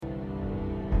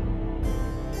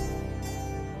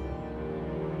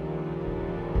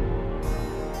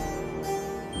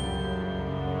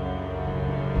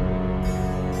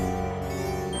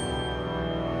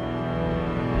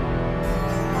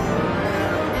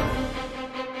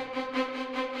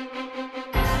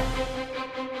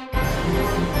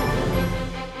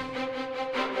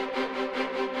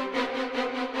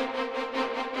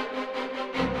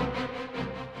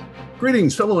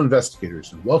Greetings, fellow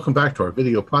investigators, and welcome back to our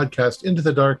video podcast, Into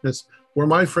the Darkness, where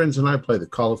my friends and I play the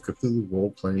Call of Cthulhu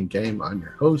role-playing game. I'm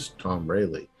your host, Tom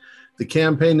Rayleigh. The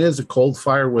campaign is A Cold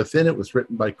Fire Within. It was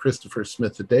written by Christopher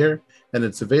Smith Adair, and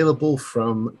it's available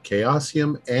from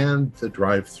Chaosium and the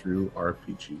Drive-Thru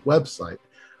RPG website.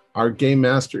 Our game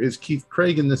master is Keith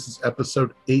Craig, and this is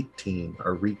episode 18.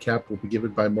 Our recap will be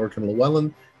given by Morgan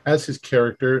Llewellyn as his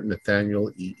character,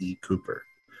 Nathaniel E. Cooper.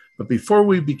 But before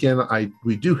we begin,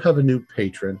 we do have a new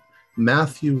patron.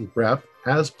 Matthew Rep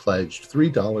has pledged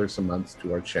 $3 a month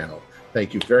to our channel.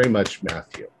 Thank you very much,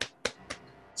 Matthew.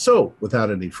 So, without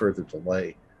any further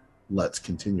delay, let's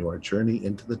continue our journey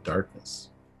into the darkness.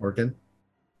 Morgan?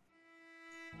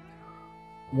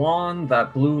 Wan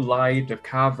that blue light of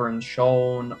caverns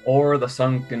shone o'er the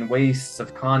sunken wastes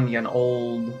of Canyon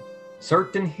old.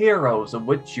 Certain heroes of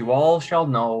which you all shall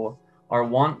know are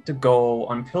wont to go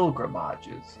on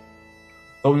pilgrimages.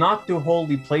 Though not to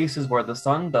holy places where the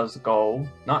sun does go,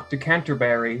 not to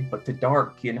Canterbury, but to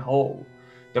dark Yin-Ho,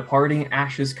 departing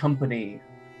Ash's company,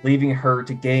 leaving her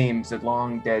to games at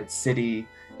long-dead city,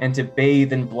 and to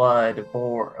bathe in blood of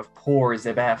poor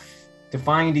Zebeth, to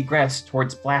find egress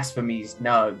towards blasphemies,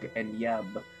 Nug and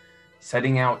Yeb,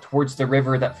 setting out towards the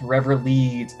river that forever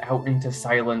leads out into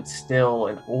silent, still,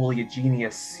 and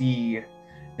oleaginous sea.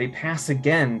 They pass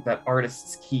again that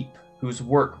artists keep, whose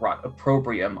work wrought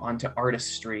opprobrium onto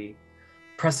artistry,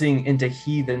 pressing into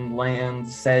heathen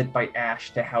lands said by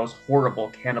Ash to house horrible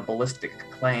cannibalistic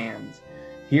clans.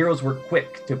 Heroes were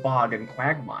quick to bog and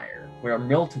quagmire, where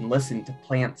Milton listened to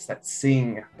plants that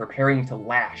sing, preparing to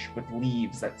lash with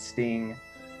leaves that sting.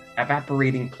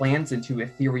 Evaporating plants into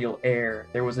ethereal air,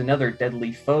 there was another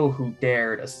deadly foe who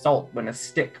dared assault when a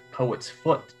stick poet's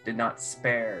foot did not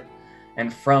spare.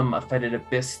 And from a fetid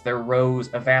abyss there rose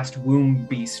a vast womb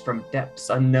beast from depths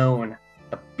unknown,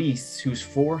 a beast whose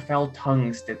four foul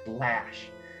tongues did lash,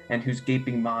 and whose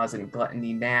gaping maws in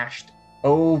gluttony gnashed.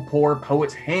 Oh, poor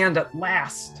poet's hand at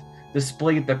last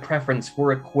displayed the preference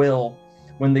for a quill,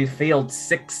 when they failed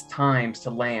 6 times to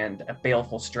land a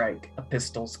baleful strike, a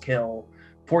pistol's kill.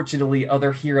 Fortunately,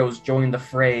 other heroes joined the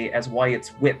fray as Wyatt's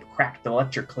whip cracked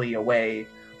electrically away,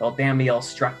 while Damiel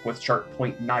struck with sharp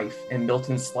point knife and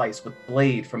Milton sliced with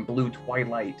blade from blue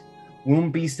twilight. Womb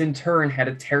Beast in turn had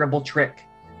a terrible trick,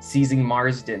 seizing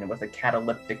Marsden with a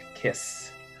cataleptic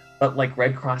kiss. But like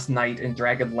Red Cross Knight in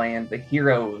Dragonland, the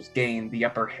heroes gained the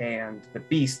upper hand. The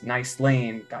beast, nigh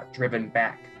slain, got driven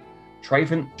back.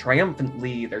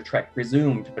 Triumphantly their trek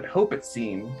resumed, but hope, it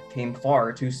seemed, came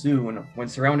far too soon. When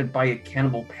surrounded by a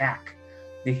cannibal pack,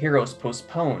 the heroes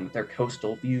postponed their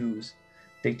coastal views.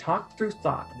 They talked through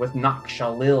thought with Nock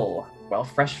Shalil, while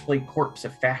fresh-flayed corpse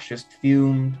of fascist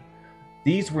fumed.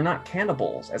 These were not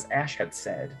cannibals, as Ash had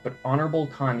said, but honorable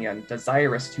Kanyan,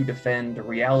 desirous to defend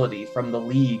reality from the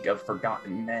League of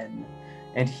Forgotten Men.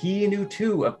 And he knew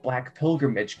too of black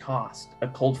pilgrimage cost, a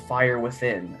cold fire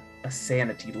within, a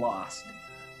sanity lost.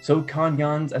 So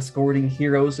Kanyan's escorting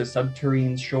heroes to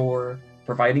subterranean shore,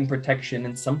 providing protection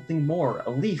and something more,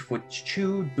 a leaf which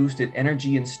chewed boosted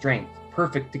energy and strength,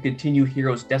 perfect to continue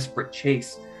heroes' desperate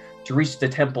chase, to reach the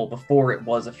temple before it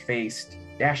was effaced,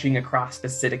 dashing across the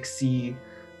acidic sea,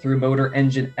 through motor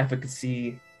engine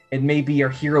efficacy. It may be our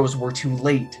heroes were too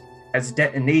late, as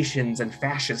detonations and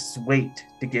fascists wait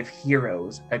to give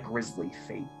heroes a grisly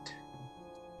fate.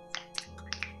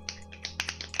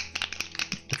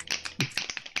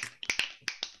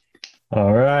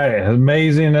 All right,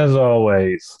 amazing as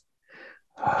always.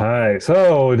 Hi,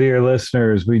 so dear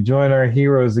listeners, we join our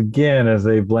heroes again as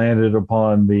they've landed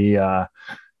upon the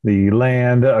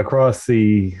land across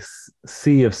the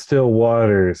sea of still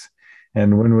waters.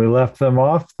 And when we left them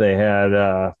off, they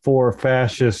had 4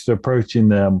 fascists approaching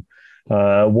them.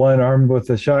 One armed with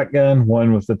a shotgun,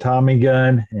 one with a Tommy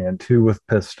gun, and 2 with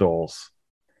pistols.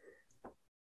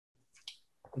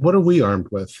 What are we armed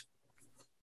with?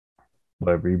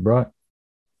 Whatever you brought.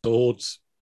 Swords.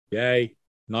 Yay.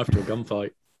 Knife to a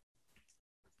gunfight.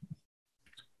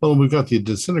 Well, we've got the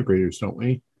disintegrators, don't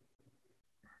we?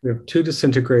 We have 2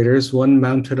 disintegrators, one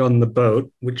mounted on the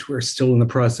boat, which we're still in the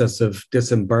process of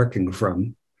disembarking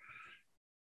from.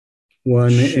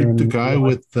 One Shoot the guy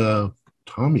with the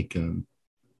Tommy gun.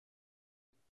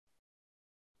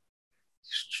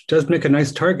 Does make a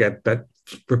nice target, that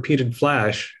repeated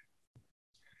flash.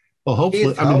 Well,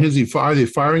 hopefully, I mean, are they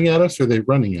firing at us or are they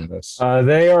running at us?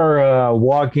 They are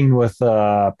walking with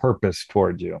purpose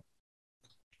towards you.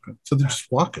 So they're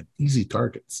just walking, easy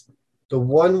targets. The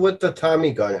one with the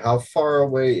Tommy gun, how far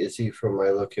away is he from my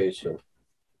location?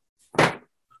 Let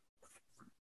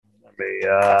me,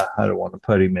 I don't want to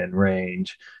put him in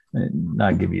range and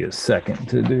not give you a second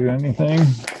to do anything.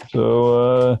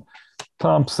 So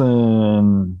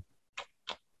Thompson.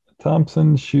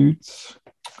 Thompson shoots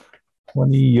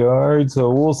 20 yards. So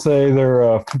we'll say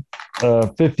they're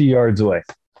 50 yards away.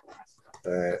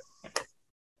 All right.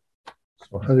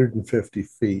 So 150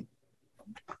 feet.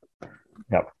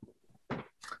 Yep. All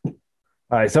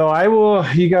right. So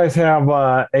you guys have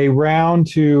a round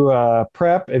to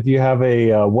prep. If you have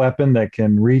a weapon that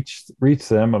can reach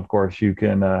them, of course, you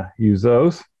can use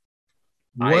those.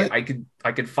 I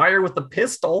could fire with the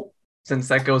pistol since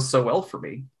that goes so well for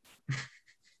me.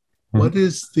 What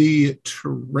is the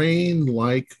terrain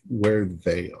like where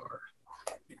they are?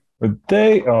 But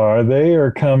they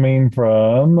are coming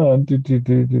from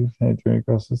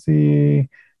across the sea.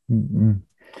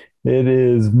 It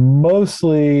is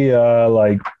mostly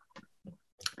like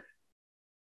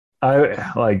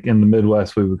in the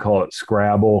Midwest we would call it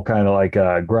Scrabble, kind of like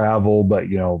gravel, but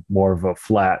more of a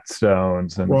flat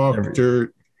stones and Rock,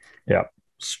 dirt, yeah,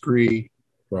 scree,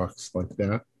 rocks like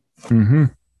that. Mm-hmm.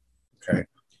 Okay.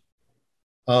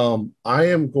 I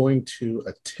am going to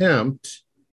attempt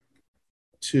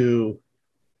to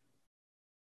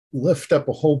lift up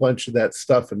a whole bunch of that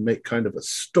stuff and make kind of a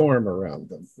storm around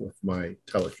them with my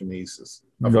telekinesis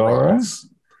of rocks.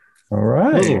 All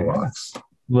right. Little rocks.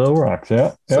 Little rocks,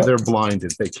 yeah. So they're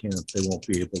blinded. They won't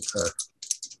be able to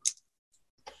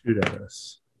shoot at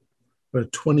us.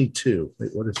 But 22.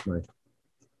 Wait, what is my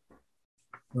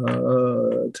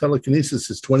telekinesis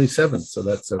is 27, so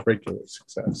that's a regular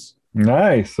success.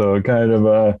 Nice. So it kind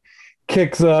of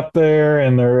kicks up there,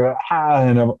 and they're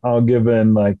and I'll give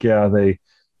in they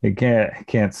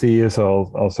can't see you,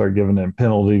 so I'll start giving them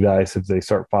penalty dice if they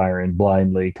start firing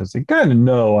blindly, because they kind of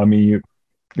know. I mean,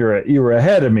 you were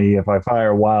ahead of me if I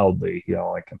fire wildly.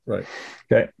 Right.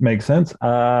 Okay, makes sense.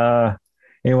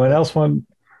 Anyone else want?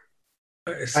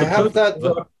 I have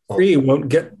that. Tree won't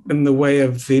get in the way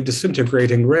of the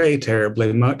disintegrating ray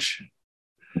terribly much.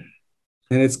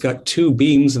 And it's got 2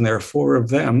 beams, and there are 4 of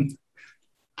them.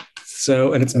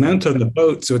 So, and it's mounted on the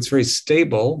boat, so it's very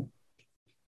stable.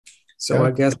 So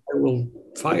I guess I will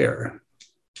fire.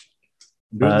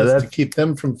 To keep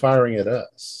them from firing at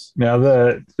us. Now,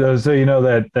 so you know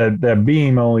that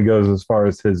beam only goes as far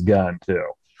as his gun too.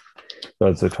 So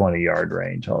it's a 20-yard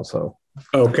range also.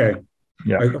 Okay.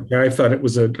 Yeah. I thought it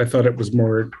was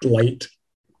more light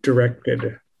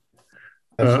directed.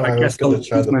 I guess I'll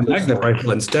use my magnet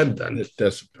rifle instead then. It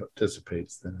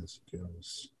dissipates then as it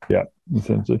goes. Yeah,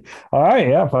 essentially. All right,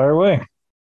 yeah, fire away.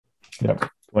 Yep,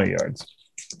 20 yards.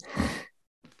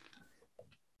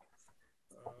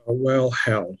 Well,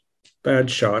 hell. Bad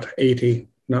shot. 80.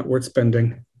 Not worth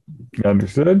spending.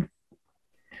 Understood.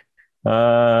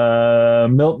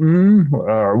 Milton,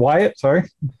 or Wyatt, sorry.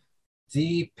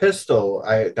 The pistol,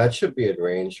 that should be in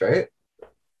range, right?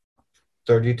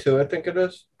 32, I think it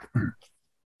is.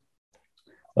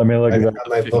 Let me look I at got that.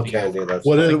 my book handy.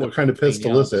 What kind of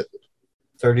pistol is it?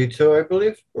 32, I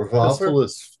believe. Revolver. Pistol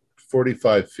is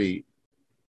 45 feet.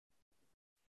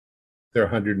 They're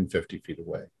 150 feet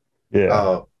away. Yeah.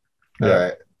 Oh, all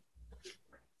right.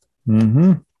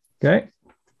 Mm-hmm. Okay.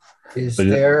 Is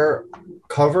there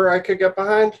cover I could get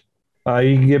behind?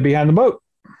 You can get behind the boat.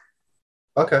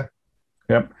 Okay.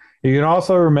 Yep. You can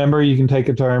also remember you can take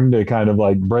a turn to kind of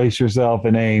brace yourself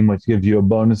and aim, which gives you a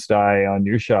bonus die on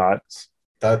your shots.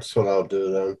 That's what I'll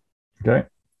do then. Okay.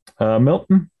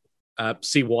 Milton?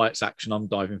 See Wyatt's action. I'm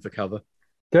diving for cover.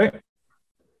 Okay.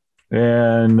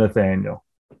 And Nathaniel?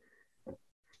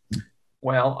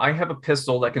 Well, I have a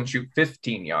pistol that can shoot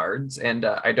 15 yards, and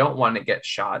I don't want to get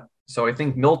shot. So I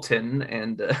think Milton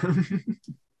and...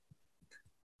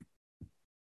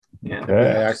 yeah. Okay.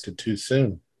 I acted too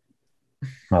soon.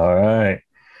 All right.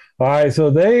 So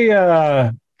they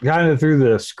kind of through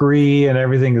the scree and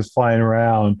everything is flying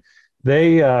around.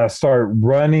 They start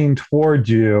running towards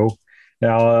you.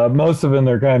 Now, most of them,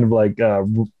 they're kind of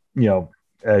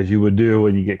as you would do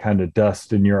when you get kind of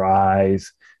dust in your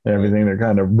eyes and everything. They're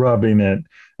kind of rubbing it.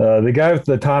 The guy with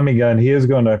the Tommy gun, he is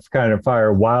going to kind of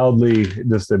fire wildly,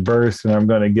 just a burst, and I'm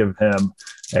going to give him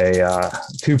a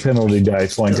 2 penalty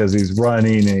dice, one because he's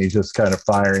running and he's just kind of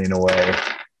firing away.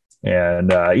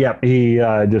 And he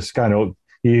just kind of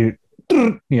 3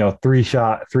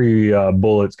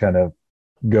 bullets kind of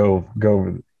go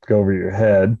over your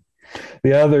head.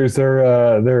 The others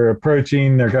they're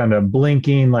approaching, they're kind of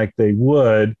blinking like they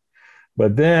would,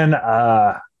 but then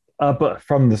up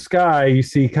from the sky you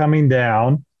see coming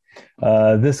down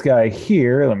this guy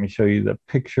here. Let me show you the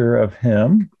picture of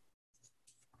him.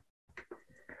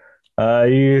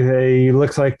 He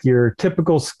looks like your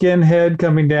typical skinhead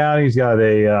coming down. He's got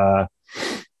a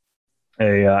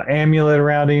amulet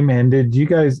around him. And did you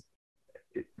guys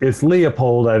it's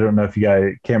Leopold. I don't know if you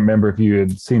guys can't remember if you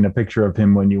had seen a picture of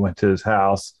him when you went to his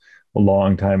house a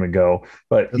long time ago.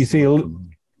 But you see,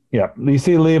 you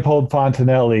see Leopold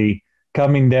Fontanelli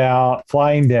coming down,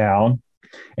 flying down,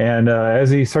 and as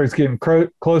he starts getting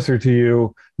closer to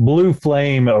you, blue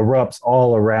flame erupts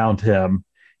all around him,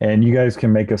 and you guys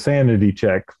can make a sanity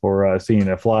check for seeing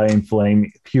a flying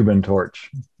flame human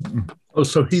torch. Oh,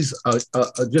 so he's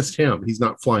just him. He's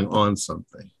not flying on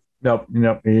something. Nope,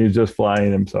 he's just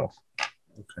flying himself.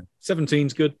 Okay.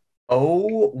 17's good.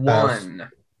 Oh, 1.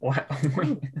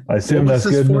 I assume that's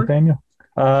good, for? Nathaniel.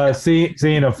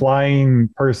 Seeing a flying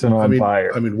person on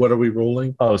fire. I mean, what are we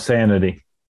rolling? Oh, sanity.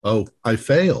 Oh, I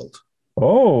failed.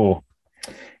 Oh,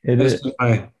 it is.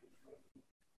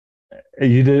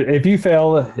 You did. If you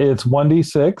fail, it's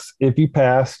 1d6. If you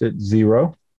passed, it's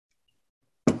 0.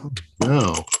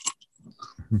 No.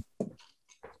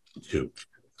 2.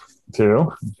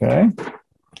 Okay.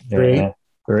 3.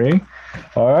 3.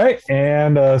 All right.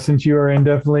 And since you are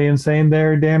indefinitely insane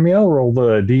there, Damiel, roll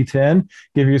the d10.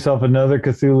 Give yourself another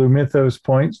Cthulhu Mythos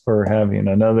points for having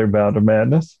another bout of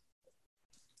madness.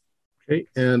 Okay.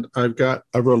 And I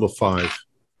rolled a 5.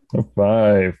 A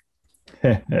 5.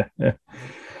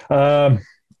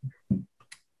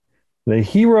 The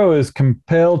hero is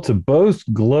compelled to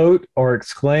boast, gloat, or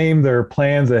exclaim their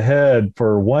plans ahead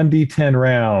for 1d10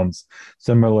 rounds,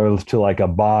 similar to like a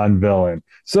Bond villain.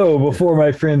 So before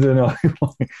my friends and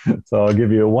so I'll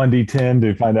give you a 1d10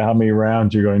 to find out how many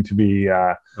rounds you're going to be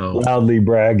loudly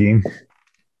bragging.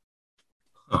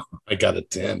 Oh, I got a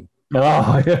 10.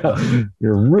 Oh, yeah.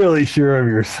 You're really sure of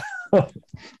yourself.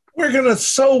 We're going to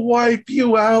so wipe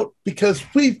you out because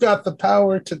we've got the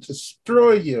power to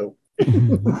destroy you.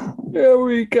 Here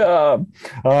we come.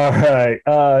 All right.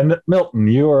 Milton,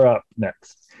 you are up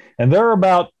next. And they're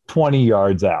about 20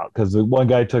 yards out because the one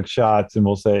guy took shots, and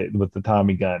we'll say with the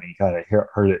Tommy gun, he kind of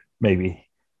heard it maybe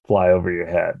fly over your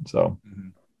head. So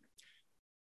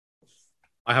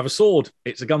I have a sword.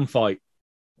 It's a gunfight.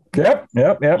 Yep.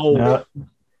 Oh.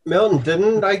 Milton,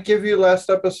 didn't I give you last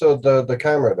episode the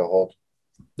camera to hold?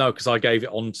 No, because I gave it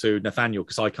on to Nathaniel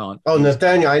because I can't. Oh,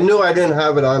 Nathaniel, I knew I didn't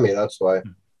have it on me. That's why.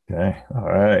 Okay. All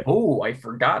right. Oh, I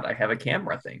forgot I have a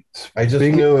camera thing. I just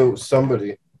knew it was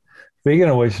somebody. Speaking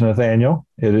of which, Nathaniel,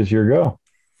 it is your go.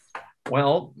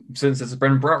 Well, since it's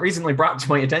been recently brought to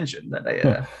my attention that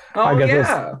I got this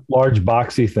large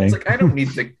boxy thing. It's like, I don't need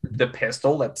the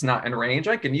pistol that's not in range.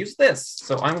 I can use this.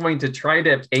 So I'm going to try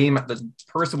to aim at the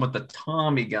person with the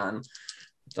Tommy gun.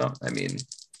 So, I mean,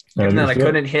 given that I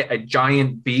couldn't hit a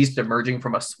giant beast emerging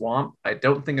from a swamp, I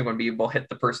don't think I'm going to be able to hit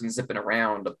the person zipping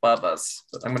around above us.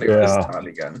 But I'm going to go with this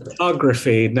Tommy gun.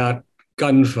 Photography, not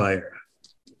gunfire.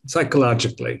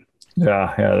 Psychologically.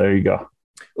 Yeah, there you go.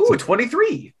 Ooh,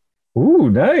 23. Ooh,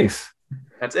 nice.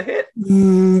 That's a hit.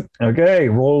 Okay,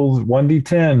 roll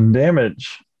 1d10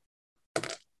 damage.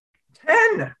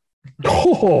 10.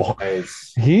 Oh,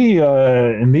 Nice. he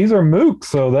and these are mooks,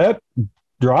 so that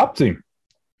drops him.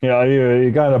 Yeah,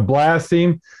 you kind of blast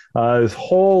him. His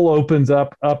hole opens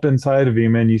up inside of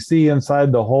him, and you see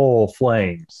inside the hole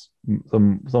flames.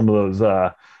 Some of those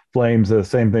flames, the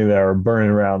same thing that are burning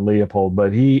around Leopold,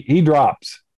 but he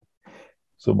drops.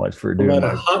 So much for doing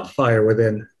a hot fire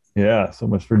within. Yeah, so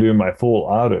much for doing my full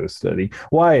auto study.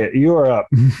 Wyatt, you're up.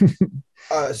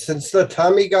 Since the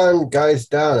Tommy gun guy's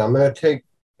down, I'm going to take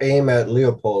aim at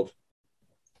Leopold.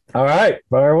 All right,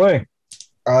 fire away.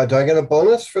 Do I get a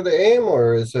bonus for the aim,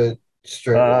 or is it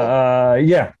straight roll?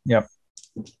 Yeah, yep.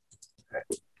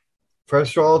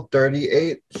 First roll,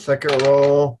 38. Second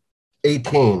roll,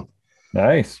 18.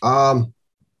 Nice.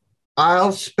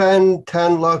 I'll spend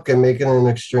 10 luck and make it an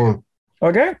extreme.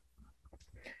 Okay.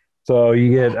 So you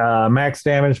get max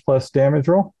damage plus damage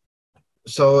roll?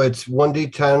 So it's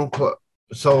 1d10,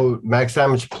 so max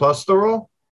damage plus the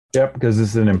roll? Yep, because this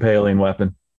is an impaling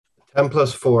weapon. 10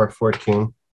 plus 4,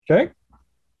 14. Okay.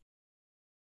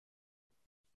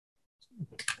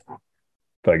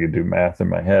 If I could do math in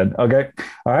my head. Okay.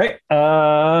 All right.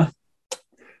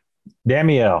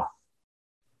 Damiel.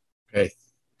 Okay.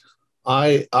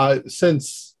 I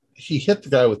since you hit the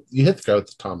guy with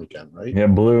the Tommy gun, right? Yeah,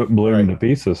 blew him to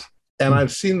pieces. And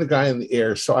I've seen the guy in the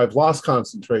air, so I've lost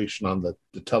concentration on the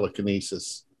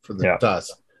telekinesis for the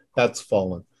dust. That's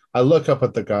fallen. I look up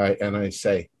at the guy and I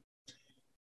say,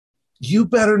 you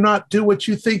better not do what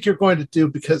you think you're going to do,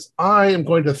 because I am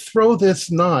going to throw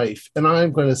this knife and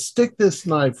I'm going to stick this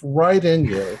knife right in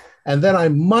you. And then I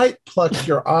might pluck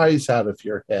your eyes out of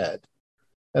your head.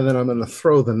 And then I'm going to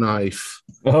throw the knife.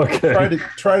 Okay.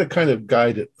 Try to kind of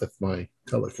guide it with my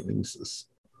telekinesis.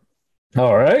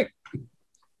 All right.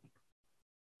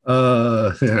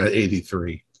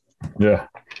 83. Yeah.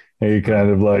 He kind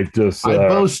of like just. I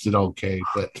boasted okay,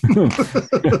 but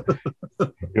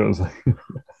it was like,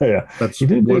 yeah, that's he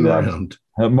did one do that. round.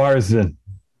 Marsden.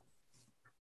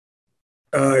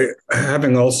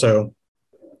 Having also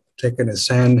taken a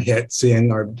sand hit,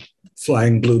 seeing our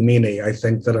flying blue meanie, I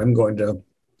think that I'm going to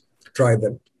try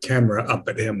the camera up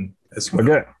at him as well.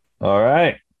 Okay. All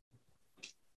right.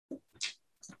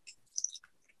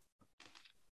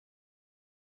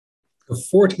 The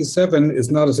 47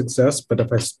 is not a success, but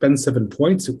if I spend 7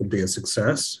 points, it would be a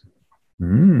success.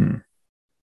 I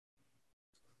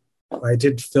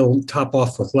did top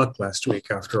off with luck last week,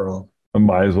 after all.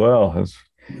 Might as well.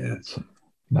 Yes.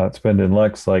 Not spending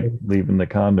luck's like leaving the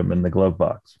condom in the glove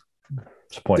box.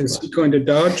 It's pointless. Is he going to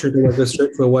dodge, or do I go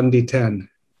straight for a 1d10?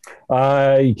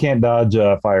 You can't dodge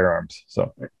firearms,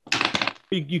 so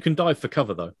You can dive for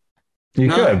cover, though. you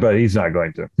could, but he's not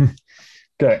going to.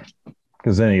 Okay,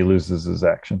 because then he loses his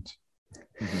actions.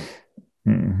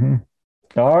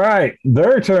 All right,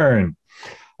 their turn.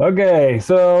 Okay,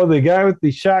 so the guy with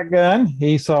the shotgun,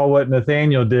 he saw what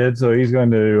Nathaniel did, so he's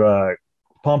going to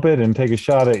pump it and take a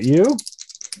shot at you.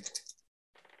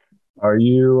 Are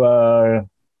you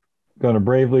going to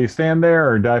bravely stand there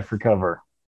or dive for cover?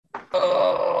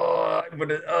 I'm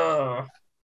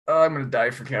gonna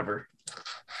dive for cover.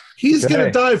 He's Okay. going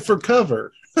to dive for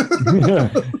cover.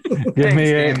 Give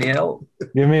me Danielle.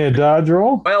 a dodge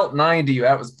roll. Well, 90.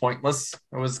 That was pointless.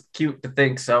 It was cute to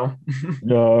think so.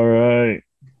 All right.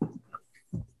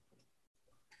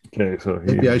 Okay, so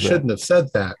Maybe I shouldn't have said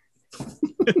that.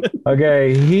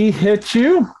 Okay, he hits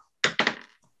you.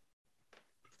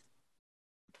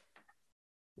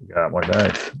 Got more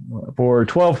dice for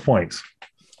 12 points.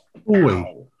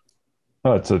 Ooh,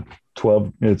 Oh, it's a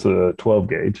 12. It's a 12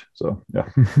 gauge. So yeah,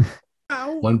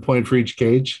 1 point for each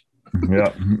cage.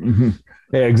 yeah,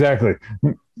 yeah, exactly.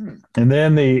 And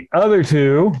then the other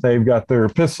two, they've got their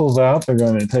pistols out. They're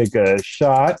going to take a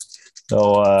shot.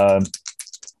 So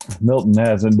Milton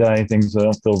hasn't done anything, so I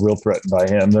don't feel real threatened by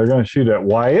him. They're going to shoot at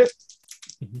Wyatt.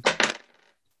 You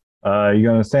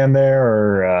going to stand there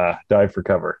or dive for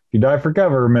cover? If you dive for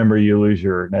cover, remember you lose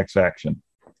your next action.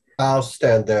 I'll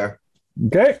stand there.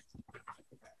 Okay.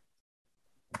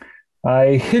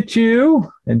 I hit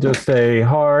you and just a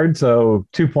hard, so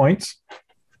 2 points.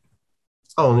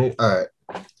 Oh, all right.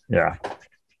 Yeah,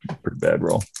 pretty bad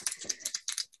roll.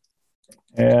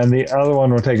 And the other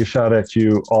one will take a shot at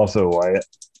you also, Wyatt.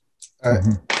 All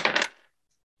right.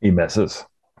 He misses.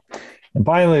 And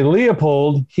finally,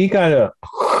 Leopold, he kind of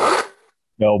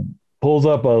pulls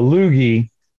up a loogie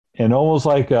and almost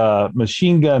like a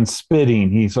machine gun spitting,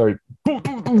 he starts boom,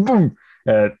 boom, boom, boom,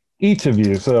 at each of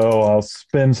you. So I'll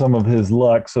spend some of his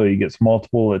luck so he gets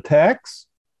multiple attacks.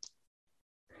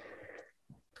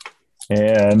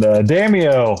 And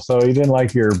Damio, so he didn't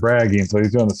like your bragging, so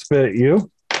he's going to spit at you.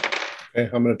 Okay,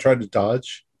 I'm going to try to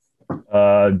dodge.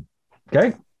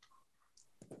 Okay.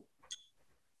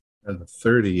 And a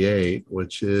 38,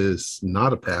 which is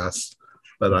not a pass,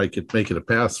 but I could make it a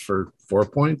pass for 4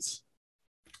 points.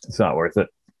 It's not worth it.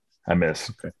 I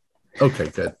miss. Okay,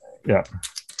 good. Yeah.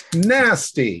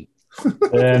 Nasty.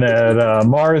 And at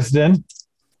Marsden.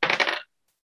 I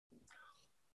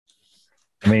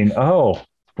mean,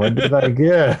 what did I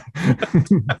get?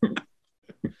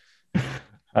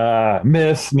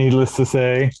 Miss, needless to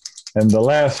say. And the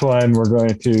last one, we're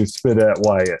going to spit at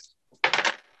Wyatt.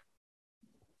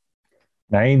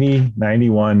 90,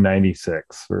 91,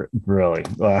 96. Really?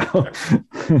 Wow.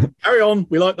 Carry on.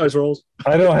 We like those rolls.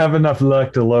 I don't have enough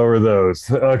luck to lower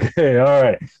those. Okay, all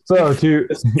right. So to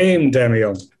Aim,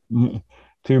 Damio.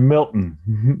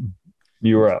 Milton,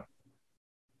 you were up.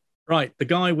 Right. The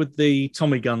guy with the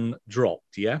Tommy gun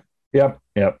dropped, yeah? Yep.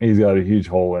 He's got a huge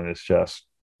hole in his chest.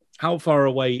 How far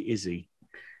away is he?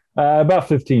 About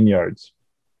 15 yards.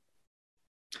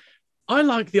 I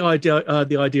like the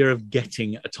idea of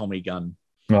getting a Tommy gun.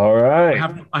 All right.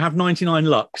 I have 99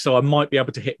 luck, so I might be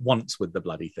able to hit once with the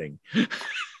bloody thing.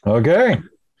 Okay.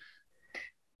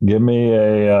 Give me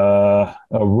a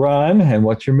run. And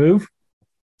what's your move?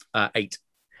 8.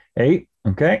 8.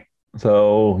 Okay.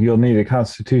 So you'll need a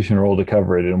Constitution roll to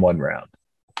cover it in one round.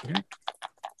 Okay.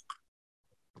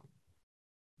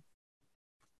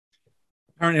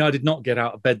 Apparently, I did not get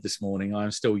out of bed this morning. I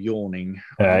am still yawning.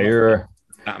 Yeah, you're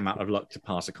that amount of luck to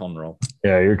pass a con roll.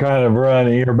 Yeah, you're kind of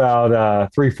running. You're about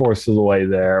 3/4 of the way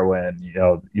there when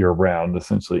your round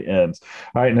essentially ends.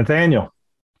 All right, Nathaniel.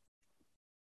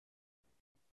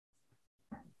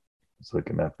 Just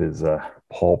looking up his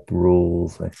pulp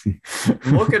rules. I see.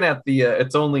 Looking at the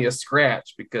it's only a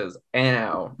scratch because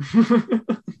ow.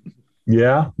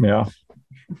 Yeah.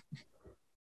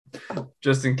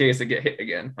 Just in case I get hit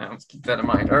again. Let's keep that in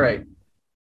mind. All right.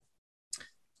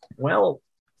 Well,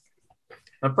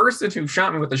 the person who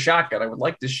shot me with the shotgun, I would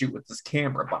like to shoot with this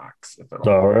camera box. If it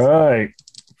All right.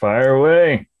 Fire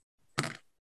away.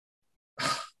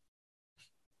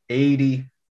 80.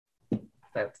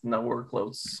 That's nowhere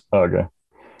close. Okay.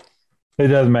 It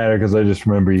doesn't matter because I just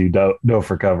remember you dove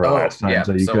for cover last time, yeah.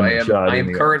 so you So couldn't have shot I am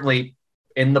anyway. currently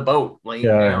in the boat, laying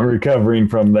down. Recovering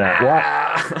from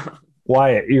that.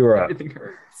 Wyatt, you're up. Everything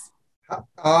hurts.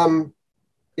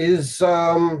 Is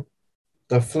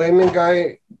the flaming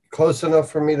guy close enough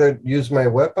for me to use my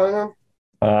whip on him?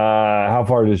 How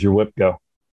far does your whip go?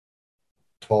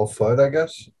 12 foot, I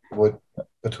guess,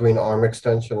 between arm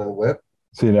extension and whip.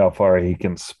 See how far he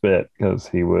can spit, because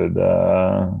he would.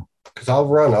 Because I'll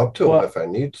run up to him if I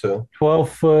need to. 12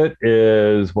 foot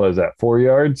is, what is that, 4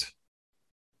 yards?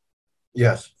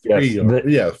 Yes.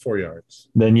 Yes. 4 yards.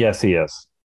 Then yes, he is.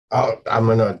 Oh, I'm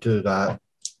going to do that.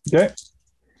 Okay.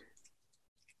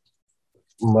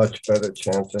 Much better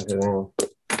chance of hitting.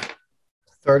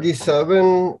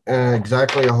 37,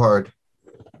 exactly a hard.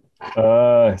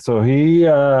 So he,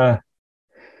 I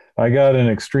got an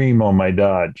extreme on my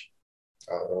dodge.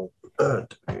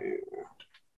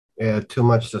 Yeah, too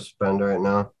much to spend right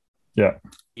now. Yeah.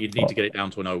 You'd need to get it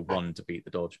down to an 01 to beat the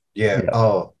dodge. Yeah.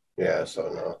 Oh, yeah, so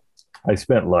no. I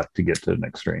spent luck to get to an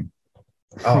extreme.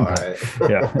 All right.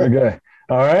 Yeah. Okay.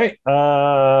 All right.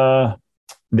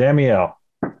 Damiel.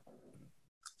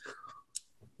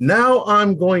 Now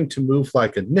I'm going to move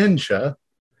like a ninja,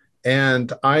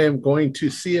 and I am going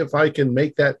to see if I can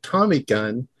make that Tommy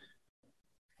gun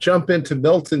jump into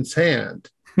Milton's hand.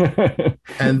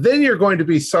 And then you're going to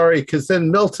be sorry, because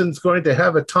then Milton's going to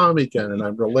have a Tommy gun, and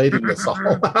I'm relating this all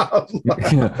out.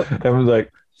 I was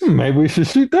like, maybe we should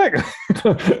shoot that guy.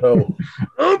 So,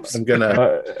 oops. I'm going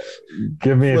to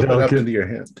give me flip a it up into your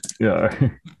hand. Yeah.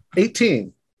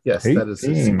 18. Yes, 18. That is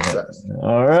a success.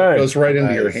 All right. So it goes right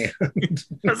into your hand.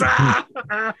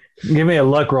 Give me a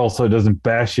luck roll so it doesn't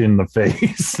bash you in the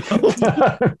face.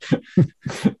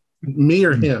 Me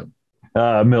or him?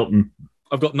 Milton.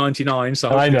 I've got 99,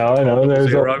 so I know.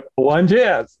 There's one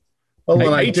chance. Well,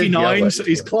 hey, 89, so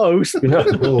he's close. Yeah.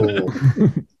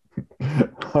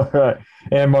 All right.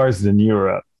 And Marsden,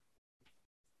 you're up.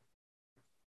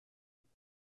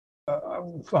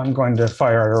 I'm going to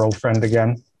fire at our old friend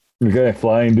again. Okay,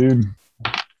 flying dude.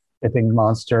 Hitting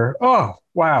monster. Oh,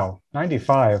 wow.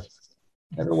 95.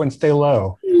 Everyone stay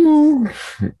low.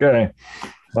 Okay.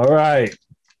 All right.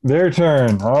 Their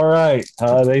turn. All right.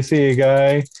 They see a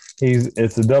guy.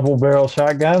 It's a double barrel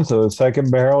shotgun. So the second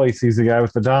barrel, he sees a guy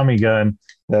with the Tommy gun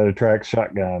that attracts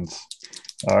shotguns.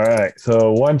 All right.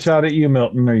 So one shot at you,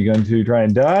 Milton. Are you going to try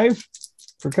and dive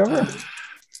for cover?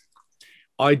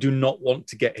 I do not want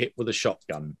to get hit with a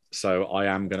shotgun, so I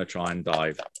am going to try and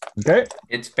dive. Okay.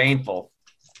 It's painful.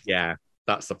 Yeah,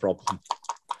 that's the problem.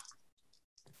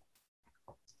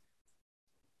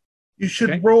 You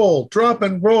should roll, drop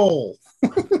and roll.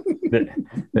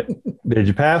 Did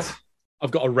you pass? I've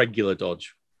got a regular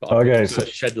dodge. But Okay, so a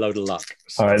shed load of luck.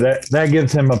 So. All right, that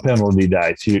gives him a penalty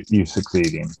dice. You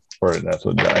succeeding, or that's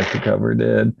what dice to cover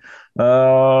did.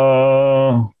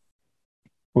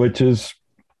 Which is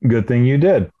good thing you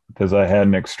did, because I had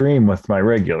an extreme with my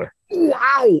regular.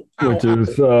 Wow! Which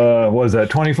is what was that,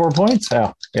 24 points?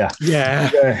 Oh, yeah. Yeah.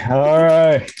 Okay. All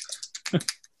right.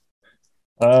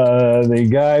 The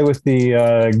guy with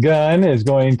the gun is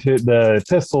going to, the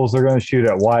pistols are going to shoot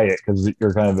at Wyatt because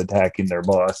you're kind of attacking their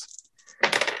boss.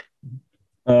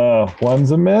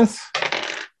 One's a miss,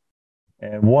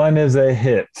 and one is a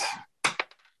hit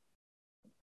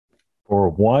for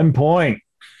 1 point.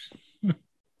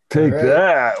 Take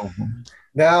that.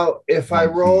 Now, if I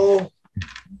roll,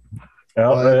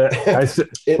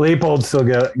 Leopold still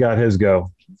got his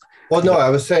go. Well, no, I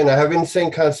was saying I have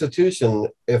insane constitution.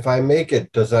 If I make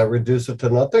it, does that reduce it to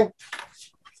nothing?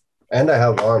 And I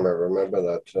have armor. Remember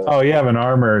that. Oh, you have an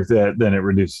armor that then it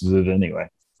reduces it anyway.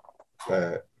 All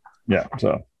right. Yeah.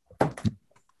 So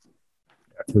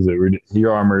because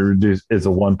your armor is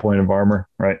a 1 point of armor,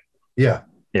 right? Yeah.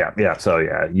 Yeah. So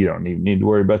yeah, you don't even need to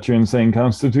worry about your insane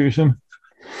constitution.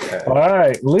 All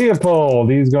right,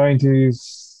 Leopold. He's going to,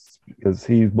 because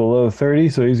he's below 30,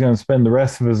 so he's going to spend the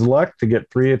rest of his luck to get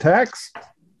 3 attacks.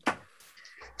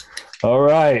 All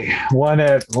right, one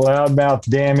at loudmouth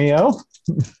Damio.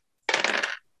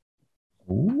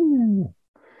 Ooh.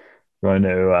 Going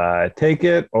to take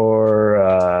it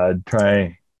or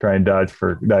try and dodge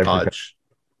for dodge.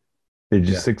 Did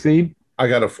you succeed? I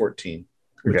got a 14,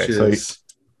 which is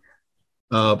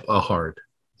a hard.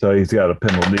 So he's got a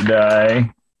penalty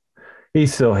die.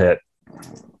 He's still hit.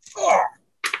 All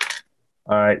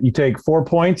right, you take 4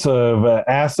 points of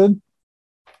acid.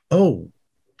 Oh.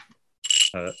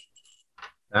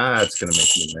 That's going to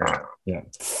make me mad. Yeah.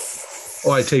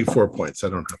 Oh, I take 4 points. I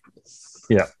don't have to.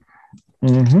 Yeah.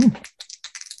 Mm-hmm.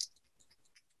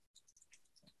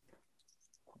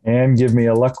 And give me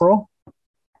a luck roll.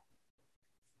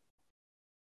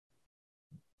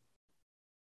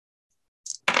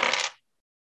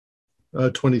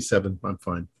 27. I'm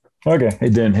fine. Okay.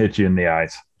 It didn't hit you in the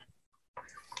eyes.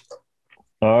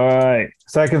 All right.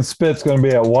 Second spit's going to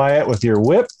be at Wyatt with your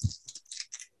whip.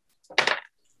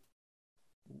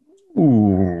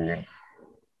 Ooh.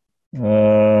 Too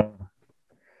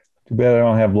bad I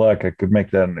don't have luck. I could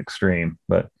make that an extreme,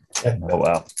 but oh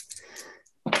well.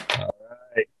 All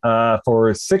right.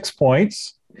 For 6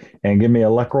 points, and give me a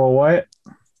luck roll, Wyatt.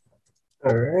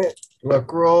 All right.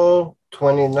 Luck roll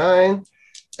 29.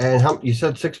 And how you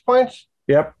said 6 points?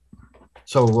 Yep.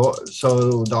 So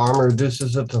the armor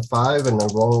reduces it to 5 and then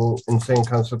roll insane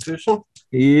constitution?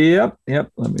 Yep.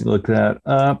 Let me look that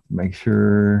up. Make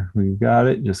sure we got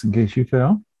it, just in case you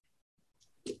fail.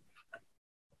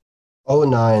 Oh,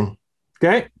 9.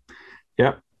 Okay.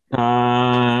 Yep.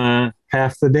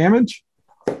 Half the damage.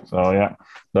 So yeah.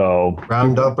 So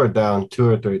Round up or down? 2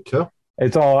 or 3? 2?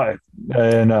 it's all in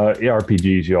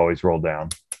RPGs. You always roll down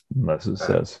unless it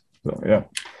says. So yeah.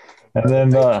 And then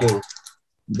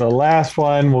the last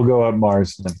one will go up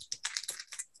Marsden.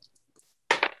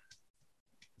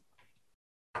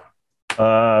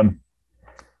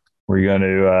 Were you going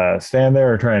to stand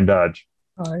there or try and dodge?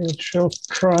 I shall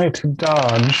try to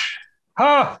dodge.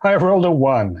 I rolled a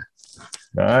 1.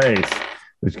 Nice.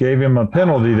 Which gave him a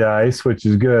penalty dice, which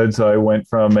is good. So I went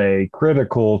from a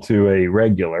critical to a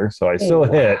regular. So I still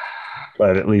hit,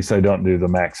 but at least I don't do the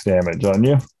max damage on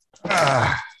you.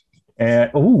 And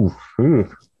ooh.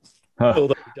 Huh. Oh,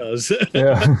 that does.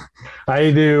 Yeah. I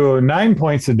do 9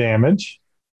 points of damage.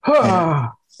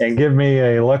 And give me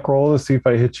a luck roll to see if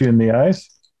I hit you in the eyes.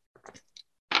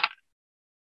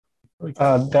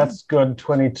 That's good,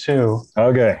 22.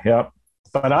 Okay, yep.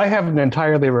 But I haven't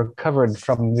entirely recovered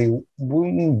from the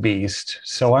wound beast,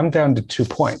 so I'm down to 2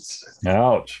 points.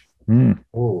 Ouch.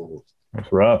 Ooh.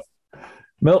 That's rough.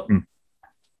 Milton.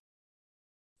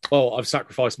 Well, I've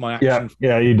sacrificed my action.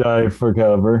 Yeah, you dive for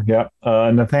cover. Yep.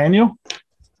 Nathaniel?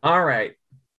 All right.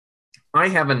 I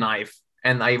have a knife,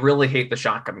 and I really hate the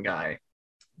shotgun guy.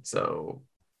 So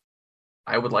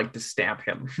I would like to stab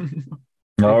him.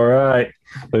 All right.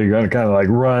 So you're going to kind of like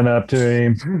run up to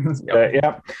him.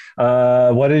 Yep.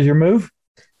 What is your move?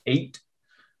 8.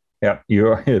 Yep. You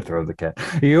are here. Throw the cat.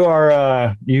 You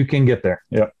are. You can get there.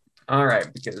 Yep. All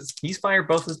right, because he's fired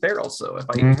both his barrels, so if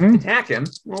I attack him,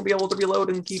 we'll be able to reload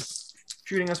and keep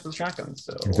shooting us with shotguns.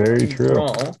 So very true.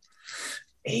 Roll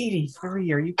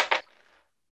 83. Are you?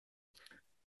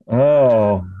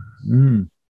 Oh.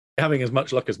 Having as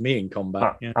much luck as me in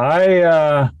combat.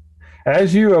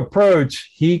 As you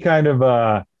approach, he kind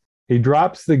of he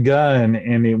drops the gun,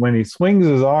 and when he swings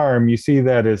his arm, you see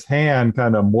that his hand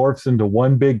kind of morphs into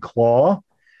one big claw,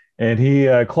 and he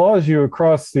claws you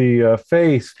across the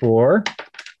face for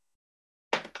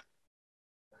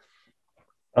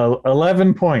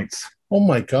 11 points. Oh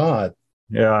my God.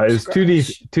 Yeah, it's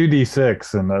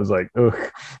 2d6, and I was like,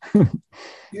 ugh.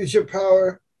 Use your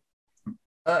power.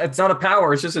 It's not a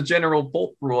power. It's just a general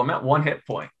bolt rule. I'm at 1 hit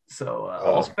point. So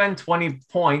I'll spend 20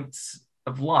 points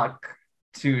of luck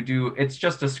to do. It's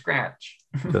just a scratch.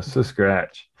 Just a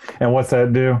scratch. And what's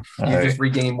that do? You just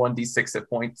regain 1d6 hit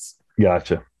points.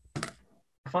 Gotcha.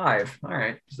 5. All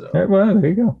right. So. Well, there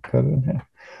you go. Cut it in half.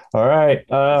 All right.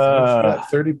 Got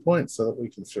 30 points so that we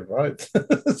can survive.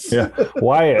 Yeah.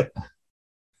 Wyatt.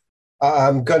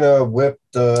 I'm going to whip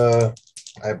the...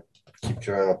 I keep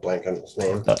drawing a blank on his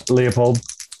name. Leopold.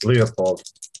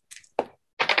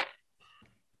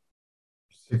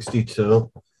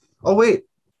 62. Oh, wait.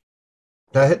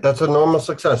 That's a normal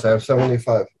success. I have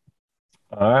 75.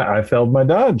 All right. I failed my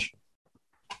dodge.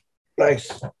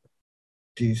 Nice.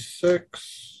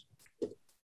 D6.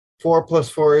 4 plus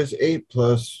 4 is 8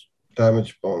 plus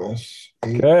damage bonus.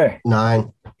 8, Okay.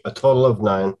 9. A total of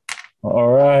 9. All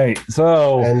right.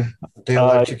 So... And the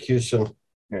electrocution.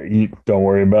 Don't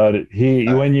worry about it.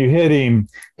 When you hit him,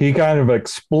 he kind of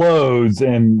explodes,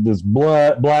 and this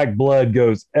black blood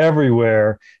goes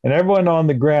everywhere. And everyone on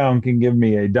the ground can give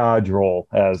me a dodge roll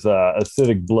as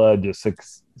acidic blood just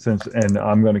and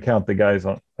I'm going to count the guys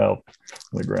on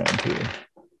the ground too.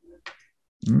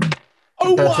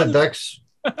 Oh, that's a dex.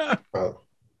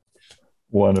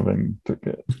 One of them took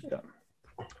it. Yeah.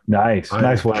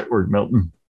 Nice white work,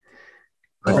 Milton.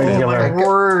 Oh my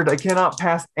word! I cannot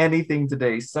pass anything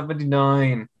today.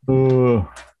 79. Ooh.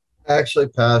 I actually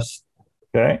passed.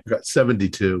 Okay. I got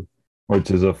 72. Which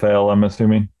is a fail, I'm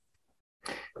assuming.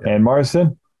 Yeah. And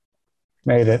Marston?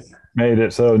 Made it. Made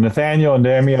it. So Nathaniel and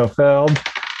Damio failed.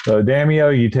 So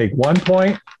Damio, you take 1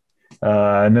 point.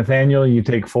 Nathaniel, you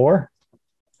take 4.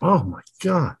 Oh my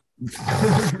god.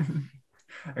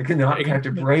 I cannot catch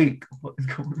a break. What is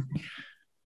going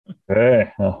on?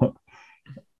 Hey.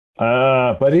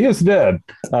 But he is dead.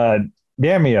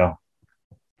 Damio.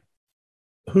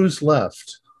 Who's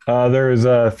left? There's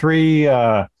three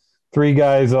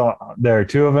guys there.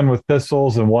 2 of them with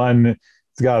pistols, and one's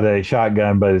got a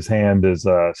shotgun, but his hand is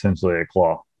essentially a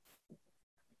claw.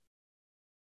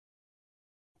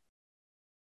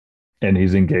 And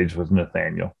he's engaged with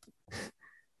Nathaniel.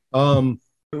 Who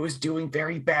is doing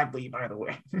very badly, by the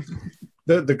way.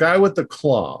 The guy with the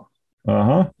claw.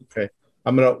 Uh-huh. Okay.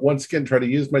 I'm gonna once again try to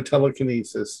use my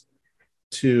telekinesis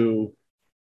to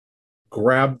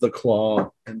grab the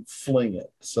claw and fling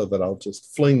it so that I'll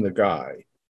just fling the guy.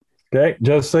 Okay,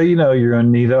 just so you know, you're going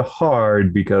to need a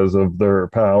hard because of their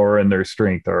power and their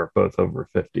strength are both over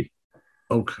 50.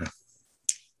 Okay.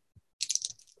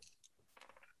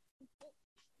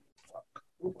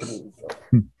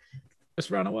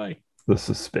 Just run away. The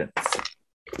suspense.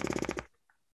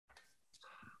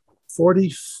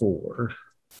 44.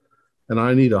 And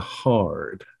I need a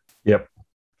hard. Yep.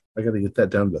 I got to get that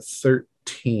down to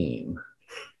 13.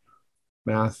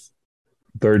 Math.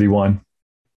 31.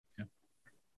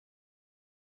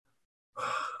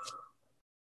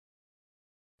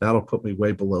 That'll put me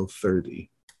way below 30.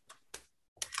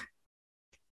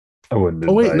 I wouldn't.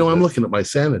 Oh, wait. advise No, I'm it. looking at my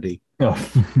sanity.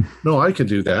 Oh. No, I can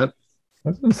do that. I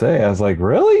was going to say, I was like,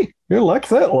 really? Your luck's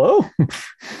that low?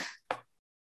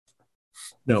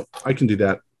 No, I can do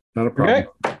that. Not a problem.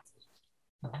 Okay.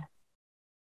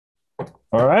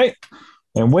 All right.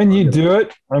 And when you do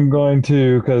it, I'm going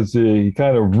to, because you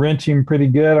kind of wrench him pretty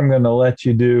good, I'm going to let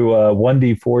you do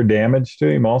 1d4 damage to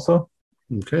him also.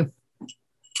 Okay.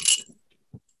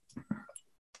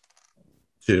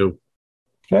 2.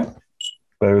 Okay.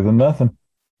 Better than nothing.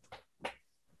 At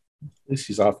least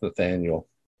he's off Nathaniel.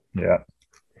 Yeah.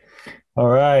 All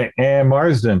right. And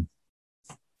Marsden.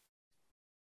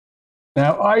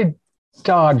 Now, I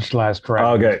dodged last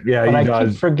round. Okay. Yeah, but you I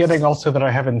dodged. keep forgetting also that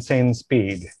I have insane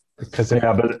speed. Because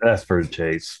Yeah, but that's for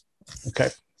chase. Okay.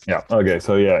 Yeah. Okay.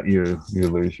 So yeah, you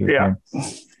lose your Yeah. turn.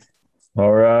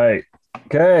 All right.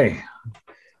 Okay.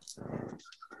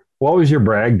 What was your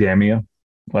brag, Damia,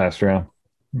 last round?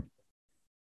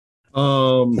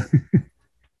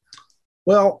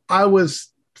 Well, I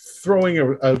was throwing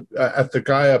at the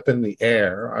guy up in the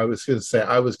air. I was going to say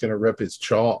I was going to rip his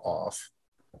jaw off,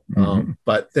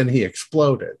 but then he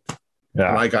exploded. Yeah.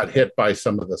 And I got hit by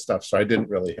some of the stuff, so I didn't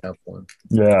really have one.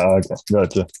 Yeah, okay,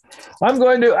 gotcha. I'm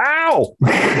going to ow.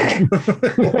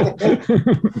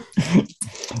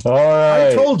 All right.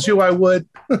 I told you I would.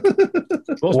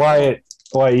 Wyatt,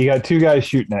 you got 2 guys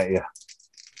shooting at you.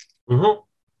 Mm-hmm.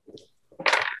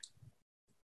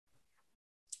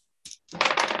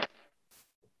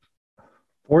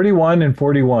 41 and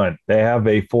 41. They have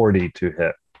a 40 to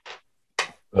hit.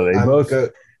 So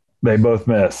they both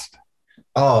missed.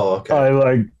 Oh,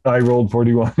 okay. I rolled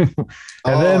 41.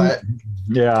 I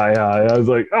was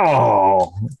like,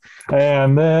 oh.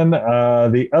 And then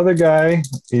the other guy,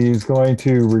 he's going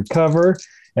to recover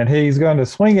and he's going to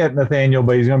swing at Nathaniel,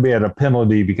 but he's going to be at a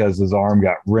penalty because his arm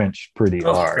got wrenched pretty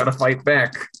hard. Gotta fight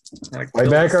back. Fight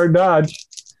back or dodge.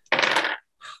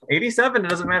 87, it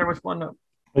doesn't matter which one.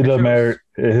 It doesn't matter.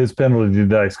 His penalty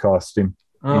dice cost him.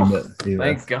 Oh, He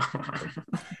thank missed. God.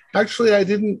 Actually, I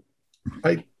didn't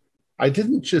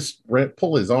just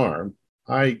pull his arm.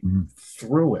 I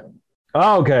threw him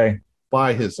Oh, okay.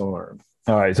 by his arm.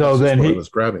 All right. So That's just then what I he was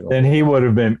grabbing. then he would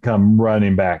have come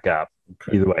running back up.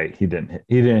 Okay. Either way, he didn't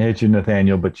hit you,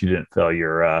 Nathaniel, but you didn't fail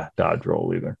your dodge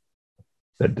roll either.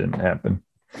 That didn't happen.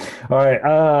 All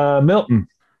right, Milton.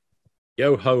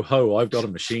 Yo ho ho! I've got a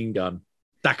machine gun.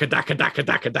 Daka daka daka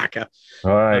daka daka.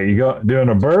 All right, you doing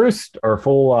a burst or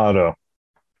full auto?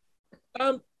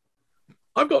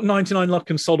 I've got 99 luck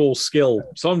and sod all skill,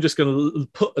 so I'm just going to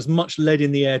put as much lead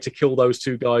in the air to kill those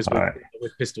 2 guys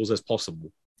with pistols as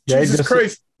possible. Jesus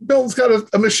Christ! Bill's got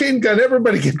a machine gun.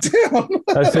 Everybody get down.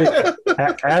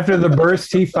 After the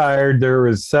burst he fired, there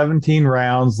was 17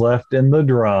 rounds left in the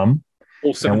drum.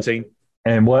 All 17.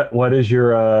 And what is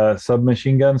your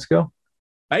submachine gun skill?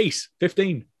 Ace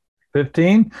 15.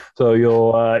 15. So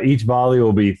you'll each volley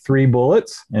will be 3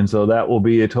 bullets, and so that will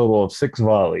be a total of 6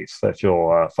 volleys that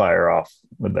you'll fire off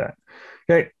with that.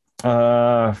 Okay.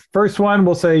 First one,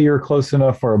 we'll say you're close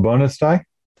enough for a bonus die.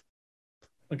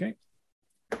 Okay.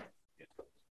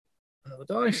 Another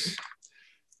dice.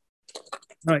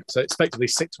 Right, so it's effectively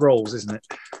 6 rolls, isn't it?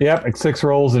 Yep, it's 6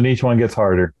 rolls, and each one gets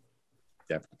harder.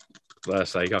 Yeah.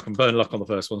 Let's say I can burn luck on the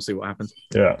first one, see what happens.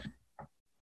 Yeah.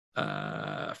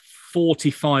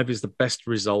 45 is the best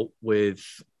result with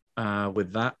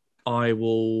that. I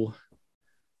will.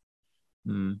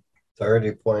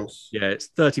 30 points. Yeah, it's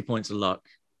 30 points of luck,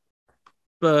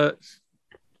 but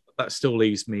that still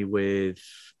leaves me with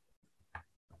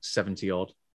 70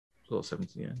 odd. Or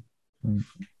 70, yeah.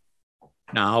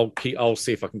 Now I'll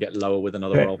see if I can get lower with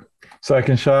another roll.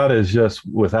 Second shot is just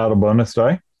without a bonus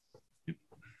die.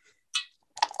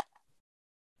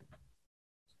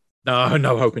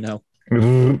 No hope in hell.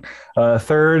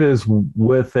 Third is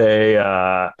with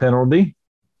a penalty.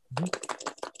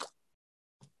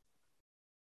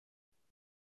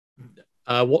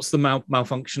 What's the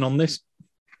malfunction on this?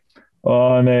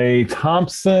 On a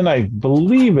Thompson, I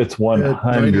believe it's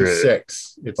 100.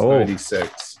 96. It's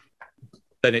 96.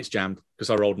 Then it's jammed because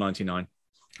I rolled 99.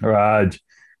 Raj.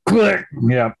 Click.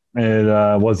 Yeah,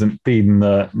 it wasn't feeding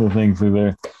the thing through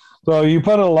there. So you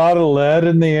put a lot of lead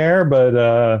in the air,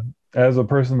 but as a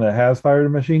person that has fired a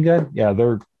machine gun, yeah,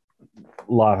 they're a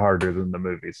lot harder than the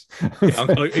movies.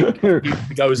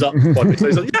 It goes up quite a bit. So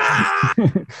it's like, yeah!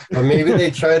 Or maybe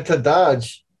they tried to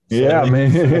dodge. Yeah,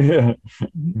 man.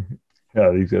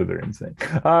 Yeah, these guys are insane.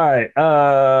 All right.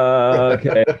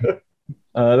 Okay.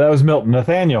 That was Milton.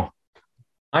 Nathaniel.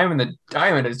 I'm in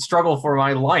a struggle for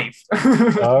my life.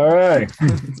 All right.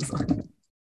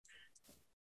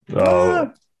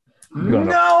 So,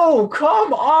 No,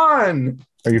 come on.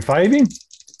 are you fighting?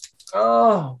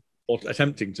 Oh, Or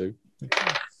attempting to.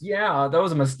 yeah, that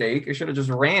was a mistake. I should have just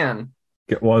ran.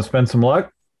 Want to spend some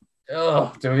luck?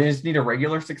 Oh, do we just need a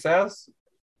regular success?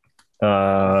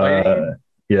 Fighting?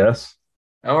 Yes.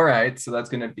 All right, so that's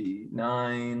going to be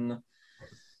 9,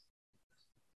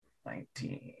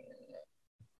 19,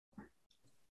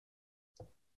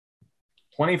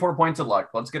 24 points of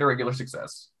luck. Let's get a regular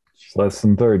success. It's less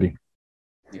than 30.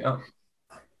 Yeah.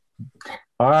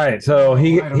 All right. So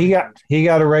he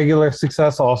got a regular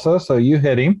success also. So you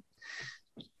hit him.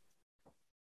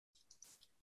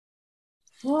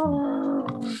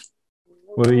 What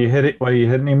are you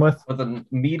hitting him with? With a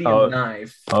medium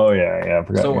knife. Oh yeah. I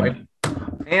forgot. So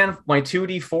and my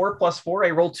 2d4 plus 4,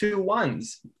 I roll 2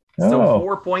 1s. So Oh.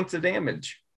 4 points of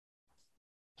damage.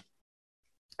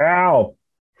 Ow.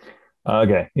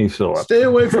 Okay, he's still up. Stay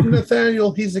away from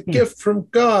Nathaniel. He's a gift from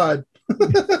God.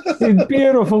 He's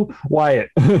beautiful. Wyatt.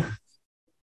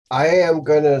 I am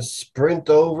going to sprint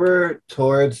over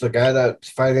towards the guy that's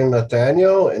fighting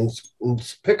Nathaniel and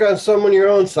pick on someone your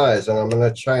own size. And I'm going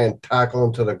to try and tackle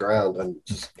him to the ground and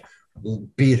just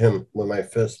beat him with my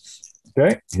fists.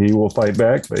 Okay, he will fight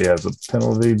back, but he has a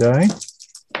penalty die.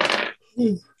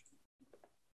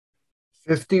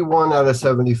 51 out of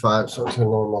 75, so it's a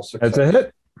normal success. That's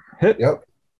a hit.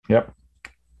 Yep.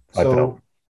 I So failed.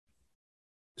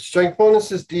 strength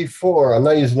bonus is D4. I'm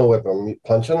not using a whip. I'm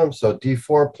punching him. So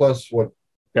D4 plus what?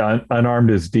 Yeah,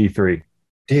 unarmed is D3.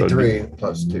 D3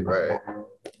 plus 2, right?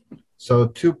 So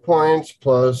 2 points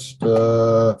plus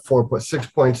 6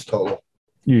 points total.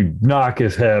 You knock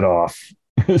his head off.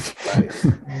 Nice.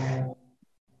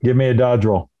 Give me a dodge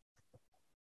roll.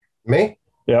 Me?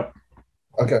 Yep.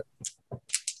 Okay.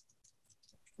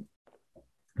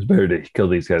 It's better to kill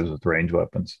these guys with range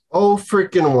weapons. Oh,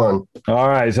 freaking one. All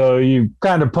right, so you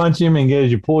kind of punch him and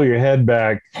as you pull your head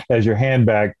back, as your hand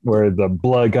back, where the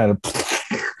blood kind of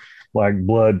like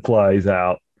blood flies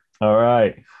out. All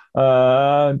right.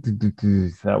 That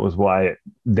was Wyatt.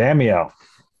 Damiel.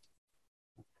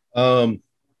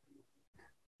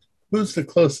 Who's the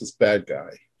closest bad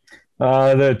guy?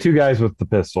 The two guys with the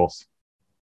pistols.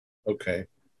 Okay.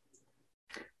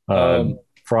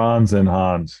 Franz and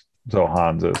Hans. So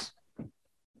Hans is.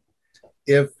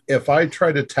 If I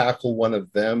try to tackle one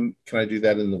of them, can I do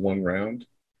that in the one round?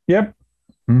 Yep.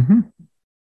 Mm-hmm.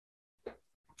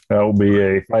 That will be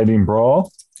a fighting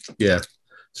brawl. Yeah.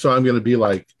 So I'm going to be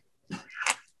like,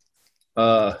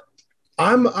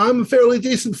 I'm a fairly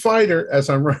decent fighter as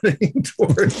I'm running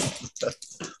towards.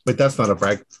 But that's not a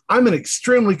brag. I'm an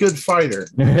extremely good fighter.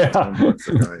 Yeah.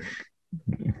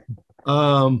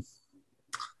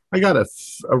 I got a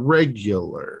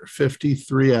regular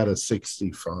 53 out of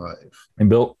 65. And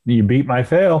Bill, you beat my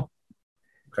fail.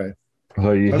 Okay.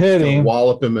 So you I'm hit just gonna him.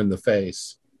 wallop him in the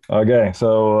face. Okay,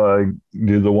 so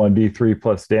do the 1d3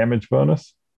 plus damage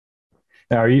bonus.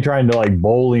 Now, are you trying to like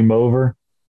bowl him over?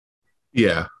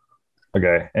 Yeah.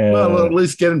 Okay. And, Well, at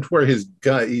least get him to where his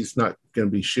gun. He's not going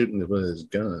to be shooting with his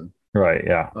gun. right.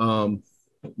 Yeah.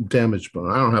 Damage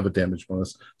bonus. I don't have a damage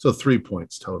bonus, so 3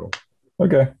 points total.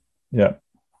 Okay. Yeah.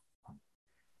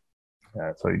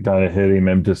 Yeah. So you kind of hit him,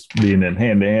 and just being in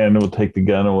hand to hand will take the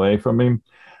gun away from him,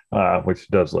 which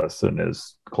does less than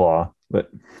his claw. But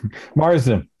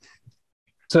Marsden.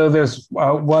 So there's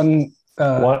one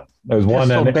What? There's one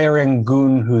in it. Pistol-bearing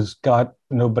goon who's got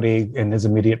nobody in his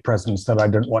immediate presence that I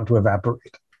don't want to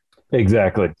evaporate.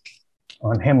 Exactly.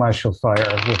 On him, I shall fire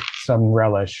with some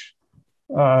relish,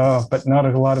 but not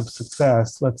a lot of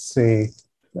success. Let's see.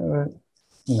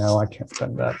 No, I can't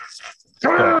spend that.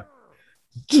 Okay.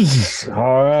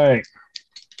 All right.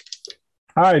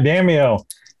 All right, Damio.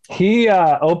 He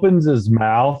opens his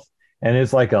mouth, and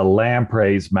it's like a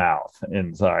lamprey's mouth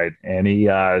inside, and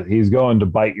he's going to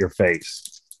bite your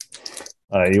face.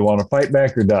 You want to fight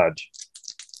back or dodge?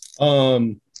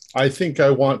 I think I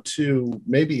want to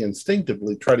maybe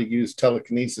instinctively try to use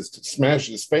telekinesis to smash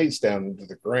his face down into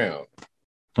the ground.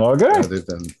 Okay. Rather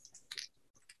than,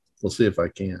 we'll see if I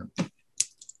can.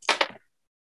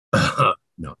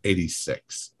 No,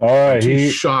 86. All right. I'm too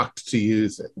shocked to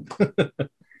use it.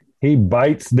 He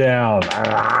bites down,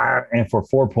 and for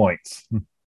 4 points.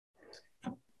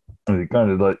 He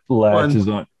kind of like latches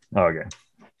on. Okay.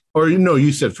 Or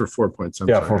you said for 4 points. I'm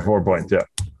sorry. For 4 points. Yeah.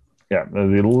 Yeah.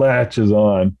 He latches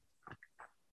on.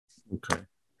 Okay.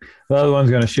 The other one's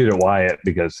going to shoot at Wyatt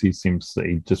because he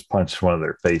just punched one of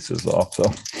their faces off. So,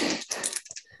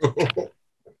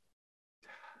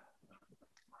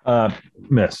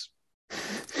 miss.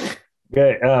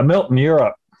 Okay, Milton, you're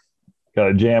up. Got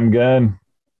a jam gun.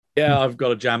 Yeah, I've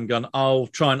got a jam gun. I'll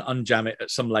try and unjam it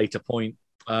at some later point.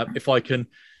 If I can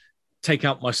take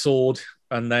out my sword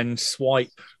and then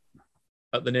swipe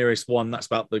at the nearest one, that's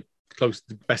about the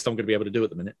best I'm going to be able to do at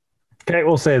the minute. Okay,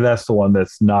 we'll say that's the one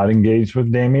that's not engaged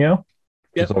with Damio.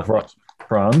 Yeah, so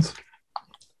Franz.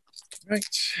 Right.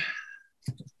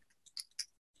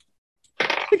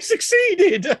 I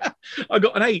succeeded. I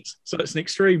got an 8, so that's an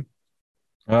extreme.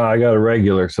 I got a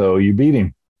regular, so you beat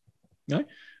him. Okay.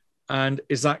 And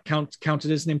is that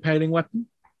counted as an impaling weapon?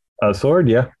 A sword,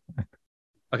 yeah.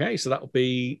 Okay, so that will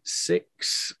be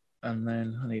 6, and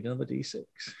then I need another D6.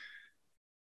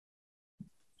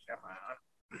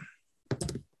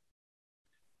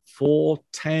 4,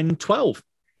 10, 12.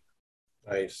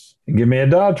 Nice. Give me a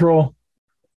dodge roll.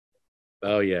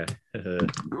 Oh, yeah.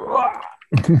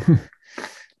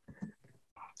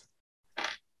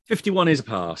 51 is a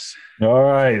pass. All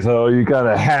right, so you got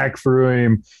to hack through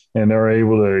him, and they're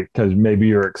able to, because maybe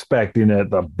you're expecting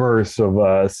it, the burst of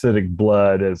acidic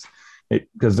blood,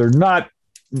 because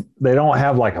they don't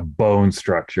have like a bone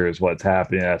structure is what's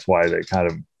happening. That's why they kind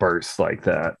of burst like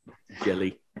that.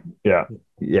 Jelly.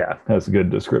 Yeah, that's a good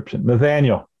description.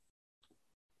 Nathaniel,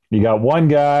 you got one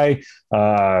guy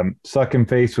sucking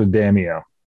face with Damio.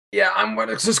 Yeah, I'm going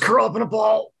to just curl up in a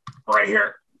ball right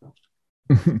here.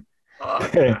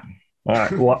 Okay. All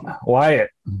right.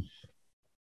 Wyatt.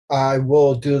 I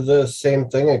will do the same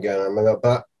thing again. I'm gonna,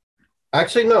 but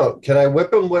actually, no. Can I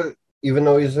whip him with, even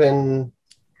though he's in?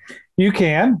 You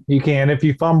can. If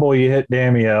you fumble, you hit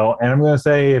Damio. And I'm going to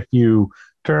say if you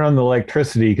turn on the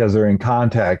electricity because they're in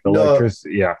contact,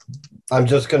 electricity. Yeah. I'm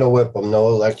just gonna whip them. No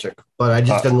electric. But I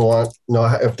just didn't want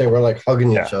if they were like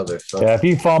hugging each other. So. Yeah. If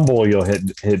you fumble, you'll hit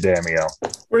Damio.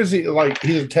 Where is he? Like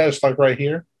he's attached, like right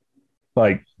here.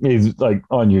 Like he's like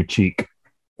on your cheek.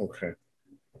 Okay.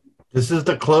 This is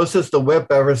the closest the whip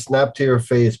ever snapped to your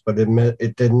face, but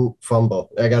it didn't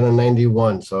fumble. I got a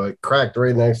 91, so it cracked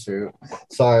right next to you.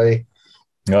 Sorry.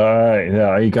 All right.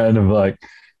 Yeah, you kind of like,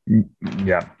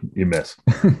 yeah, you miss.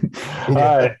 All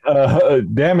right.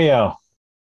 Damio.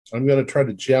 I'm going to try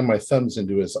to jam my thumbs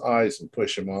into his eyes and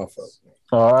push him off of me.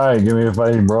 All right. Give me a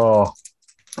fighting brawl.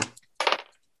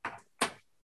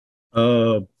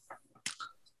 I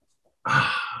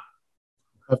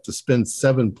have to spend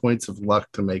 7 points of luck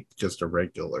to make just a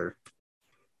regular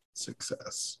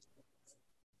success.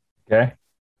 Okay.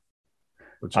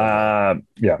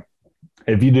 Yeah.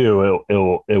 If you do,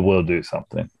 it will do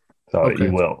something. So okay.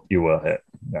 you will hit.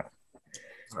 Yeah.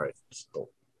 All right. So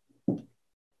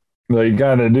you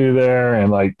gotta do there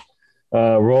and like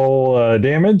roll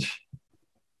damage.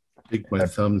 Dig my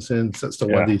thumbs in. So that's the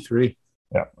 1d3.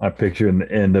 Yeah, I picture in the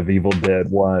end of Evil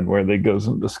Dead 1 where they goes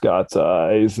into Scott's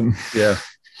eyes and yeah.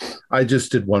 I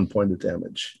just did 1 point of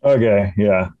damage. Okay,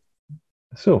 yeah.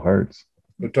 It still hurts.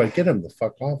 But do I get him the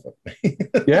fuck off of me?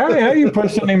 yeah, you're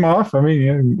pushing him off. I mean,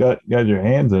 you got your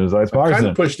hands in his eyes. I'm kind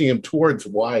of pushing him towards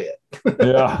Wyatt.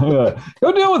 yeah.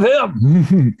 Go deal with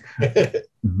him.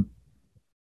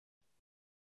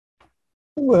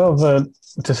 Well, the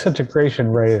disintegration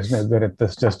ray is no good at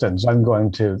this distance. I'm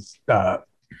going to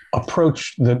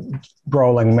approach the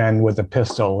brawling men with a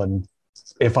pistol, and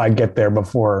if I get there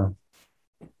before,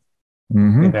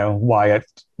 Wyatt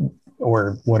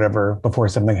or whatever, before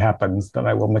something happens, then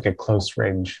I will make a close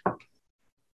range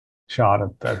shot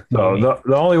at the. So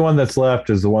the only one that's left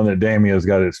is the one that Damio's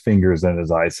got his fingers in his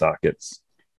eye sockets.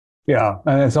 Yeah,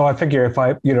 and so I figure if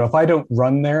I don't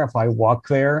run there, if I walk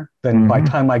there, then by the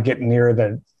time I get near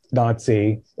the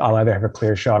Nazi, I'll either have a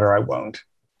clear shot or I won't.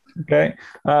 Okay.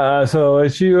 So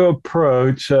as you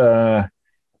approach,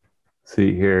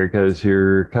 see here, because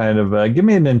you're kind of, give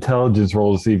me an intelligence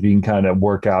roll to see if you can kind of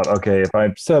work out, okay, if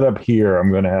I'm set up here,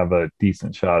 I'm going to have a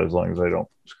decent shot as long as I don't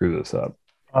screw this up.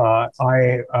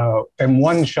 I am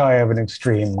one shy of an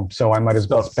extreme, so I might as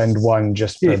well spend one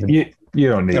just for You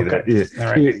don't need it. All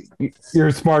right.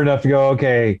 You're smart enough to go,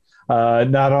 okay,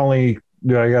 not only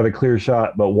do I got a clear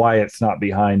shot, but Wyatt's not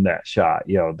behind that shot.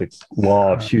 The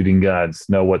law of shooting guns,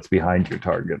 know what's behind your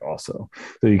target also.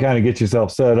 So you kind of get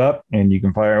yourself set up and you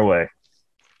can fire away.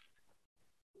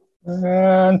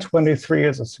 And 23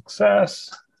 is a success.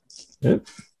 Yep.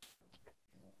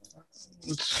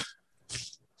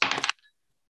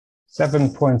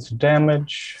 7 points of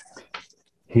damage.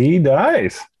 He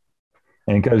dies.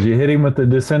 And because you hit him with the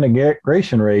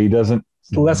disintegration ray, he doesn't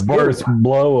burst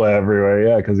blow everywhere.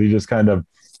 Yeah, because he just kind of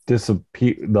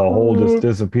disappear. The hole just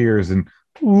disappears and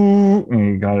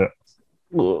he kind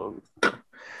of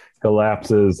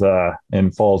collapses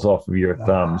and falls off of your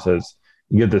thumbs as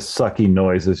you get this sucky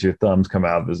noise as your thumbs come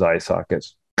out of his eye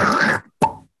sockets.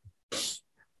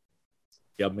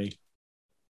 Yummy.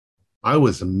 I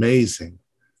was amazing.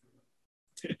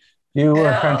 You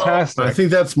were fantastic. I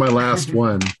think that's my last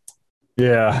one.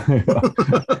 Yeah.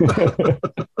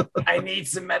 I need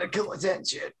some medical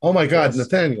attention. Oh my God,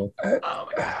 Nathaniel. Oh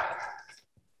my God.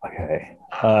 Okay.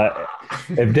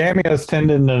 If Damia's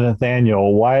tending to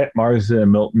Nathaniel, Wyatt, Marsden,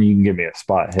 and Milton, you can give me a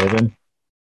spot hidden.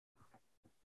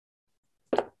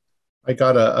 I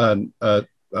got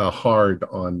a hard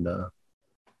on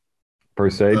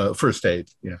First aid. First aid,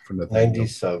 yeah, from Nathaniel.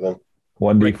 97.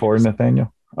 1d4,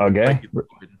 Nathaniel. Okay.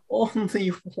 Only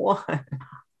one.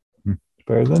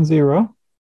 Better than 0.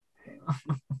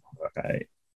 Okay.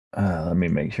 Let me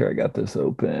make sure I got this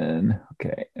open.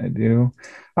 Okay, I do.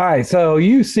 All right, so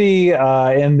you see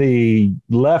in the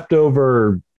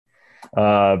leftover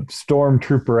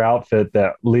stormtrooper outfit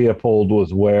that Leopold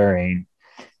was wearing,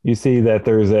 you see that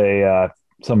there's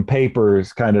some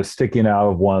papers kind of sticking out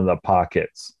of one of the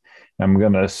pockets. I'm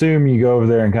going to assume you go over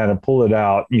there and kind of pull it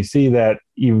out. You see that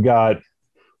you've got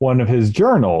one of his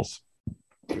journals.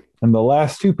 And the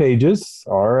last 2 pages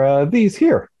are these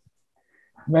here.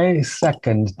 May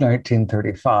 2nd,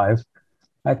 1935.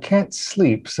 I can't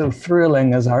sleep, so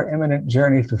thrilling as our imminent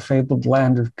journey to fabled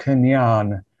land of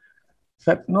Kenyan.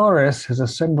 That Norris has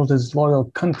assembled his loyal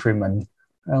countrymen.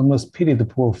 I almost pity the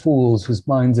poor fools whose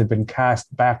minds have been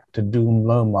cast back to Doom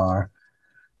Lomar.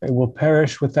 They will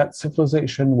perish with that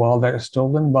civilization while their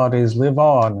stolen bodies live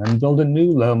on and build a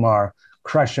new Lomar,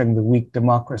 crushing the weak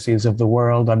democracies of the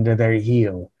world under their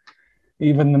heel.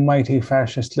 Even the mighty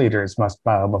fascist leaders must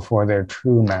bow before their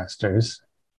true masters.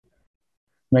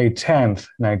 May 10th,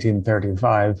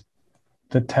 1935.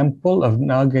 The Temple of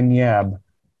Naganyab.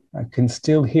 I can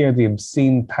still hear the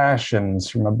obscene passions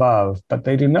from above, but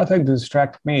they do nothing to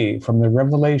distract me from the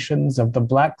revelations of the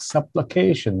black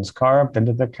supplications carved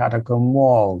into the catacomb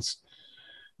walls.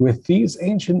 With these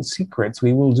ancient secrets,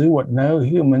 we will do what no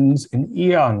humans in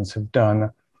eons have done.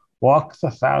 Walk the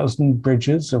 1,000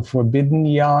 bridges of forbidden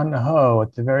Yan Ho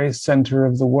at the very center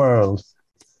of the world.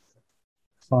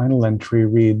 Final entry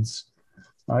reads,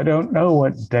 I don't know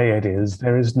what day it is.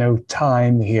 There is no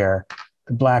time here.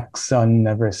 The black sun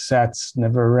never sets,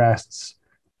 never rests.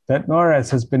 That Norris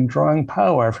has been drawing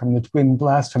power from the twin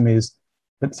blasphemies,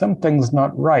 but something's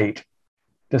not right.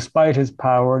 Despite his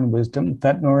power and wisdom,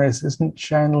 that Norris isn't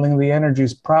channeling the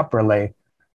energies properly,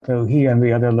 though he and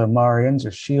the other Lemurians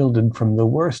are shielded from the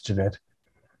worst of it.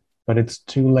 But it's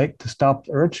too late to stop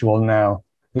the ritual now.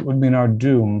 It would mean our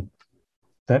doom.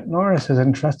 That Norris has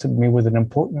entrusted me with an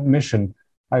important mission.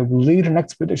 I will lead an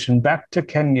expedition back to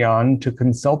Kenyan to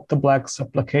consult the black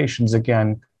supplications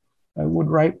again. I would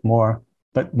write more,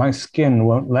 but my skin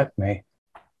won't let me.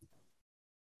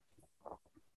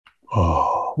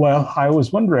 Oh, well, I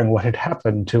was wondering what had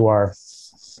happened to our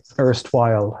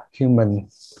erstwhile human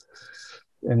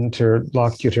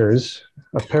interlocutors.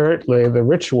 Apparently, the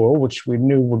ritual, which we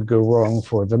knew would go wrong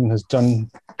for them, has done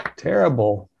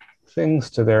terrible things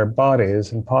to their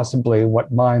bodies and possibly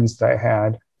what minds they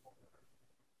had.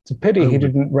 It's a pity he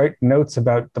didn't write notes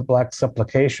about the black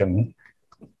supplication.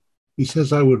 He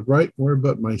says, I would write more,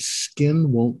 but my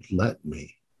skin won't let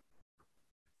me.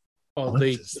 Oh,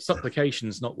 the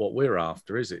supplication's not what we're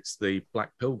after, is it? It's the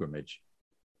Black Pilgrimage.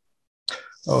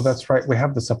 Oh, that's right. We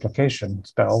have the supplication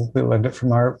spell. We learned it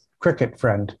from our cricket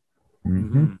friend.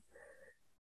 Mm-hmm.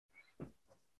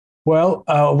 Well,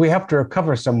 we have to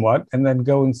recover somewhat and then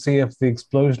go and see if the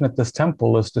explosion at this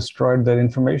temple has destroyed the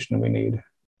information we need.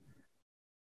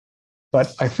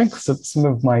 but I think that some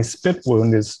of my spit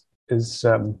wound is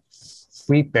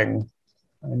weeping.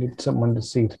 I need someone to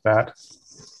see to that.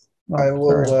 Oh, I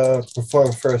will sorry.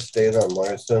 perform first aid on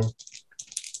Marston.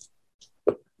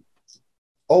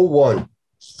 01.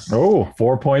 Oh,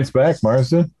 4 points back,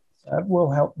 Marston. That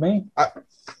will help me.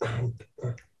 I'm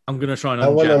going to try and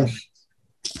Not when I'm.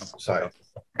 unjam. Sorry.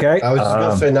 Okay. I was just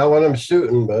going to say, not when I'm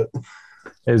shooting, but.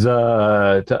 Is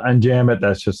to unjam it,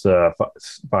 that's just a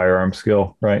firearm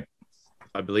skill, right?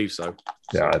 I believe so.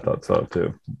 Yeah, I thought so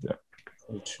too. Yeah.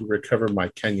 To recover my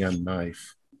Kenyan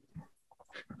knife.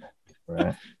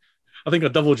 Right. I think I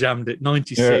double jammed it.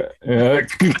 96. Yeah.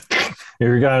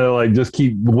 You're gonna like just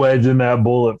keep wedging that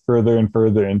bullet further and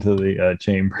further into the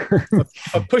chamber.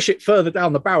 I push it further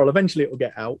down the barrel. Eventually, it will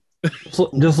get out.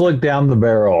 Just look down the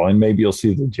barrel, and maybe you'll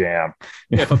see the jam.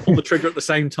 Yeah, if I pull the trigger at the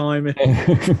same time.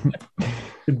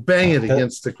 You bang it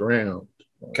against the ground.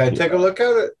 Can I take a look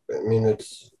at it? I mean,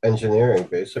 it's engineering,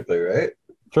 basically, right?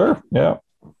 Sure. Yeah.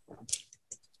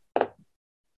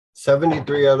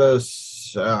 73 out of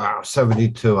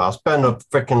 72. I'll spend a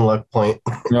freaking luck point.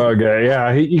 Okay.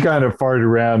 Yeah. He kind of farted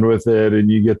around with it,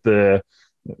 and you get the.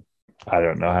 I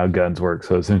don't know how guns work,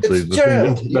 so essentially It's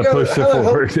jammed. the push it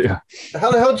forward. Yeah.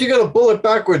 How the hell did you get a bullet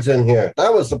backwards in here?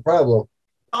 That was the problem.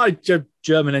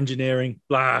 German engineering,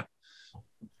 blah.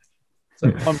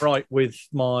 So I'm right with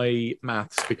my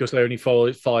maths because they only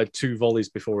fired 2 volleys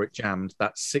before it jammed.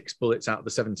 That's 6 bullets out of the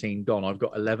 17 gone. I've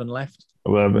got 11 left.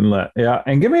 11 left. Yeah.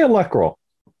 And give me a luck roll.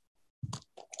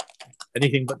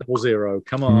 Anything but double 0.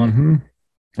 Come on. Mm-hmm.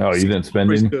 Oh, you didn't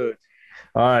spend any? Good.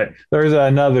 All right. There's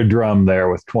another drum there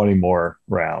with 20 more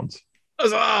rounds.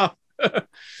 Huzzah!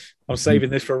 I'm saving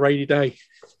this for a rainy day.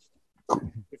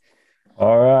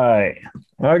 All right.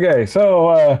 Okay.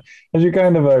 So as you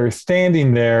kind of are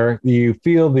standing there, you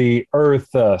feel the earth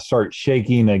start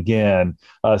shaking again,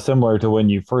 similar to when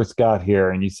you first got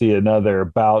here, and you see another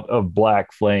bout of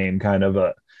black flame kind of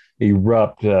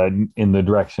erupt in the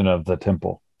direction of the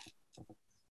temple.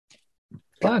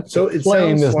 Black So it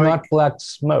flame sounds is like- not black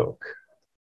smoke.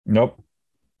 Nope.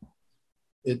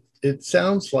 It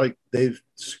sounds like they've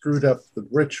screwed up the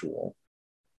ritual.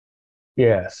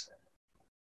 Yes.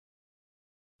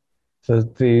 So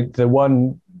the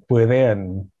one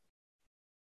within,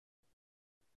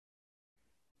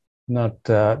 not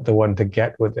the one to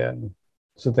get within.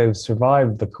 So they've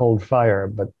survived the cold fire,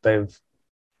 but they've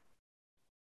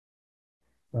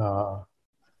And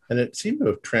it seemed to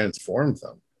have transformed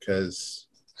them because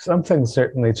something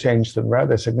certainly changed them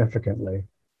rather significantly.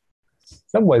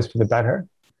 Some ways for the better.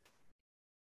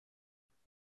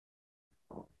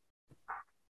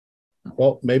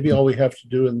 well, maybe all we have to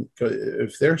do,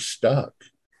 if they're stuck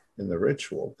in the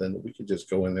ritual, then we could just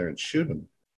go in there and shoot them.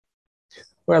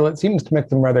 Well, it seems to make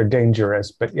them rather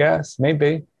dangerous, but yes,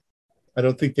 maybe. I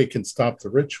don't think they can stop the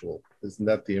ritual. Isn't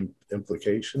that the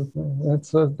implication?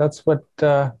 That's what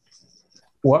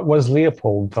was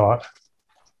Leopold thought.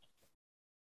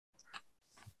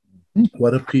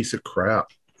 What a piece of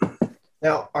crap.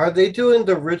 Now, are they doing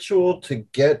the ritual to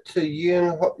get to Yin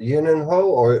and Ho,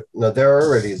 or no? They're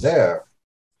already there,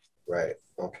 right?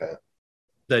 Okay,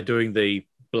 They're doing the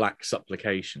black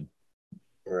supplication.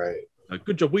 right.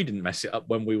 Good job we didn't mess it up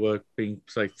when we were being,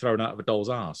 say, thrown out of a doll's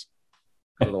ass.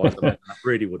 Otherwise, that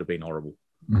really would have been horrible.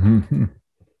 Mm-hmm.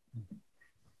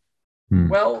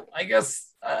 Well, I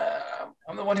guess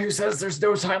I'm the one who says there's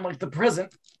no time like the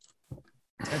present.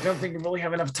 I don't think we really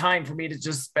have enough time for me to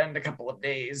just spend a couple of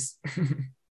days.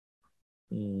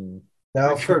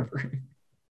 Now, for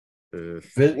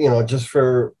just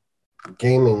for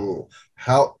gaming,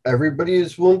 how everybody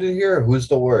is wounded here? Who's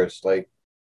the worst? Like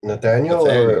Nathaniel.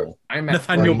 Or I'm at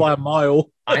Nathaniel 3. by a mile.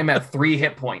 I'm at 3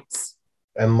 hit points.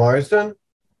 and Marsden?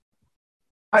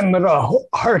 I'm at a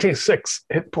hearty 6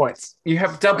 hit points. You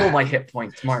have double my hit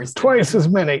points, Mars. Twice as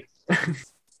many.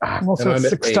 I'm also And I'm at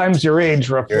 6 8. times your age,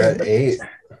 roughly. You're at 8.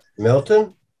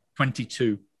 Milton?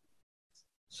 22.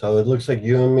 So it looks like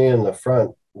you and me in the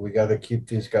front. We got to keep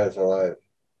these guys alive.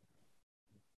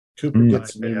 Cooper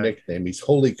gets a new nickname. He's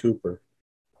Holy Cooper.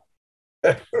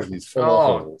 He's full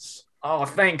of holes. Oh,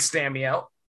 thanks, Damiel.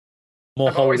 More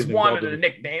I've always holy than wanted godly. a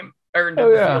nickname. Earned Oh,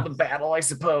 in the yeah. field of battle, I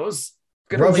suppose.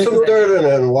 Good Rub only some that- dirt in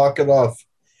it and walk it off.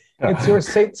 It's your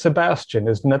Saint Sebastian,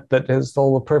 isn't it, that has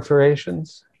all the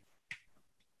perforations?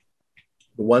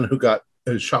 The one who got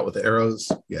shot with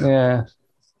arrows. Yeah.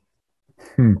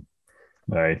 Yeah.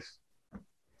 Nice.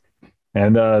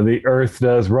 And the earth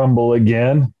does rumble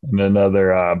again, and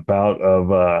another bout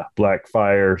of black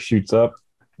fire shoots up.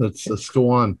 Let's go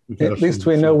on. At least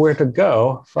we know where to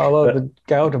go. Follow the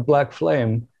gout of black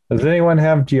flame. Does anyone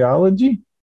have geology?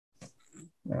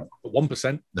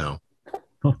 1%. No.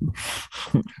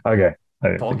 Okay.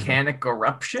 Volcanic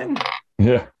eruption?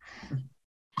 Yeah.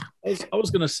 I was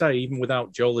going to say, even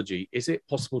without geology, is it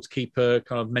possible to keep a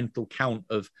kind of mental count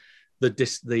of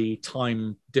the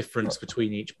time difference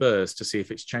between each burst to see if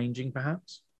it's changing,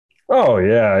 perhaps? Oh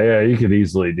yeah, you could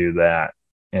easily do that.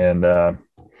 And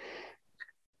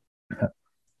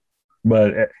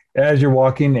but as you're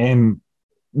walking, and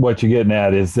what you're getting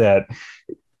at is that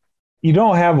you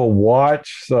don't have a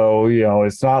watch, so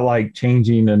it's not like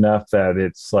changing enough that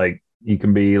it's like you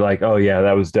can be like, oh yeah,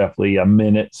 that was definitely a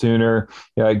minute sooner.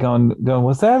 Yeah, going,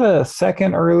 was that a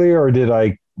second earlier, or did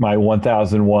my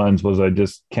 1001s, was I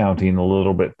just counting a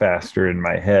little bit faster in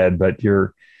my head? But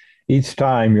each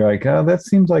time you're like, oh, that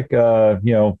seems like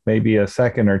maybe a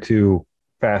second or two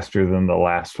faster than the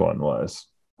last one was.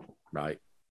 Right.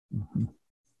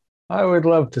 I would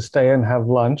love to stay and have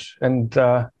lunch, and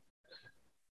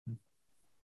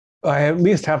I at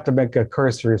least have to make a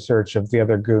cursory search of the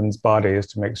other goons' bodies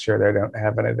to make sure they don't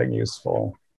have anything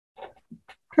useful. I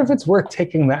wonder if it's worth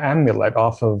taking the amulet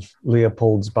off of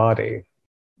Leopold's body.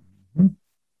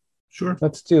 Sure.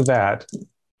 Let's do that.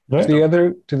 Yeah.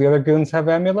 Do the other goons have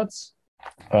amulets?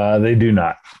 They do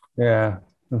not. Yeah.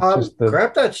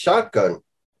 Grab that shotgun.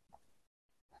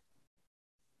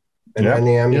 And Yeah.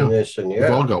 any ammunition, We've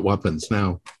all got weapons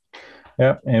now.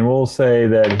 Yep. And we'll say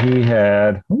that he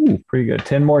had, pretty good,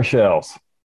 10 more shells.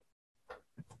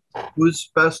 Who's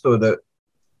best with it?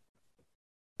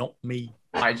 Not me.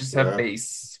 I just have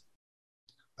base.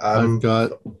 I've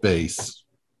got base.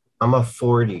 I'm a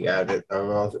 40 at it. I don't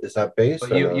know. Is that base?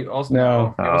 But you also,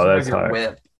 No. you also that's have your high.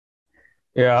 whip.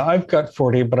 Yeah, I've got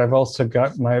 40, but I've also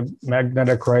got my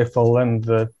magnetic rifle and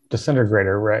the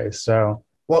disintegrator ray. So,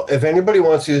 well, if anybody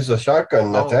wants to use a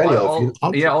shotgun, Nathaniel,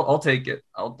 I'll take it.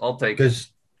 I'll take it.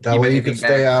 Because that Keep way you anything can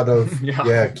stay back. out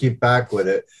of keep back with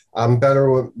it. I'm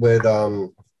better with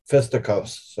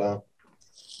fisticuffs. So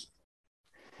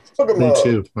Me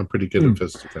too. I'm pretty good at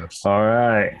fisticuffs. All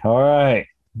right.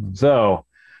 So,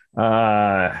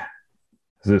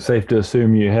 is it safe to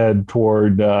assume you head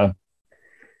toward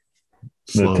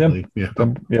Slowly,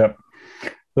 Yep.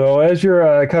 So as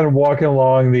you're kind of walking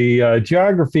along the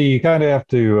geography, you kind of have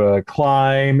to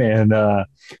climb, and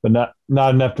but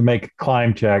not enough to make a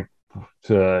climb check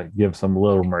to give some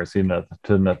little mercy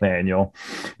to Nathaniel.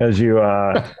 As you,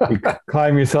 you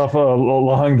climb yourself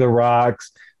along the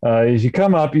rocks, as you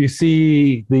come up, you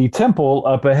see the temple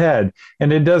up ahead,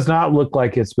 and it does not look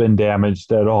like it's been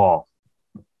damaged at all.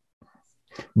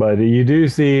 But you do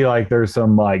see there's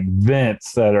some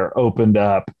vents that are opened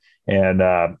up, and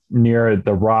near it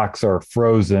the rocks are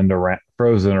frozen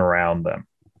around them.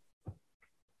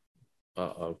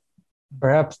 Uh-oh.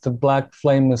 perhaps the black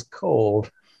flame is cold.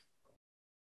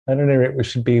 At any rate, we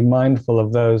should be mindful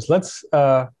of those. Let's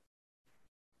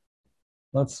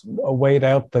wait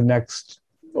out the next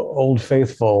Old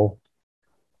Faithful,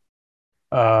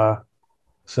 so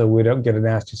we don't get a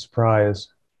nasty surprise.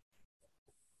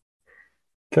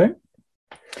 Okay.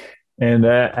 And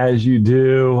as you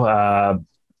do,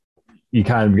 you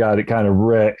kind of got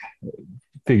it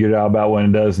figured out about when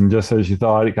it does, and just as you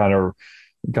thought,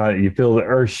 you feel the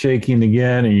earth shaking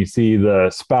again, and you see the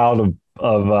spout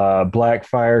of black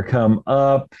fire come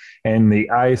up, and the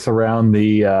ice around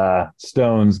the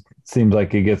stones seems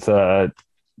like it gets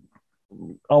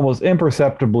almost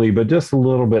imperceptibly, but just a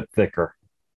little bit thicker.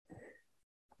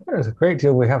 There's a great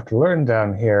deal we have to learn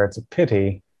down here. It's a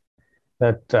pity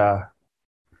that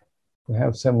we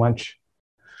have so much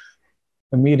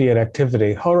immediate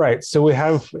activity. All right, so we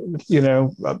have,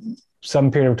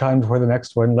 some period of time before the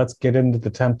next one. Let's get into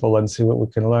the temple and see what we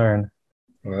can learn.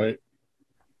 All right.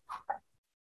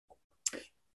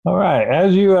 All right.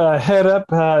 As you head up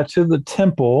to the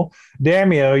temple,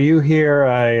 Damio, you hear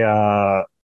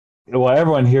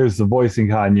everyone hears the voice in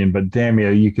Kanyan, but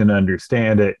Damio, you can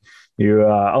understand it. You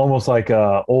almost like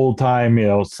a old time,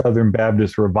 Southern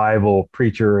Baptist revival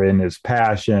preacher in his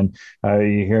passion.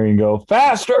 You hear him go,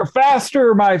 "Faster,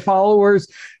 faster, my followers!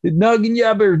 Nug and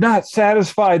Yeb are not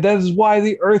satisfied. That is why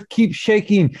the earth keeps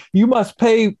shaking. You must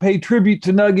pay tribute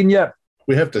to Nug and Yeb."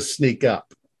 We have to sneak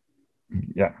up.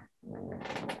 Yeah.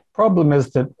 Problem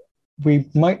is that we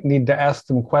might need to ask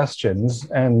them questions,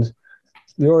 and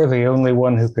you're the only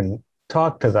one who can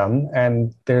talk to them,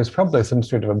 and there's probably some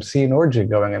sort of obscene orgy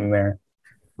going in there.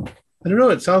 I don't know.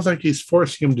 It sounds like he's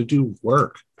forcing him to do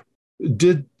work.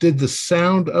 Did the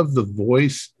sound of the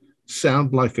voice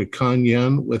sound like a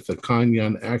Kanyan with a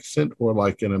Kanyan accent, or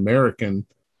like an American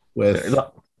with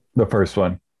the first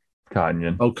one,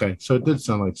 Kanyan? Okay, so it did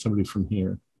sound like somebody from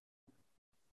here.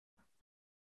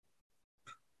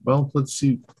 Well, let's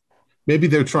see. Maybe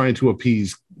they're trying to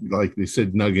appease, like they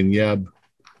said, Nug and Yeb.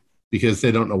 because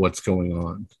they don't know what's going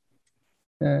on.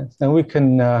 And we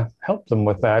can help them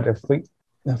with that if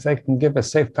they can give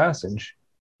us safe passage.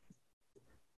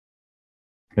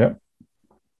 Yep.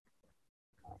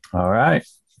 All right.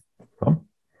 Well,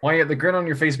 Why the grin on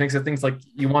your face makes it think like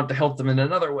you want to help them in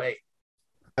another way.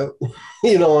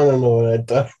 You don't want to know what I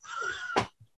done.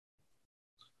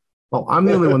 Well, I'm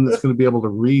the only one that's going to be able to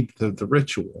read the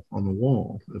ritual on the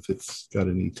wall if it's got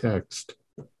any text.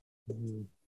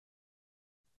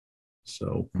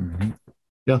 So,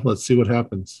 yeah, let's see what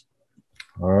happens.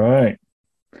 all right.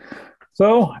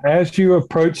 So as you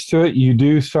approach to it, you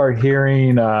do start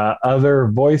hearing other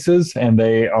voices, and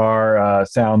they are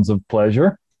sounds of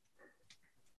pleasure.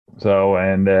 So,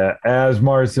 and as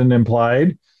Marston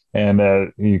implied,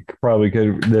 and you probably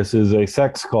could, this is a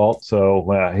sex cult,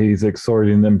 so he's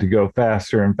exhorting them to go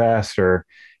faster and faster.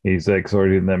 He's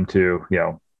exhorting them to,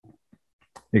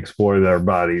 explore their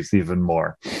bodies even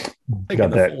more.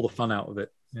 Taking all the fun out of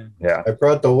it. Yeah. I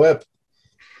brought the whip.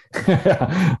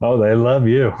 Oh, they love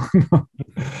you.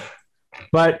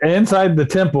 But inside the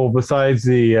temple, besides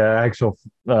the actual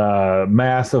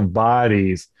mass of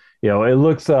bodies, it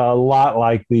looks a lot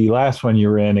like the last one you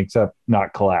were in, except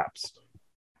not collapsed.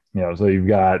 So you've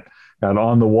got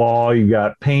on the wall, you've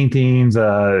got paintings.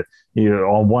 On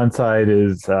one side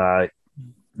is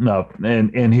no,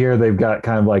 and here they've got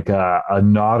kind of like a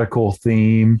nautical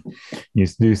theme. You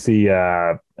do see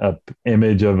a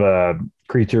image of a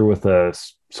creature with a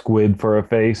squid for a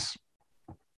face,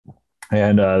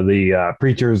 and the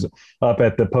preacher's up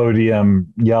at the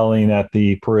podium yelling at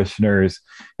the parishioners,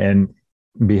 and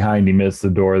behind him is the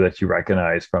door that you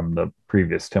recognize from the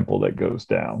previous temple that goes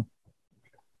down.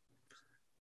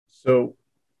 So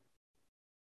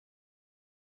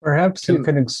perhaps you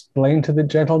can explain to the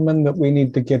gentleman that we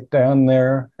need to get down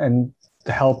there and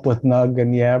help with Nug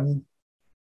and Yeb.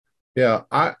 Yeah,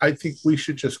 I think we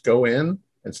should just go in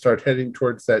and start heading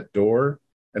towards that door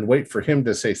and wait for him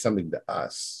to say something to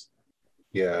us.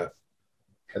 Yeah.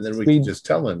 And then we can just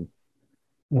tell him.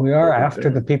 We are after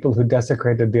the people who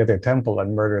desecrated the other temple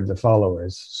and murdered the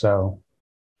followers, so.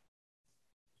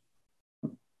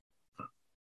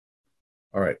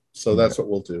 All right, so that's what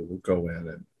we'll do. We'll go in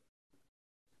and.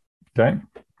 Okay.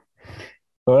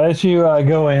 So as you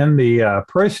go in, the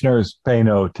parishioners pay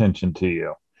no attention to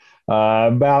you.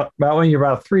 About when you're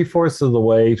about 3/4 of the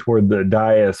way toward the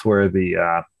dais where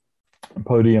the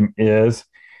podium is,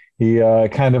 he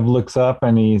kind of looks up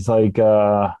and he's like,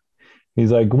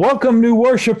 "Welcome, new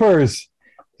worshipers."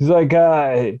 He's like,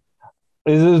 "It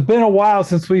has been a while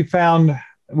since we've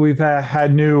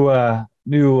had new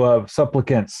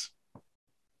supplicants."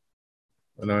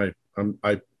 And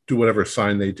I do whatever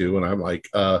sign they do, and I'm like,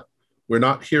 we're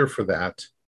not here for that.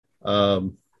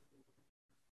 I'm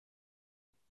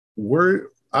going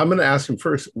to ask him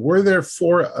first. Were there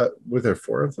four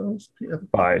of those?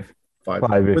 Five.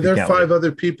 Were there 5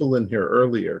 other people in here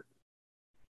earlier?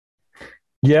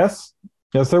 Yes,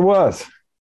 there was.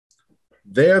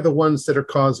 They're the ones that are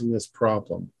causing this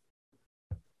problem.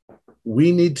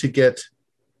 We need to get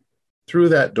through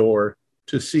that door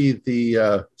to see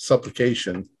the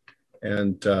supplication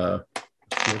and the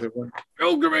other one?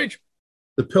 Pilgrimage.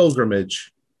 The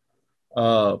pilgrimage,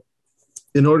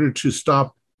 in order to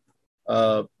stop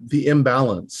the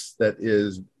imbalance that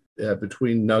is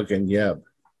between Nug and Yeb.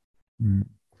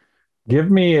 Give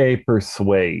me a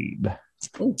persuade.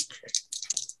 Okay.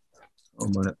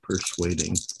 I'm at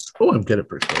persuading. Oh, I'm good at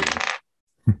persuading.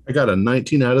 I got a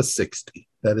 19 out of 60.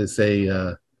 That is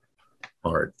a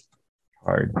hard,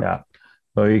 yeah.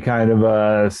 So he kind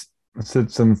of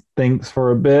sits and thinks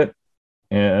for a bit,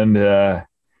 and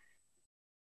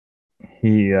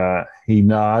he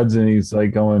nods and he's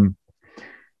like going,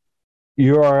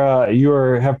 You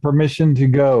have permission to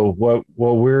go. What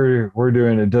we're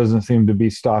doing, it doesn't seem to be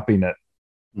stopping it.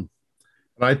 And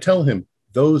I tell him,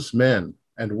 those men,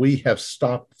 and we have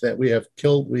stopped that. We have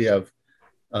killed. We have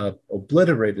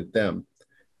obliterated them.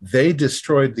 They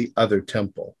destroyed the other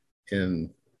temple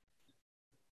in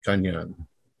Kanyan.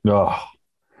 Oh,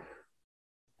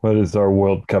 what is our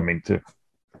world coming to?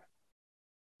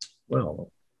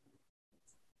 Well,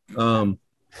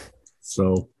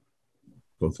 so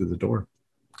go through the door.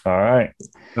 All right.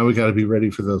 Now we got to be ready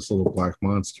for those little black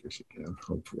monsters again,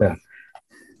 hopefully. Yeah.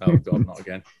 Oh God, not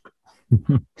again.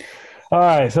 All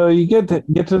right, so you get to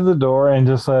the door, and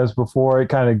just as before, it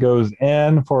kind of goes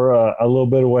in for a little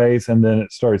bit of ways, and then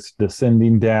it starts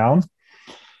descending down.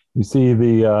 You see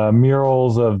the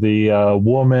murals of the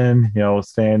woman,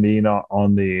 standing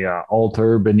on the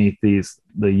altar beneath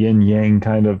the yin yang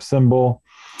kind of symbol.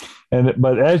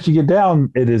 But as you get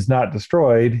down, it is not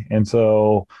destroyed. And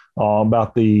so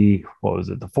about the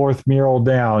fourth mural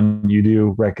down, you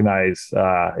do recognize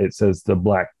it says the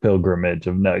Black Pilgrimage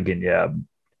of Nug and Yeb.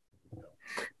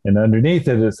 And underneath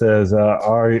it, it says,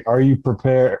 are you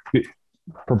prepared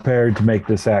to make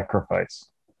the sacrifice?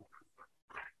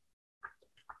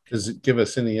 Does it give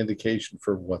us any indication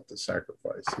for what the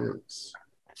sacrifice is?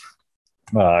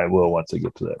 I will once I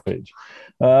get to that page.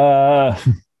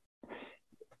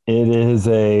 It is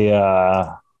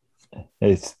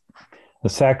it's a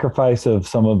sacrifice of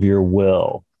some of your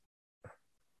will.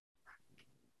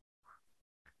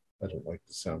 I don't like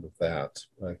the sound of that,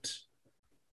 but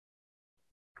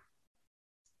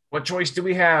What choice do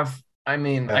we have? I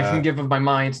mean, I can give of my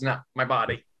mind, not my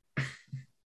body.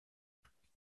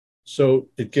 so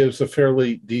it gives a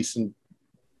fairly decent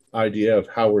idea of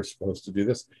how we're supposed to do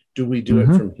this. Do we do it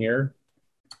from here?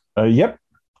 Yep.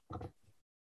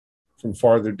 From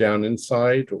farther down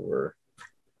inside, or?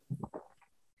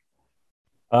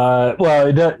 Well,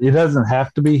 it doesn't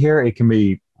have to be here. It can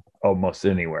be almost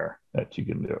anywhere that you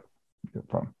can do it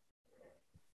from.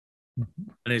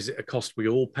 And is it a cost we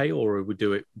all pay, or we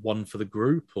do it one for the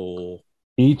group, or?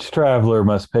 Each traveler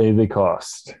must pay the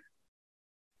cost.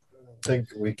 I think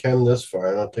we came this far.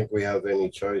 I don't think we have any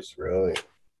choice, really.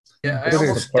 Yeah, I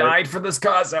almost died for this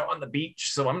cause out on the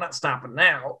beach, so I'm not stopping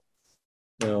now.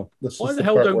 No, this Why is the the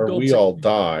hell part don't where gods- we all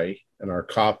die and our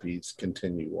copies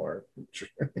continue our.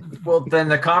 Well, then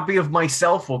the copy of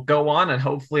myself will go on and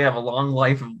hopefully have a long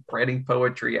life of writing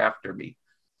poetry after me.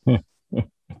 All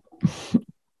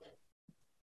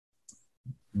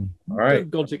right. Don't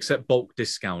gods accept bulk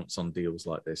discounts on deals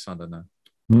like this? I don't know.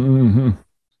 Mm-hmm.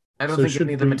 I don't So think should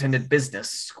any of them we- attended business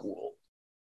school.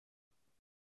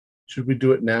 Should we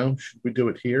do it now? Should we do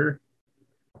it here?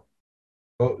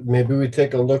 Well, maybe we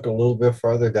take a look a little bit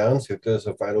farther down, see if there's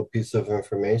a vital piece of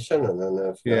information, and then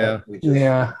if Yeah. not, we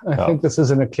just I think this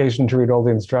is an occasion to read all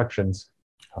the instructions.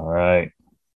 All right.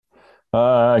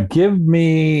 Give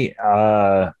me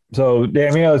so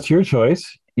Daniel, it's your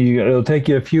choice. It'll take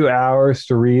you a few hours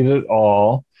to read it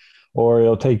all, or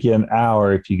it'll take you an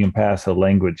hour if you can pass a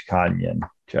language canyon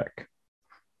check.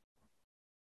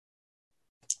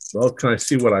 Well, can I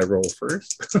see what I roll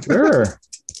first? Sure.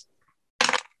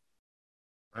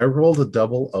 I rolled a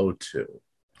 002.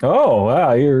 Oh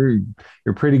wow, you're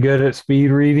pretty good at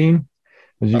speed reading.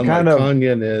 You My kind of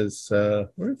canyon is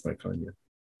where's my canyon?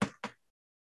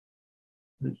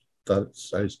 I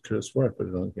could have sworn I put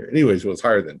it on here. Anyways, it was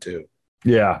higher than 2.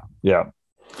 yeah.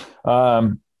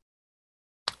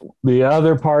 The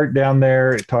other part down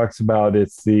there, it talks about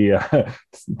it's the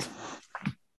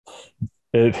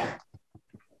it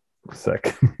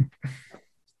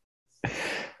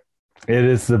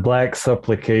is the Black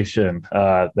Supplication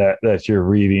that you're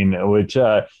reading, which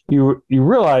you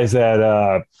realize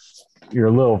that your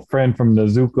little friend from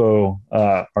Nezuko,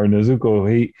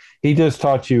 he just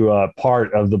taught you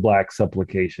part of the Black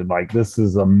Supplication. Like this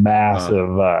is a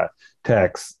massive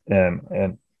text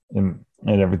and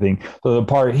everything. So the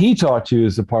part he taught you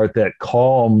is the part that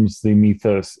calms the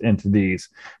mythos entities.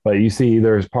 But you see,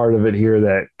 there's part of it here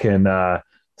that can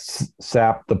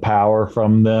sap the power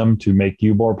from them to make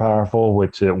you more powerful,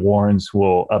 which it warns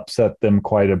will upset them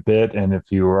quite a bit. And if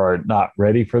you are not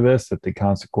ready for this, that the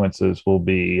consequences will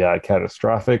be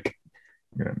catastrophic.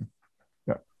 And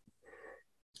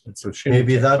so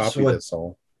Maybe that's what. this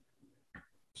all.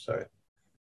 Sorry.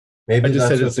 Maybe I just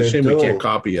that's said what it's a they're shame we doing. can't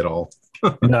copy it all.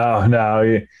 No,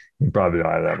 you probably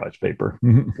don't have that much paper.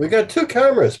 We got 2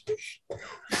 cameras.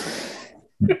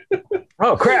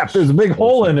 Oh crap! There's a big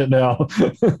hole in it now.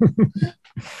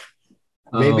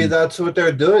 Maybe that's what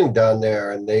they're doing down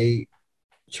there, and they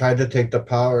try to take the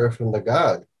power from the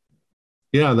god.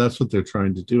 Yeah, that's what they're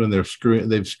trying to do, and they've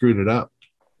screwed it up.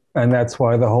 And that's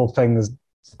why the whole thing is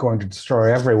going to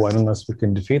destroy everyone unless we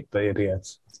can defeat the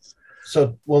idiots.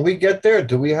 So when we get there,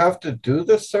 do we have to do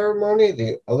the ceremony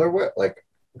the other way, like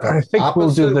the I think we'll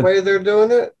opposite do the- way they're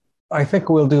doing it? I think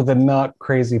we'll do the not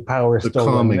crazy power The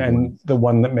stolen calming and one. the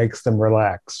one that makes them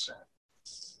relax.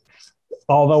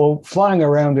 Although flying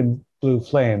around in blue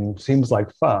flame seems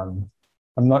like fun,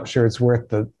 I'm not sure it's worth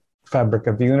the fabric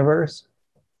of the universe.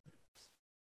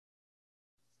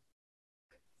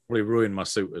 Probably ruin my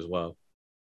suit as well.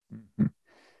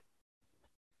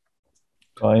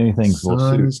 Well, anything will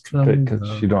Sun's suit coming because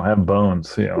up. you don't have bones,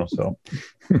 So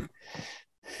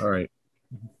All right.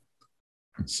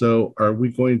 So are we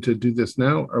going to do this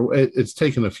now? Or it's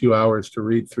taken a few hours to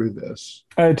read through this.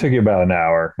 it took you about an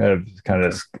hour of kind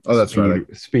of Oh, that's right.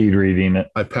 speed reading it.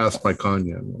 I passed my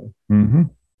canyon roll. Mm-hmm.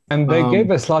 And they Um,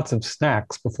 gave us lots of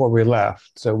snacks before we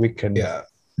left, so we can Yeah.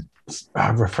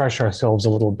 refresh ourselves a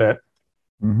little bit.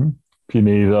 Mm-hmm. If you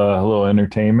need a little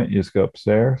entertainment, you just go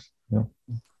upstairs. Yeah.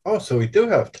 Oh, so we do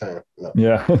have time. No.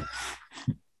 Yeah.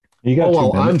 You got Oh,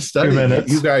 well, 2 minutes. I'm 2 studying.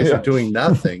 minutes. You guys Yeah. are doing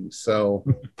nothing. So,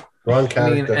 Wrong I mean,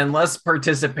 character. unless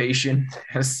participation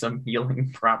has some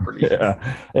healing property.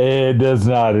 Yeah. It does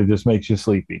not. It just makes you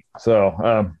sleepy. So,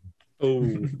 Oh,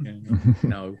 yeah,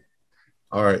 no.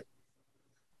 all right.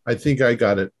 I think I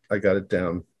got it. I got it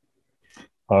down.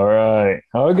 all right.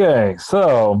 Okay.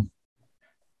 So,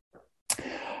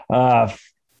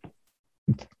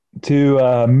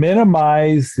 to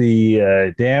minimize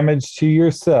the damage to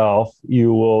yourself,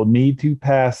 you will need to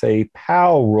pass a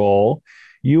POW roll.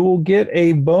 You will get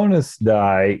a bonus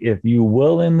die if you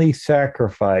willingly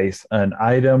sacrifice an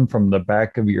item from the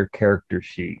back of your character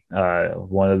sheet.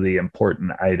 One of the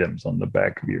important items on the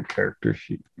back of your character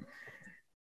sheet.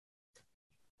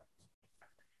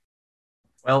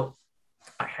 Well,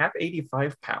 I have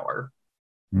 85 power,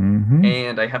 Mm-hmm.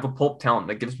 and I have a pulp talent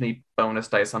that gives me bonus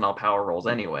dice on all power rolls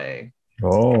anyway.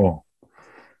 Oh,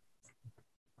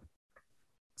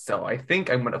 So I think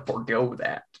I'm going to forego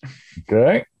that.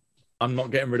 okay. I'm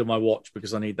not getting rid of my watch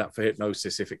because I need that for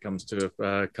hypnosis if it comes to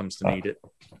need it.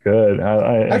 Good.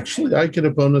 Actually, I get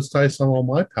a bonus dice on all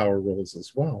my power rolls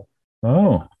as well.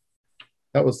 Oh,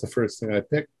 That was the first thing I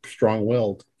picked.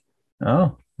 Strong-willed.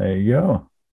 oh, there you go.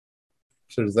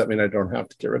 So does that mean I don't have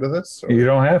to get rid of this? Or? You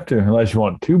don't have to unless you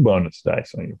want 2 bonus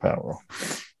dice on your power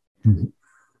roll.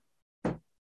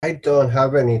 I don't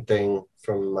have anything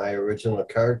from my original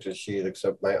character sheet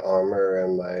except my armor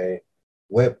and my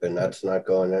whip, and that's not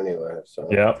going anywhere. So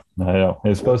Yep, I know.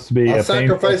 It's supposed to be I'll a painful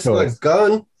sacrifice the choice.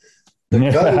 gun. The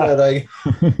gun that I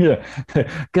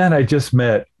Yeah, gun I just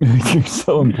met. You're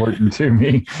so important to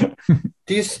me.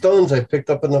 these stones I picked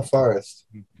up in the forest.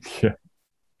 Yeah.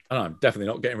 And I'm definitely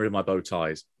not getting rid of my bow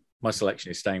ties. My selection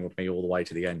is staying with me all the way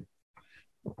to the end.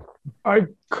 I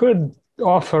could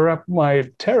offer up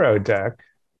my tarot deck.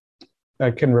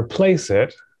 I can replace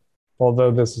it,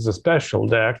 although this is a special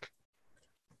deck.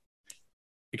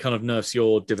 It kind of nerfs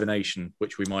your divination,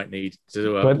 which we might need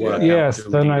to But work out. yes, who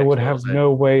then the I would next have one's in.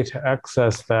 no way to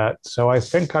access that. So I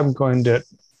think I'm going to,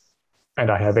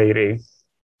 and I have 80. I think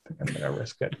I'm going to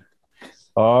risk it.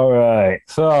 All right.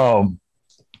 So,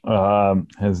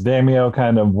 as Damio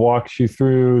kind of walks you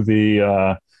through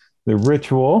the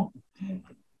ritual,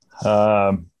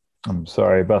 I'm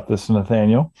sorry about this,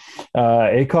 Nathaniel.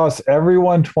 It costs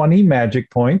everyone 20 magic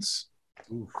points.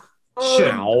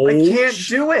 Oh, I can't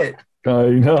do it. I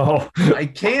know. I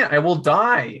can't. I will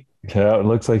die. Yeah, it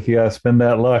looks like you gotta spend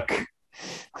that luck.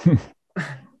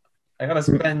 I gotta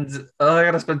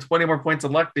spend 20 more points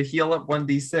of luck to heal up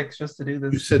 1d6 just to do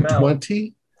this. You said spell.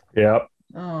 20? Yep.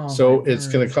 Oh, So my it's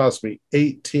going to word. cost me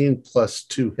 18 plus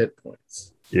 2 hit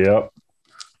points. Yep.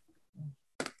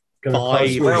 Gonna cost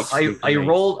me-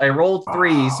 Well, I rolled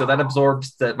 3, so that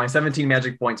absorbs my 17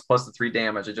 magic points plus the 3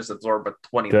 damage. I just absorbed a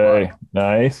 20 Okay. luck.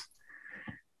 Nice.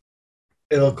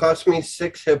 It'll cost me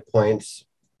 6 hit points.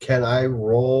 Can I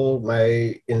roll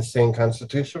my insane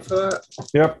constitution for that?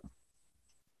 Yep.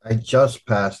 I just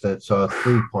passed it, so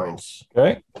 3 points.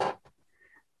 Okay.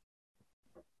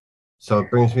 So it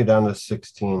brings me down to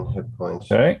 16 hit points.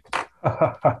 Okay.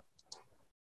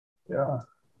 Yeah.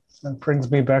 That brings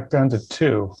me back down to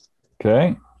 2.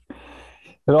 Okay.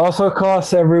 It also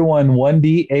costs everyone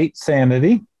 1d8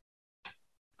 sanity.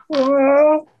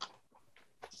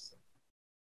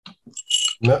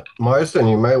 No, Marston,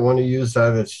 you might want to use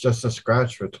that. It's just a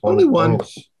scratch for 20 Only one.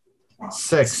 points.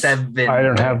 6. 7. I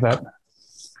don't have that.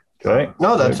 Okay.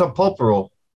 No, that's a pulp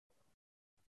roll.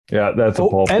 Yeah, that's a Oh,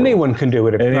 pulp. anyone can do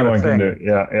it. It's not a Anyone can thing. do it.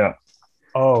 Yeah, yeah.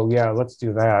 Oh, yeah. Let's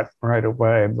do that right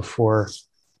away before.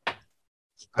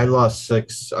 I lost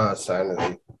 6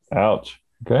 sanity. Ouch.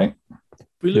 Okay. If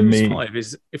we Give lose me- 5,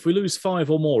 if we lose 5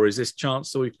 or more, is this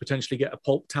chance that we potentially get a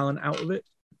pulp talent out of it?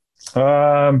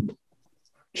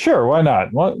 Sure, why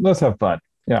not? Well, let's have fun.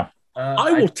 Yeah.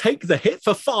 I will take the hit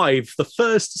for 5, the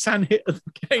first sand hit of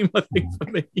the game, I think,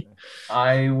 for me.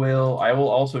 I will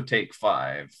also take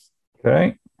 5.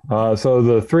 Okay. So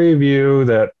the 3 of you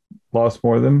that lost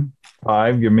more than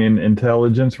 5, give me an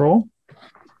intelligence roll.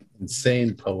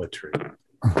 Insane poetry.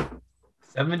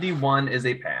 71 is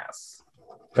a pass.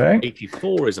 Okay.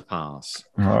 84 is a pass.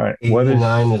 All right. What is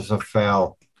 89 is a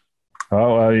fail.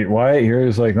 Wyatt here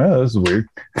is like, oh, this is weird.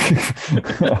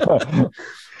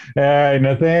 All right,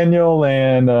 Nathaniel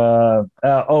and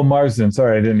Marsden.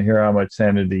 Sorry, I didn't hear how much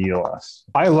sanity you lost.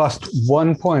 I lost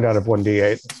 1 point out of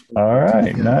 1d8. All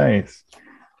right, nice.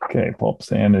 Okay, pulp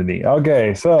sanity.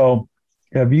 Okay, so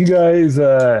have you guys,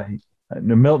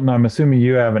 Milton? I'm assuming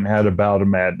you haven't had a bout of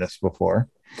madness before.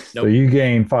 So you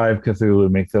gain 5 Cthulhu.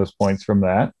 Make those points from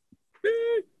that.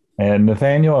 And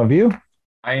Nathaniel, have you?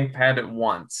 I've had it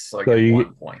once, so I So get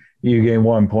 1 point. You gain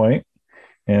 1 point.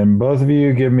 And both of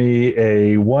you give me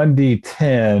a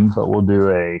 1d10, but we'll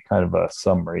do a kind of a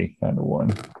summary kind of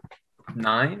one.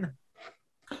 9.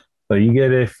 So you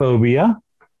get a phobia.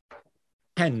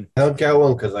 10. I don't get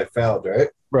one because I failed, right?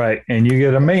 Right. And you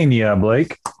get a mania,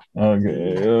 Blake.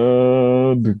 Okay. Get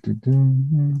to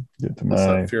What's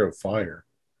my... that fear of fire?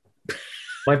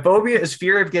 My phobia is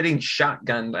fear of getting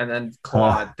shotgunned and then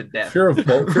clawed to death. Fear of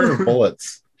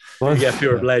bullets. Yeah,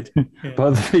 fear of lead.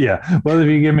 Both of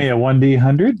you give me a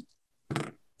 1d100.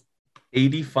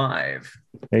 85.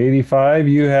 85.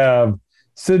 You have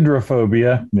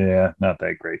sidrophobia. Yeah, not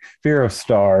that great. Fear of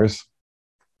stars.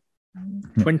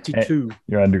 22.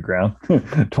 You're underground.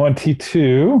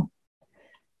 22.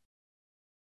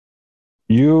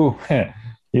 You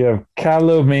have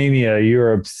calomania.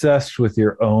 You're obsessed with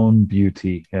your own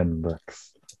beauty and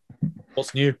looks.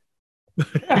 What's new?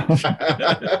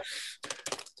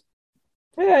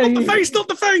 Yeah, Not the face, not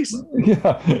the face.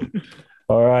 Yeah.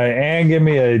 All right. And give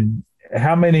me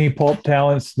how many pulp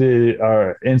talents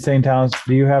or insane talents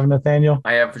do you have, Nathaniel?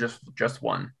 I have just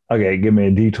 1. Okay, give me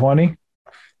a d20.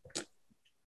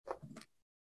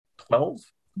 12.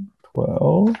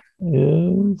 12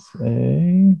 is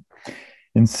a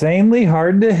insanely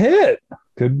hard to hit.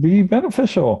 Could be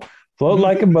beneficial. Float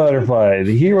like a butterfly.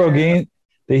 The hero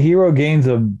gains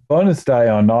a bonus die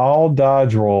on all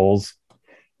dodge rolls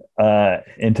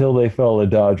until they fail a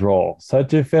dodge roll.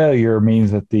 Such a failure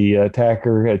means that the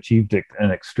attacker achieved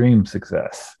an extreme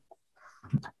success.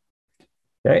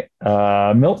 Okay,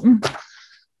 Milton.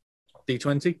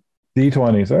 D20.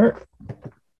 D20, sir.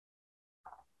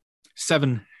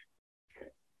 7.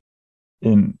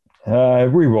 In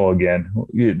reroll again.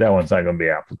 That one's not going to be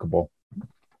applicable.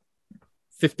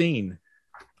 15.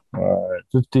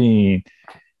 15.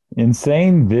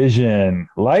 Insane vision.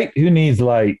 Light. Who needs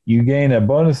light? You gain a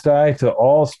bonus die to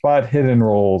all spot hidden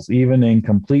rolls, even in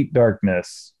complete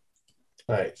darkness.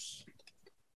 Nice.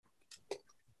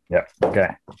 Yep. Okay.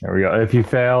 There we go. If you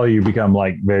fail, you become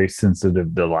like very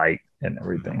sensitive to light and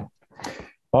everything.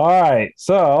 All right.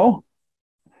 So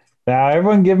now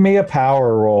everyone give me a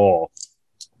power roll.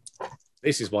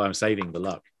 This is why I'm saving the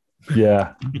luck.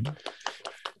 Yeah.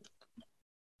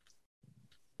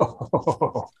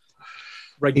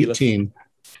 Regular. 18.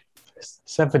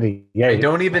 78. I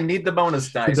don't even need the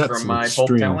bonus dice That's from my extreme.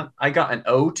 pulp talent. I got an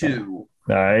 02.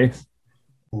 Nice.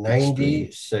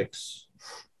 96.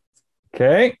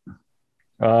 Okay.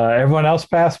 Everyone else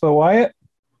passed but Wyatt?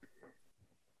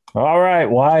 All right,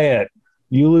 Wyatt.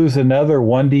 You lose another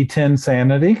 1d10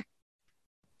 sanity.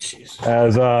 Jesus.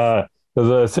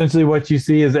 Because essentially what you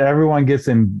see is everyone gets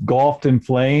engulfed in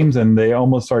flames and they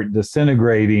almost start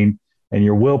disintegrating, and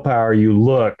your willpower, you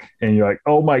look and you're like,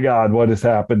 oh my God, what is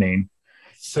happening?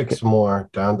 6 more,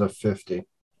 down to 50.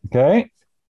 Okay.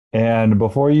 And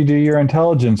before you do your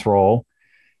intelligence roll,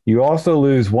 you also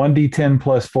lose 1d10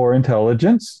 plus 4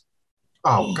 intelligence.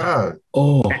 Oh, God.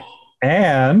 Oh.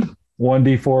 And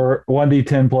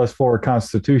 1d10 plus 4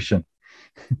 constitution.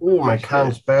 Ooh, my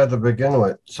con's bad to begin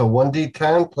with. So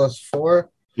 1d10 plus 4?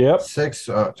 Yep. 6,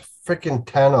 freaking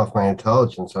 10 off my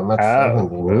intelligence. I'm at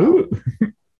 70 now. Ooh.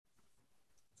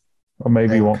 Or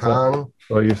maybe you And won't con,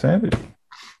 fail your sanity.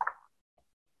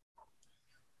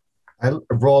 I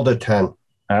rolled a 10.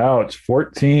 Ouch.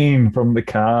 14 from the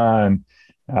con.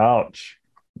 Ouch.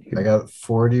 I got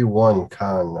 41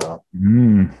 con now.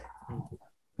 Mm.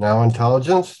 Now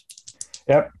intelligence?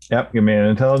 Yep. Give me an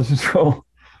intelligence roll.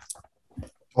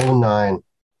 09.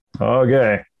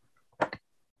 Okay.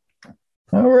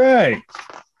 All right.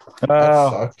 That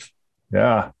sucked.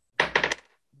 Yeah.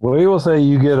 We will say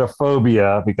you get a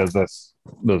phobia because those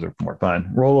are more fun.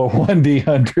 Roll a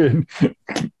 1d100.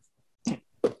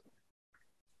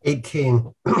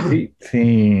 18.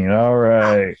 18. All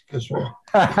right. That's right.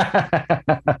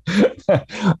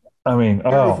 I mean,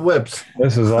 Fear of whips.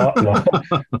 this is awful. This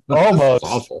Almost. is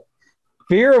awful.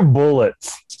 Fear of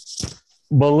bullets.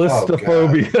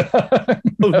 Ballistophobia.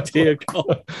 Oh, dear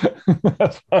God.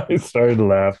 That's why I started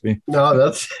laughing. No,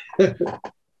 that's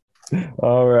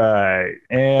All right.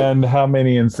 And how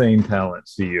many insane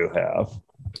talents do you have?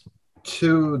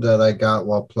 2 that I got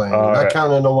while playing. All Not right.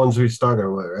 counting the ones we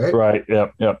started with, right? Right.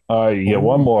 Yep. All right. You get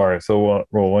one more. So we'll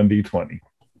roll 1d20.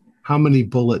 How many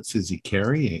bullets is he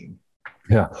carrying?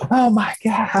 Yeah. Oh, my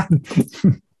God.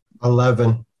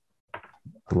 11.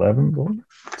 11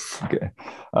 bullets? Okay.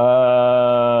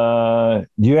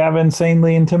 Do you have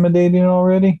insanely intimidating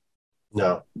already?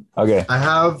 No. Okay. I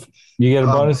have, You get a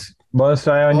bonus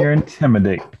die on your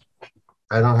intimidate.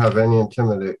 I don't have any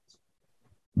intimidate.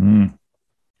 Mm.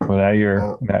 Well, now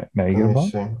you're now you get a Let me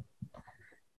bonus. see.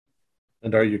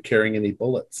 And are you carrying any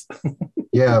bullets?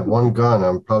 Yeah, one gun.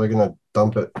 I'm probably gonna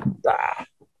dump it.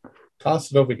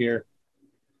 Toss it over here.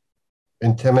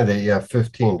 Intimidate. Yeah,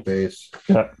 15 base.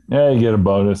 Yeah, you get a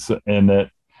bonus in it,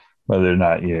 whether or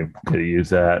not you could use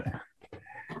that.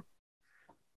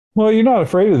 Well, you're not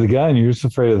afraid of the gun; you're just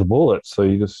afraid of the bullets. So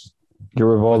you just get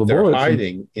rid of all But the they're bullets.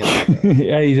 hiding in the gun.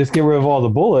 Yeah, you just get rid of all the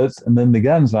bullets, and then the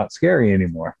gun's not scary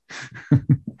anymore.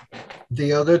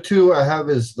 The other two I have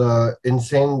is the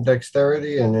insane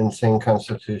dexterity and insane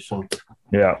constitution.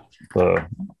 Yeah, so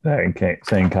that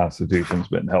insane constitution's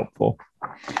been helpful.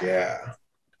 Yeah.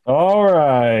 All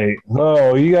right.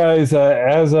 So you guys,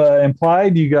 as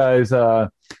implied, you guys, so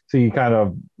you kind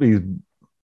of you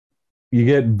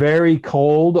get very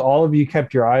cold. All of you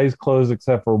kept your eyes closed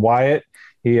except for Wyatt.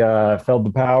 He felt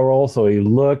the power roll, so he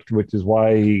looked, which is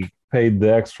why he paid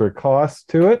the extra cost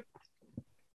to it.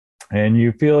 And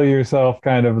you feel yourself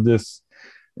kind of in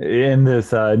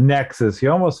this nexus.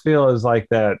 You almost feel as like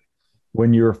that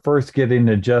when you were first getting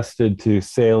adjusted to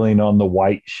sailing on the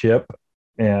white ship,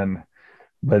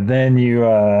 but then you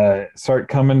start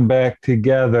coming back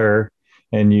together,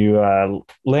 and you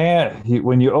land.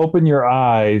 When you open your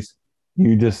eyes,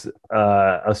 you just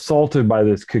assaulted by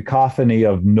this cacophony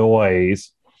of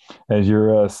noise as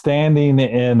you're standing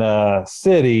in a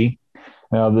city.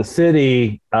 Now, the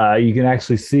city, you can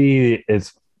actually see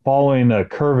it's following a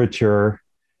curvature.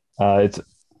 It's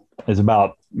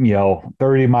about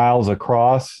 30 miles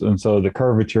across, and so the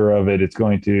curvature of it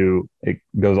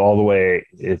goes all the way.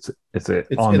 It's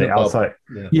on the outside.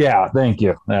 Yeah, thank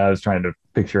you. I was trying to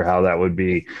picture how that would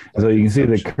be. So you can see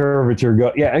the curvature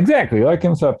go. Yeah, exactly, like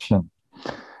Inception.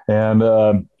 And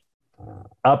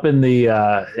up in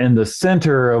the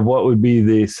center of what would be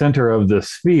the center of the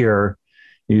sphere,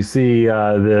 you see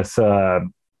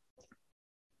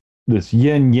this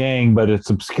yin yang, but it's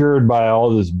obscured by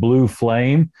all this blue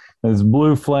flame. And this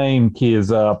blue flame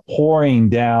is pouring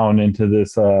down into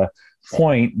this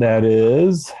point that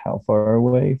is, how far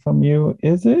away from you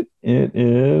is it? It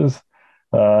is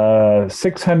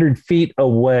 600 feet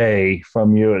away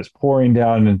from you. It's pouring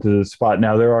down into the spot.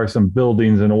 Now, there are some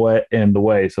buildings in the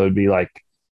way, so it'd be like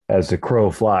as the crow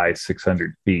flies,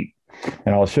 600 feet.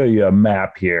 And I'll show you a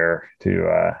map here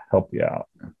to help you out.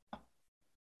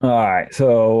 All right,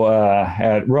 so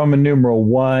at Roman numeral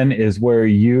 1 is where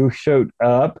you showed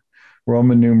up.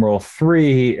 Roman numeral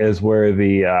 3 is where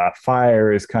the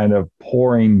fire is kind of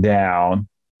pouring down.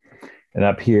 And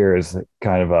up here is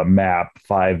kind of a map.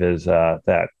 5 is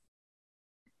the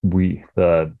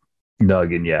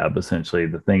nug and yab, essentially,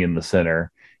 the thing in the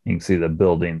center. You can see the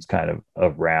buildings kind of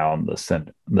around the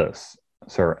center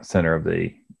of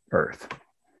the Earth.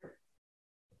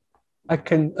 I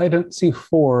don't see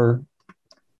 4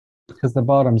 because the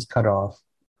bottom's cut off.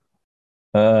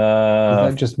 Is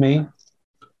that just me?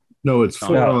 No, it's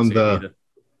 4 on the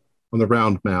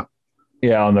round map.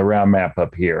 Yeah, on the round map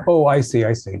up here. Oh, I see.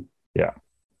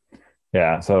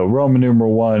 Yeah. So Roman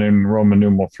numeral 1 and Roman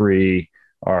numeral 3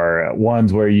 are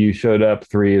ones where you showed up.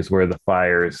 3 is where the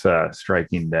fire is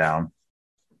striking down.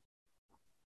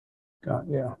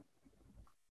 Yeah.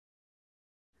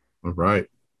 All right.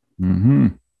 Mm-hmm.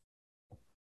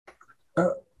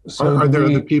 So are there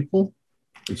other people?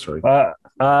 I'm sorry.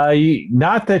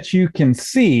 Not that you can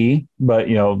see, but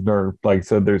there, like I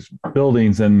said, there's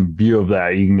buildings in view of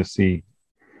that. You can just see,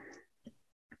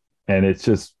 and it's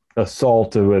just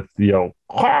assaulted with It's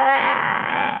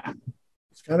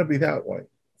got to be that way.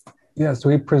 Yeah, so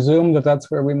we presume that that's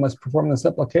where we must perform the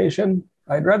supplication.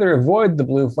 I'd rather avoid the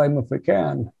blue flame if we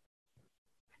can.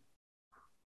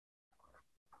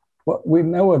 What we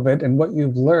know of it and what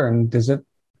you've learned, it's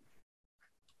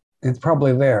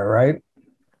probably there, right?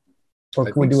 Or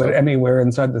can we do it anywhere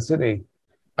inside the city?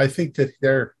 I think that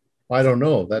I don't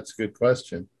know. That's a good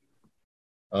question.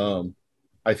 I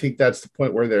think that's the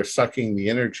point where they're sucking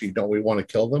the energy. Don't we want to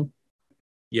kill them?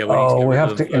 Yeah. We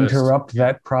have to interrupt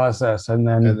that process and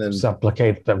then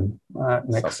supplicate them. That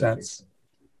makes sense.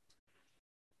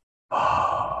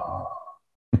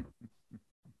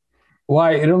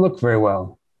 Why? It don't look very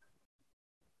well.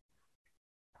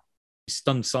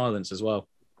 Stunned silence as well.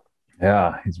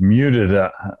 Yeah, he's muted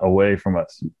away from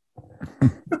us.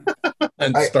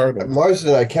 And startled.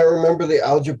 Marsden, I can't remember the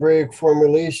algebraic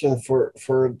formulation for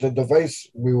the device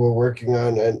we were working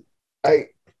on, and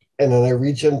then I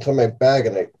reach into my bag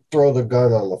and I throw the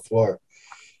gun on the floor.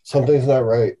 Something's not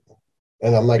right,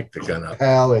 and I'm like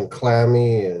pale and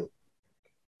clammy, and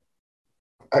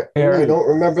I don't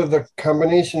remember the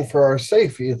combination for our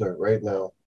safe either right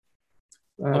now.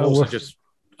 I've just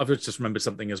remembered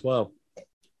something as well.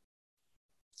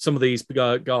 some of these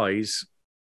guys,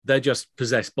 they're just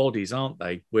possessed bodies, aren't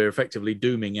they? We're effectively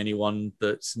dooming anyone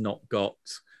that's not got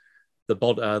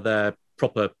their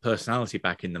proper personality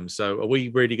back in them. So are we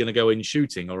really going to go in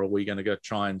shooting, or are we going to go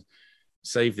try and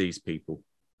save these people?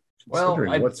 Well,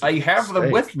 I have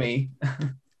them with me.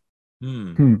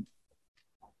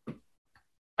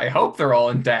 I hope they're all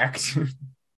intact.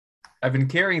 I've been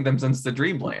carrying them since the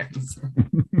Dreamlands.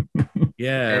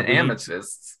 Yeah. And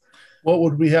amethysts. What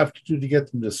would we have to do to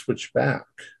get them to switch back?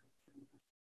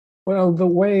 Well, the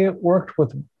way it worked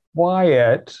with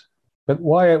Wyatt, but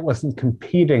Wyatt wasn't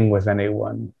competing with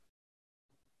anyone.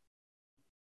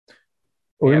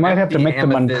 We might have to make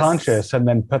them unconscious and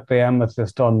then put the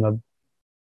amethyst on the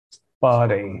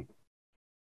body,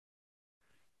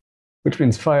 which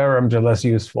means firearms are less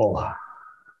useful,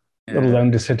 let alone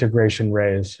disintegration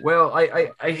rays. Well,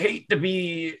 I hate to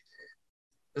be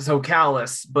so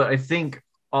callous, but I think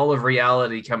all of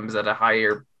reality comes at a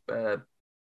higher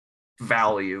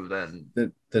value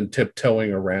than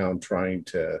tiptoeing around trying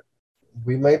to.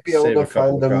 We might be able to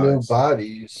find them new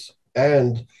bodies.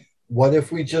 And what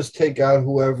if we just take out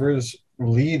whoever's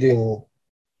leading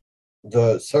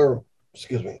the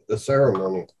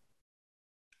ceremony?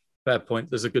 Fair point.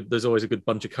 There's always a good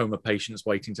bunch of coma patients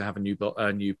waiting to have a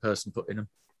new person put in them,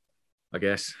 I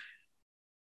guess.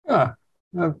 A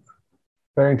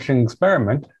very interesting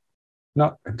experiment.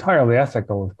 Not entirely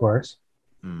ethical, of course,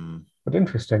 but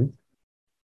interesting.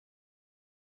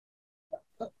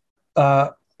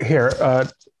 Here,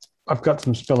 I've got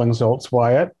some spilling salts,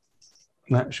 Wyatt.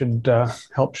 That should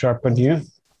help sharpen you.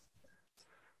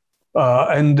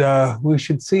 And we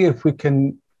should see if we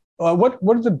can. What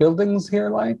are the buildings here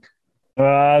like?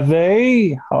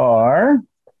 They are.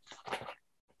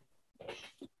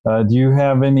 Do you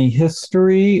have any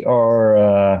history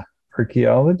or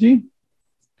archaeology?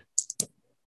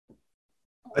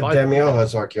 Danielle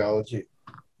has archaeology.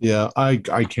 Yeah, I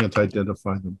can't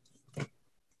identify them.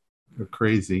 They're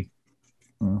crazy.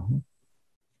 Mm-hmm.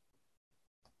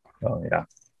 Oh, yeah.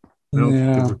 I don't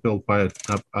think they were built by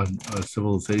a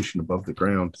civilization above the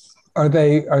ground. Are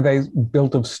they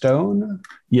built of stone?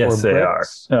 Yes, they are.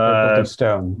 Built of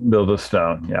stone. Built of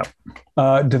stone,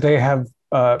 yeah. Do they have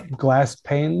glass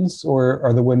panes, or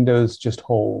are the windows just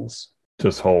holes?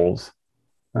 Just holes.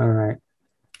 All right.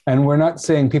 And we're not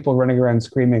seeing people running around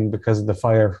screaming because of the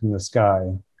fire from the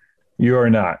sky. You are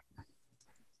not.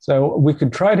 So we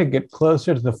could try to get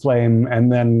closer to the flame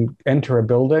and then enter a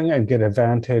building and get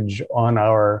advantage on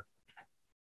our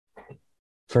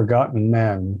forgotten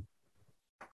men,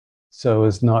 so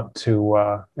as not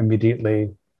to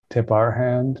immediately tip our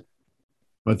hand.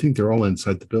 I think they're all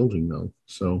inside the building, though.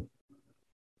 So,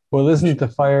 well, isn't the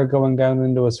fire going down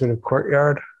into a sort of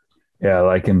courtyard? Yeah,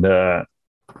 like in the.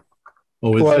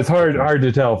 Well, it's hard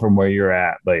to tell from where you're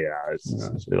at, but yeah,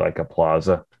 it's like a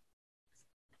plaza.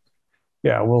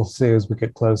 Yeah, we'll see as we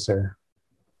get closer.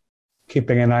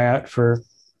 Keeping an eye out for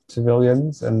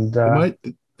civilians, and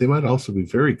they might also be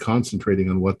very concentrating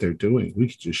on what they're doing. We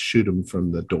could just shoot them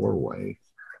from the doorway.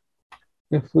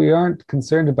 If we aren't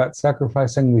concerned about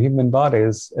sacrificing the human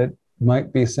bodies, it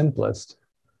might be simplest.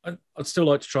 I'd still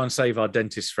like to try and save our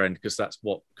dentist friend, because that's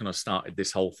what kind of started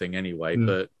this whole thing anyway.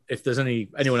 But if there's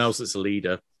anyone else that's a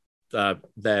leader,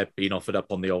 they're being offered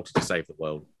up on the altar to save the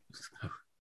world.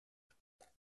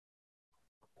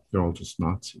 They're all just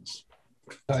Nazis.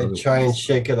 I try and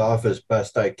shake it off as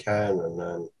best I can, and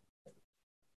then.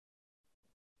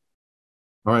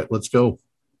 All right, let's go.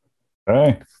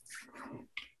 Okay.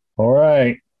 All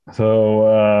right.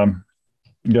 So,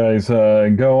 you guys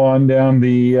go on down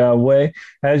the way.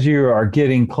 As you are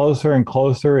getting closer and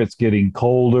closer, it's getting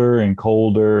colder and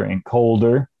colder and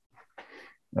colder.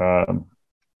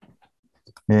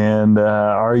 And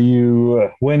are you,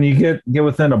 when you get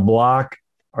within a block,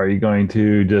 are you going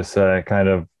to just kind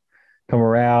of come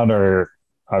around, or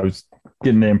I was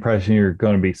getting the impression you're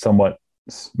going to be somewhat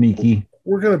sneaky?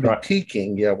 We're going to be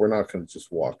peeking. Yeah, we're not going to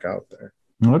just walk out there.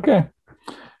 Okay.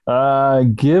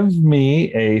 Give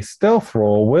me a stealth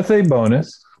roll with a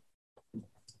bonus.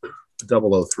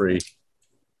 003.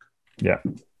 Yeah.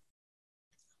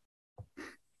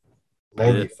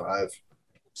 95.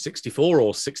 64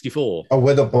 or 64? Oh,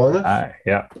 with a bonus?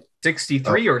 Yeah.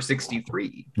 63 or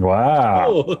 63? Wow.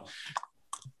 Oh.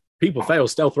 People fail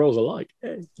stealth rolls alike.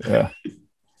 Yeah.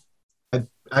 I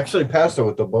actually passed it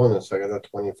with the bonus. I got a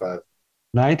 25.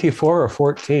 94 or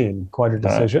 14. Quite a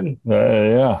decision.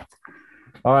 Yeah.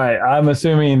 All right. I'm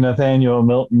assuming, Nathaniel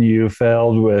Milton, you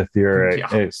failed with your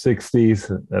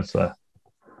 60s. That's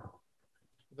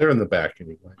They're in the back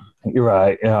anyway. You're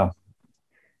right. Yeah.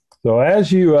 So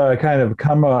as you kind of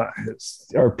come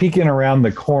are peeking around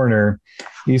the corner,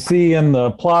 you see in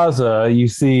the plaza, you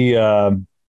see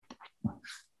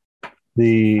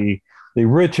the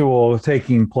ritual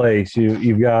taking place.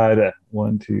 You've got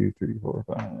 1, 2, 3, 4,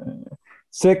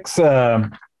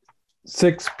 5,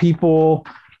 6 people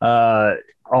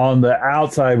on the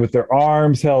outside with their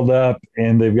arms held up,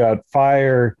 and they've got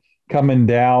fire coming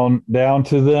down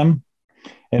to them.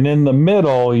 And in the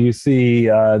middle, you see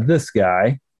this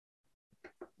guy.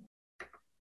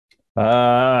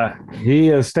 He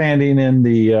is standing in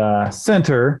the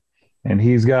center, and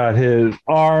he's got his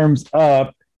arms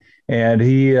up, and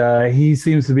he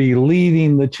seems to be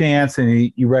leading the chants.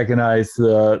 And you recognize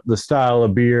the style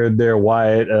of beard there,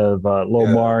 Wyatt, of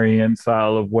Lomarian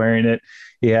style of wearing it.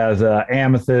 He has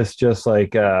amethyst, just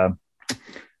like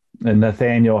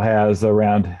Nathaniel has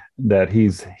around that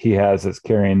he has as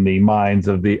carrying the minds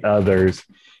of the others.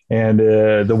 And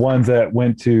the ones that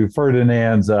went to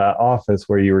Ferdinand's office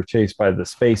where you were chased by the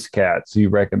space cats, you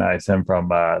recognize him from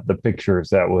the pictures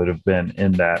that would have been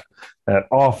in that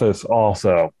office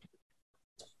also.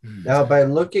 Now, by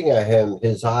looking at him,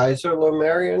 his eyes are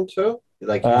Lomarian too?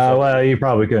 Like well, you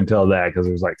probably couldn't tell that because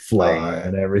there's like flame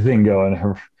and everything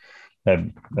going.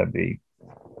 That'd be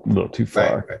a little too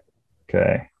far. Right.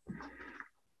 Okay.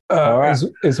 All right.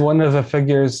 Is one of the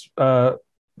figures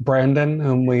Brandon,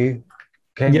 whom we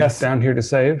came down here to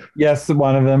save? Yes,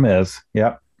 one of them is.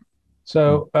 Yep.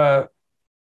 So,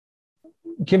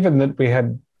 given that we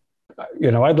had,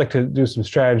 I'd like to do some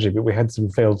strategy, but we had some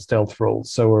failed stealth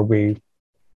rolls. So, are we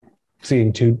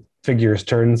seeing 2 figures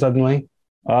turn suddenly?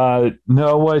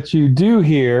 No, what you do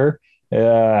here,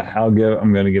 I'm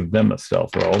going to give them a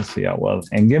stealth roll. See how well,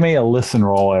 and give me a listen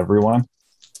roll, everyone.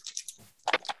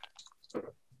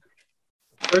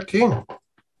 13.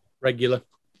 Regular.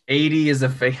 80 is a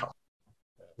fail.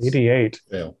 88.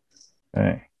 Fail.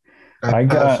 Okay. I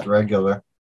passed regular.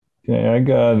 Okay, I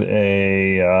got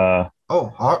a.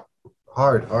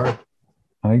 Hard.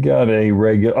 I got a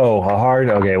regular. Oh, a hard.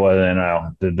 Okay, well then I'll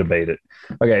have to debate it.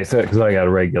 Okay, so because I got a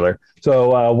regular.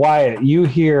 So Wyatt, you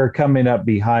hear coming up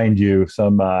behind you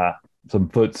some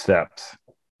footsteps.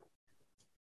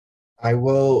 I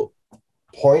will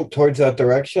point towards that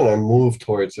direction and move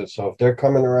towards it. So if they're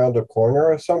coming around a corner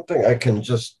or something, I can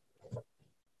just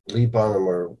leap on them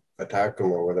or attack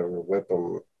them or whatever, whip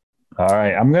them. All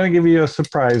right, I'm going to give you a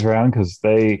surprise round because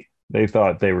they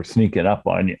thought they were sneaking up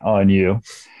on you,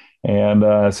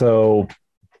 and so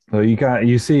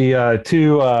you see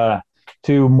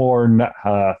two more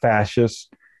fascists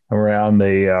around.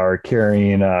 They are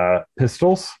carrying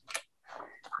pistols,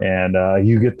 and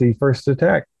you get the first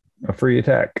attack, a free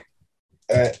attack.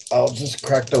 I'll just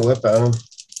crack the whip at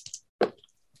him.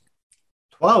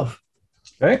 12.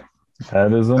 Okay,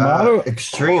 that is an auto.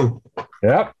 Extreme.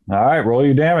 Yep. All right, roll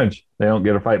your damage. They don't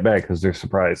get a fight back because they're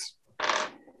surprised.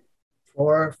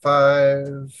 4,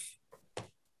 5,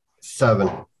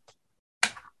 7.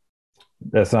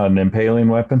 That's not an impaling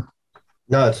weapon?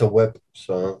 No, it's a whip.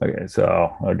 So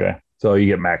so you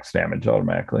get max damage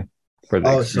automatically for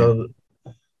the extreme.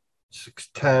 So 6,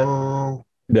 10,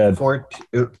 dead.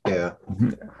 14. Yeah.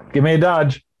 Give me a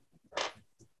dodge.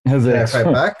 Can I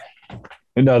fight back?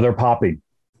 No, they're popping.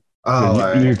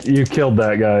 Oh, you killed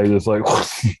that guy. Just like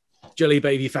jelly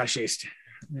baby fascist.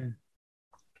 Yeah.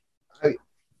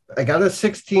 I got a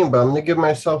 16, but I'm gonna give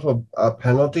myself a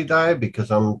penalty die because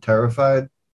I'm terrified.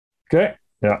 Okay.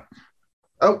 Yeah.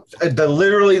 Oh,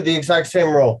 literally the exact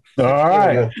same roll. All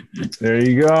right. There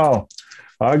you go.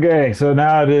 Okay, so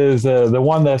now it is the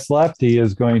one that's left. He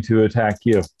is going to attack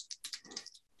you.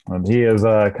 And he is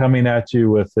coming at you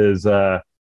with his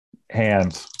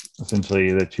hands,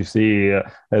 essentially, that you see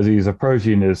as he's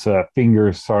approaching. His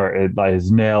fingers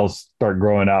his nails start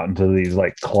growing out into these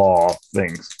like claw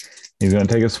things. He's going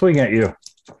to take a swing at you.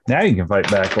 Now you can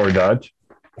fight back or dodge.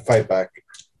 Fight back.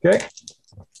 Okay.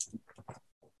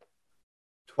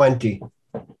 20.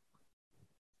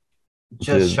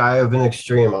 Just shy of an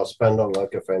extreme. I'll spend a luck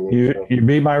if I need to. You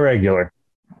beat my regular.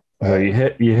 So you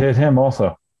hit him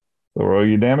also. So roll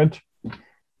your damage.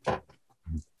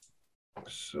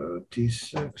 So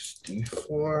D6,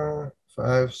 D4,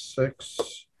 5,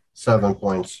 6, 7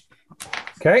 points.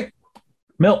 Okay.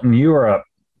 Milton, you are up.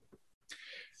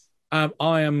 I'm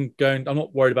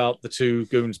not worried about the 2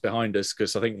 goons behind us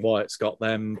because I think Wyatt's got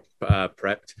them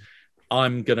prepped.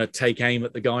 I'm going to take aim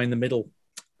at the guy in the middle.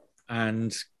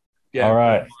 And yeah, all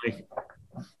right.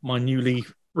 My newly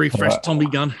refreshed Tommy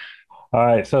gun. All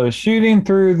right, so shooting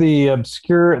through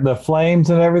the flames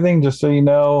and everything, just so you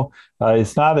know,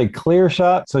 it's not a clear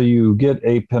shot, so you get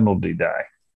a penalty die.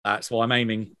 That's why I'm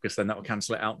aiming, because then that will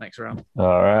cancel it out next round.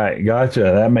 All right, gotcha.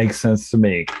 That makes sense to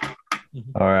me.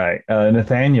 All right,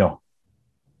 Nathaniel.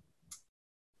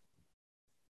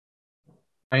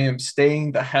 I am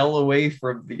staying the hell away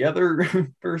from the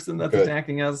other person that's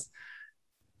attacking us.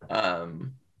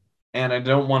 And I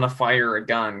don't want to fire a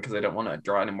gun because I don't want to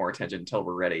draw any more attention until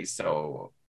we're ready.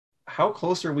 So how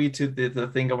close are we to the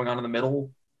thing going on in the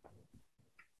middle?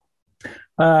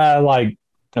 Like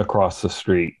across the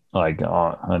street, like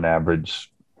on an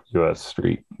average U.S.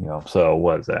 street, So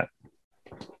what is that?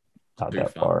 Not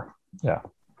that far. Yeah.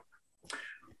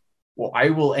 Well, I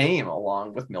will aim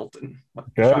along with Milton with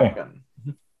the Okay. shotgun.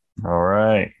 All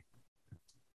right.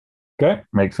 Okay,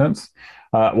 makes sense.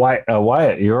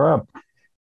 Wyatt, you're up.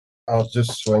 I'll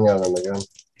just swing at him again.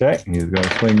 Okay, he's going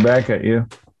to swing back at you.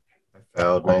 I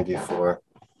failed 94.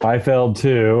 I failed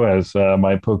too, as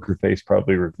my poker face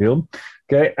probably revealed.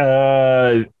 Okay,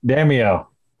 Damio.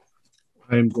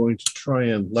 I'm going to try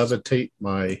and levitate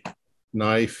my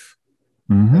knife,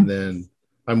 Mm-hmm. and then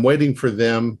I'm waiting for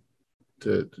them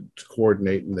to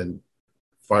coordinate and then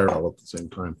fire all at the same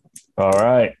time. All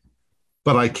right.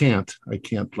 But I can't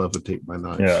levitate my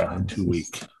knife. Yeah. I'm too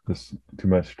weak. This too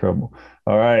much trouble.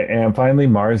 All right, and finally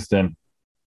Marsden.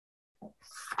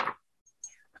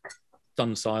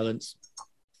 Stunned silence.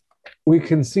 We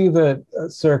can see the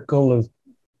circle of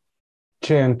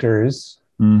chanters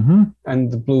Mm-hmm.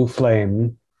 and the blue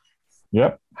flame.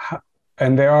 Yep.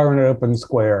 And they are in an open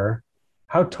square.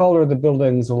 How tall are the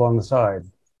buildings alongside?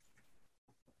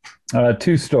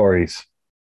 2 stories.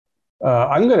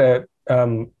 I'm going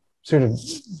to sort of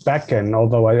beckon,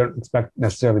 although I don't expect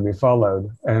necessarily to be followed,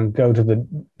 and go to the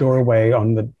doorway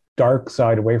on the dark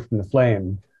side away from the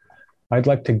flame. I'd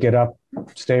like to get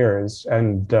upstairs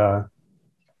and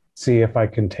see if I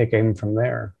can take aim from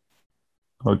there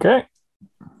Okay.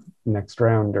 next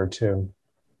round or two.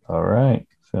 All right.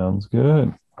 Sounds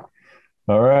good.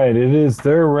 All right. It is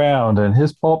their round, and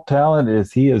his pulp talent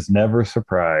is he is never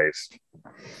surprised.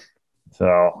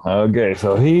 So, okay.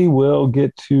 So he will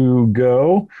get to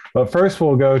go. But first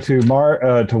we'll go to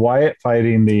Wyatt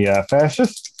fighting the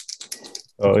fascist.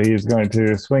 So he's going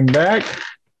to swing back.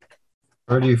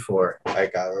 34. I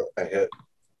got it. I hit.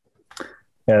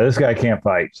 Yeah, this guy can't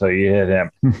fight, so you hit him.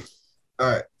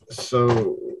 All right.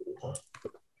 So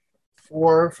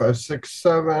 4, 5, 6,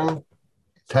 7,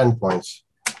 10 points.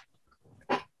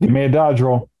 Give me a dodge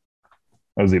roll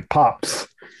as he pops.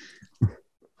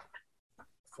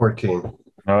 14.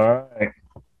 All right.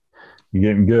 You're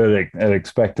getting good at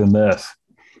expecting this.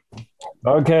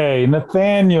 Okay,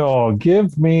 Nathaniel,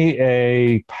 give me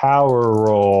a power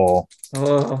roll.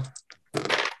 Oh.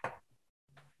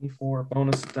 24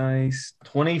 bonus dice.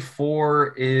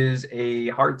 24 is a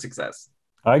hard success.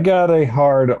 I got a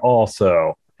hard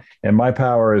also, and my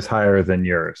power is higher than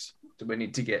yours. Do we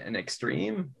need to get an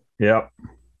extreme? Yep.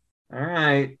 All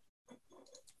right.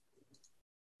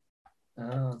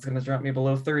 It's going to drop me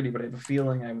below 30, but I have a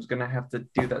feeling I was going to have to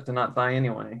do that to not die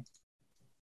anyway.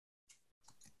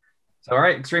 So, all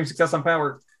right, extreme success on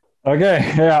power.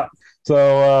 Okay, yeah.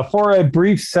 So for a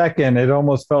brief second, it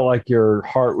almost felt like your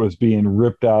heart was being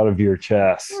ripped out of your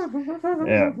chest.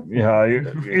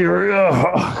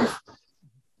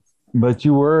 But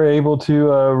you were able to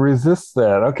resist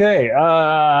that. Okay,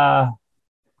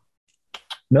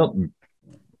 Milton.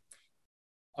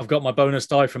 I've got my bonus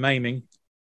die from aiming.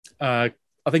 I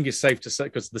think it's safe to say,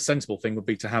 because the sensible thing would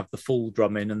be to have the full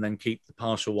drum in and then keep the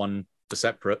partial one for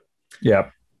separate.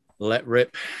 Yep. Let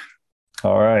rip.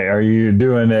 All right. Are you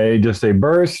doing just a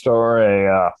burst or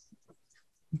a?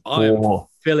 I am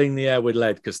filling the air with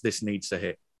lead because this needs to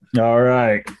hit. All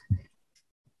right.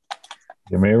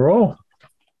 Give me a roll.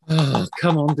 Oh,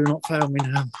 come on! Do not fail me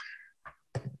now.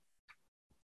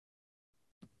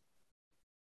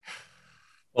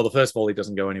 Well, the first volley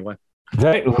doesn't go anywhere.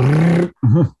 Okay.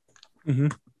 Mm-hmm.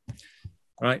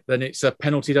 Right, then it's a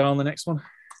penalty die on the next one.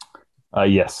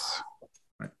 Yes.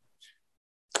 Right.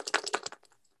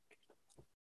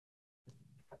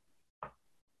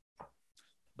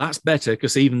 That's better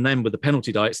because even then, with the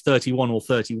penalty die, it's 31 or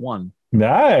 31.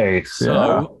 Nice.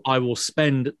 So I will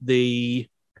spend 30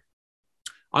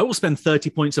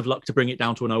 points of luck to bring it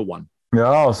down to an 01.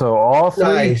 Oh, so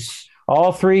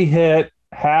all three hit,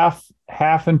 half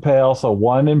impale, so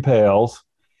 1 impales.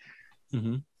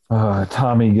 Mm-hmm.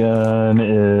 Tommy gun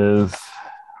is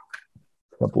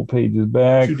a couple pages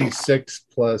back. 2d6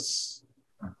 plus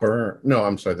burn. No,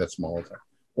 I'm sorry, that's Molotov.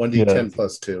 1d10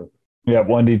 plus 2. Yeah,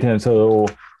 1d10. So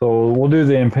we'll do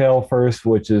the impale first,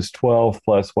 which is 12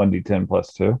 plus 1d10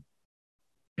 plus 2.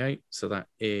 Okay, so that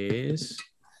is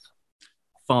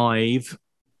 5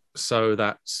 So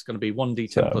that's going to be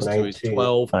 1d10 plus 2 is 19.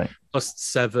 12, Right. plus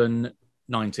 7,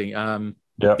 19.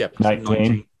 Yep, Yeah, plus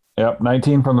 19. Yep,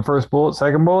 19 from the first bullet.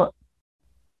 Second bullet?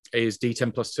 is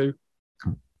d10 plus 2.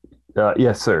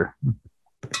 Yes, sir.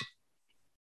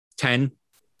 10.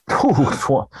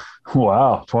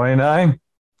 Wow, 29?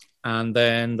 And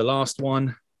then the last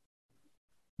one,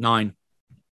 9.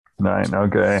 9,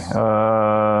 okay.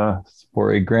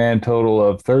 For a grand total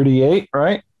of 38,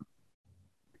 right?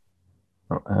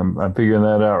 I'm figuring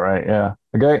that out, right? Yeah.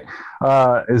 Okay.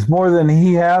 It's more than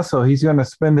he has, so he's going to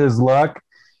spend his luck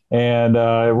and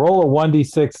roll a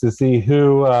 1d6 to see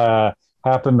who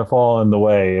happened to fall in the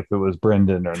way, if it was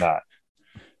Brendan or not.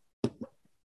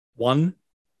 1.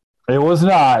 It was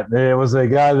not. It was a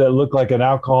guy that looked like an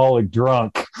alcoholic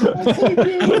drunk. do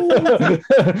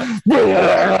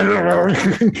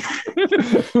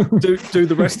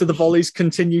the rest of the volleys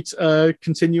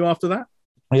continue after that?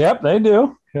 Yep, they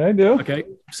do. They do. Okay,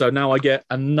 so now I get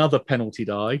another penalty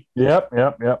die. Yep.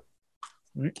 And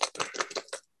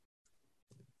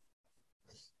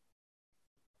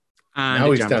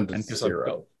Now he's down to because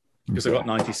 0. Because I got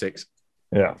 96.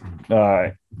 Yeah. All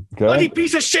right. Okay. Bloody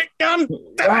piece of shit gun!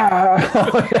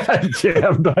 I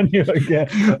jammed on you again.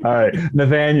 All right,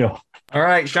 Nathaniel. All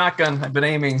right, shotgun. I've been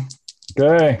aiming.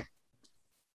 Okay.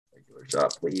 Regular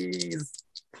shot, please.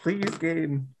 Please,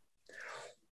 game.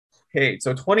 Okay,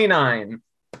 so 29.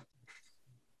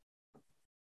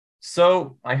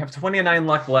 So I have 29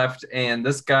 luck left, and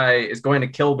this guy is going to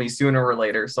kill me sooner or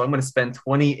later. So I'm going to spend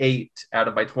 28 out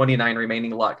of my 29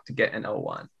 remaining luck to get an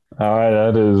 01. All right,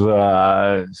 that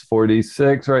is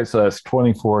 46, right? So that's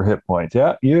 24 hit points.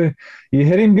 Yeah, you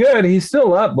hit him good. He's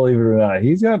still up, believe it or not.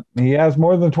 He has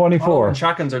more than 24. Oh, and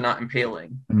shotguns are not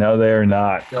impaling. No, they are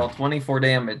not. Still 24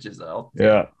 damage is though.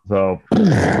 Yeah. So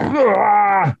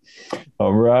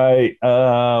all right.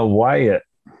 Wyatt.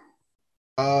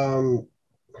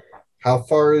 How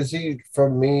far is he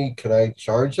from me? Can I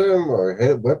charge him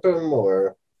or whip him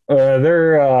or?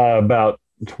 They're about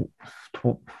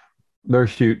they're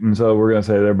shooting, so we're gonna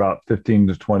say they're about 15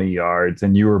 to 20 yards,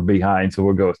 and you were behind, so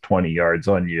we'll go with 20 yards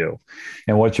on you.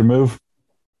 And what's your move?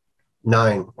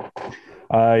 9.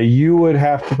 You would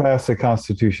have to pass a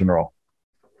Constitution roll.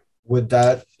 Would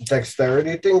that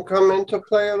dexterity thing come into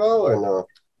play at all or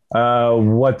no?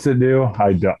 What's it do?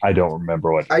 I don't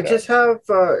remember what. I just have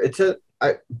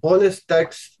bonus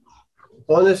dex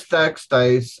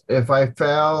dice. If I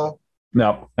fail,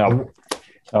 No.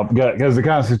 Because the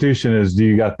Constitution is, do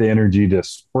you got the energy to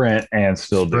sprint and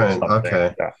still do something?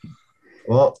 Okay. Yeah.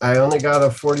 Well, I only got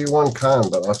a 41 con,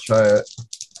 but I'll try it.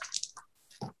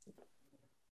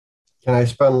 Can I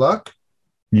spend luck?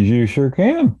 You sure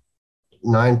can.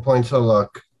 9 points of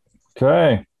luck.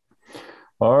 Okay.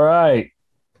 All right.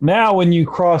 Now, when you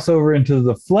cross over into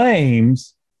the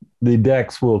flames, the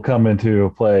dex will come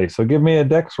into play. So give me a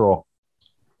dex roll.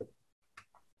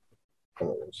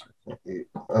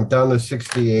 I'm down to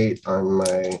 68 on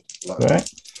my luck. Okay.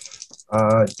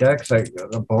 Dex, I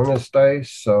got a bonus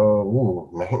dice,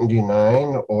 so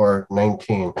 99 or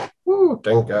 19. Ooh,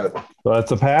 thank God. So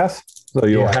that's a pass. So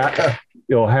you'll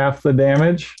half the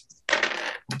damage.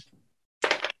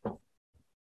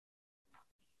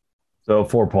 So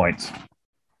 4 points.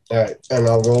 All right, and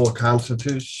I'll roll a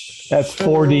Constitution. That's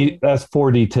 40. That's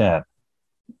 40-10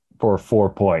 for 4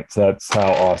 points. That's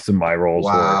how awesome my rolls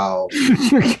Wow.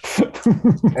 were.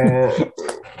 And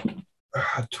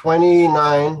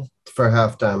 29 for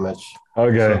half damage.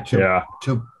 Okay. So yeah.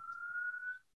 2.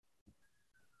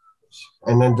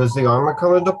 And then does the armor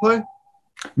come into play?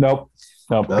 Nope.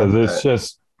 Because it's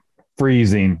just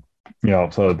freezing.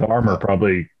 So the armor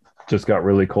probably just got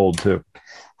really cold too.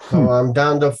 So I'm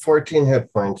down to 14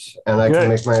 hit points, and I can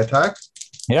make my attack?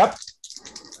 Yep.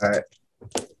 All right.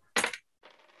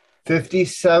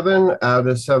 57 out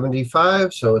of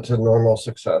 75, so it's a normal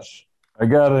success. I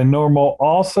got a normal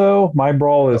also. My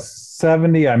brawl is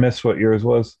 70. I missed what yours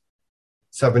was.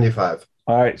 75.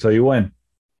 All right, so you win.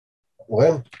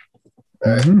 Win.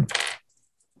 All right.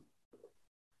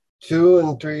 2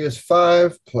 and 3 is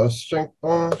 5, plus strength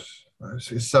bonus. I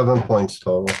see 7 points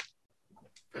total.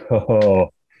 Oh,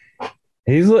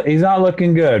 he's not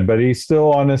looking good, but he's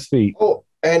still on his feet. Oh,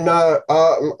 and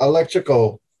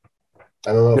electrical.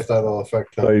 I don't know if that'll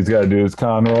affect him. So he's got to do his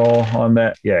con roll on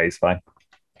that. Yeah, he's fine.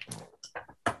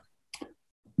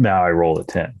 Now I roll a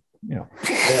 10.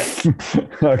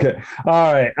 Okay.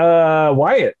 All right.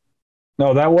 Wyatt.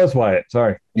 No, that was Wyatt.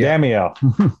 Sorry. Yeah. Damiel.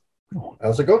 I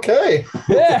was like, okay.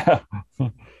 Yeah.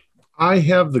 I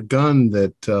have the gun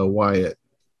that Wyatt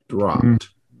dropped.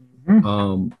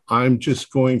 I'm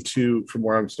just going to, from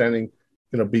where I'm standing,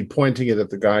 be pointing it at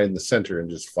the guy in the center and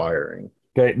just firing.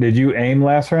 Okay. Did you aim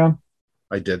last round?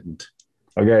 I didn't.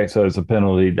 Okay, so it's a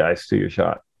penalty dice to your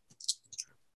shot.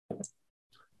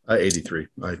 83.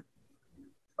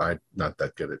 I'm not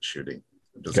that good at shooting.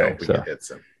 I'm just Okay, hoping so- it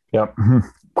hits him. Yep.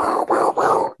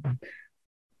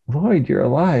 Lloyd, you're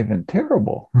alive and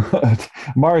terrible.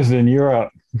 Marsden, you're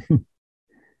up.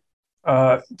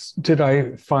 Did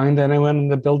I find anyone in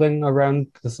the building around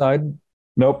the side?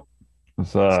 Nope.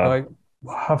 It's, So I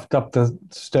huffed up the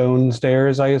stone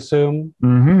stairs, I assume,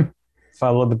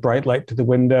 followed the bright light to the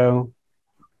window,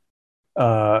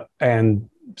 and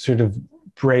sort of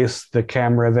braced the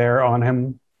camera there on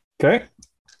him. Okay.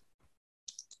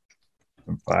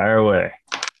 Fire away.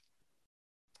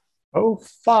 Oh,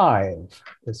 5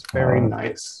 is very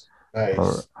nice.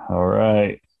 Nice. All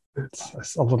right.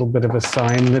 It's a little bit of a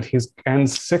sign that he's and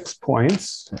 6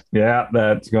 points. Yeah,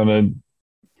 that's gonna.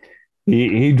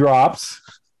 He drops,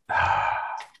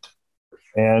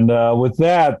 and with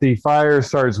that, the fire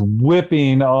starts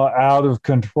whipping out of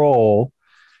control,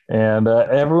 and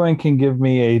everyone can give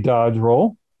me a dodge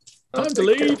roll. Time to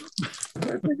leave.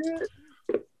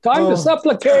 Time to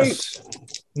supplicate. Yes.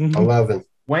 11.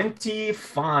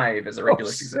 25 is a regular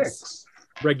Oh, success. 6.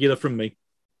 Regular from me.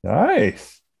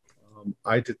 Nice.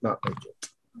 I did not make it.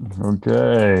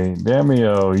 Okay,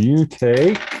 Damio, you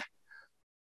take.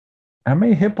 How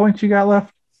many hit points you got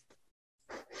left?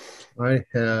 I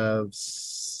have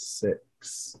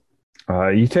 6.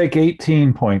 You take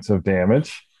 18 points of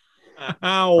damage.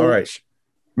 Ow. All right.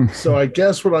 So I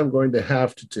guess what I'm going to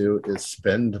have to do is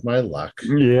spend my luck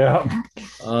Yeah.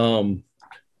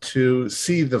 to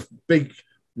see the big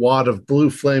wad of blue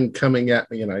flame coming at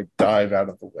me, and I dive out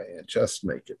of the way and just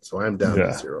make it. So I'm down Yeah.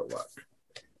 to 0 luck.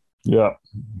 Yeah.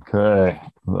 Okay.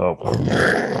 Oh.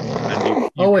 And you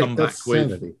Oh, wait, come back that's with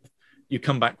sanity. you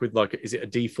come back with like, is it a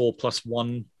D4 plus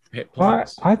 1 hit I,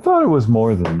 points? I thought it was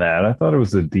more than that. I thought it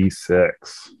was a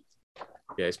D6.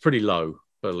 Yeah, it's pretty low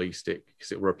for least it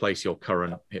because it will replace your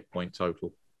current hit point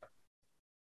total.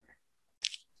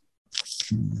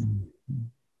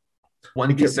 One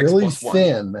You get d6 really plus 1.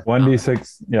 thin.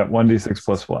 1d6. Yeah, 1d6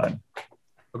 plus 1.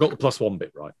 I got the plus 1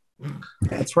 bit right.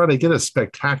 That's right. I get a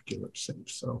spectacular save.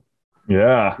 So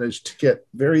Yeah. I just get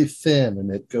very thin,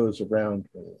 and it goes around.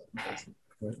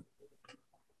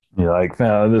 You like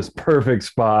found this perfect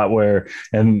spot where,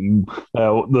 and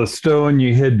the stone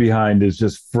you hid behind is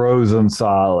just frozen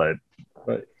solid.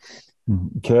 Right.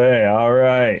 Okay. All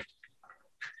right.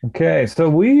 Okay. So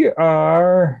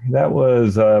that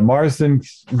was Marsden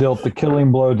dealt the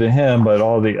killing blow to him, but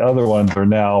all the other ones are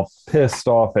now pissed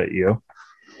off at you.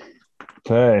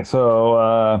 Okay.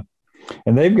 So,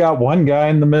 and they've got one guy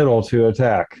in the middle to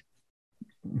attack.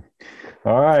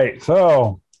 All right.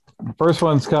 So, first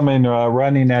one's coming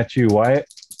running at you, Wyatt.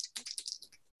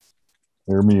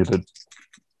 You're muted.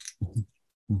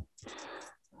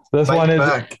 This Fight one is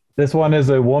back. this one is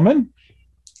a woman.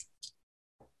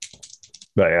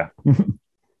 But yeah,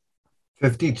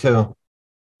 52.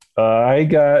 I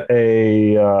got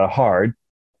a hard.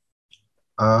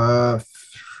 Let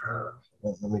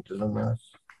me do the math.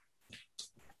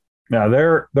 Now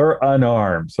they're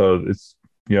unarmed, so it's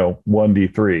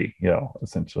 1d3,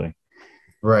 essentially.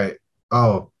 Right.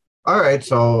 Oh, all right.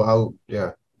 So I'm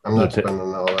not That's it.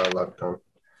 spending all that luck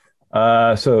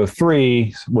on. So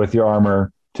 3 with your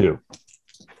armor, 2.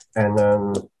 And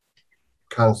then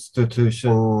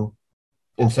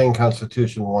insane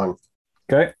constitution 1,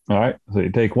 Okay, all right. So you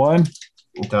take 1.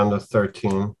 down to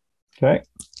 13. Okay.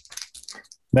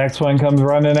 Next one comes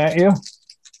running at you.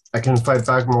 I can fight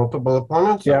back multiple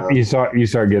opponents. or Yep, no? you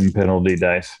start getting penalty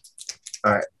dice.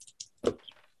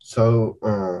 So,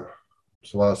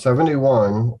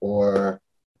 71 or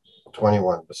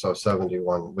 21. So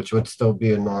 71, which would still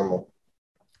be a normal.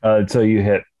 So you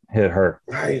hit her.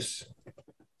 Nice.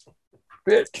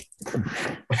 Bitch.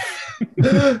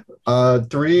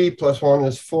 3 plus 1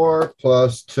 is 4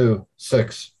 plus 2,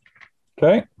 6.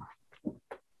 Okay.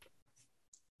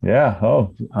 Yeah.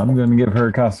 Oh, I'm going to give her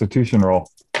a constitution roll.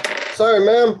 Sorry,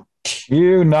 ma'am.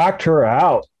 You knocked her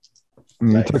out. You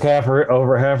Nice. took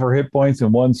over half her hit points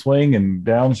in one swing, and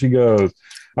down she goes.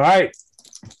 All right.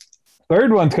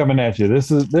 Third one's coming at you.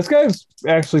 This guy's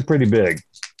actually pretty big.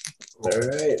 All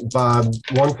right. Bob,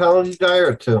 1 penalty die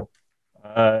or 2?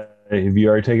 Have you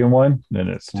already taken 1? Then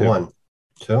it's 2. 1.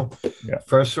 2? Yeah.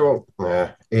 First roll,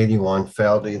 81.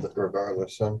 Failed either,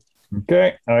 regardless. So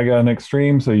Okay. I got an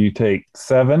extreme, so you take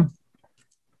 7.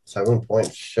 7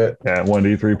 points. Shit. Yeah,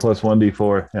 1d3 plus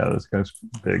 1d4. Yeah, this guy's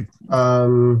big.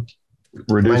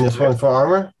 Minus 1 for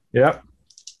armor. Yep.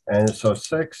 And so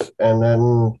 6, and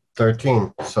then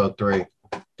 13. So 3.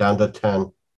 Down to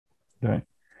 10. Okay.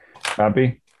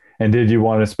 Copy. And did you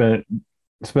want to spend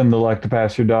spend the luck to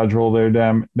pass your dodge roll there,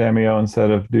 Damio,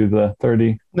 instead of do the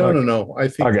 30? No. I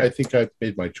think Okay. I think I've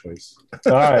made my choice.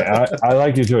 All right, I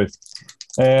like your choice.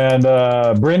 And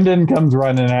Brendan comes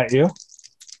running at you.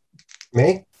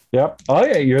 Me? Yep. Oh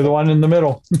yeah, you're the one in the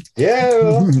middle. Yeah.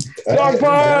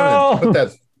 Dogpile! Put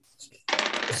that.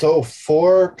 So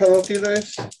 4 penalty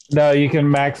dice? No, you can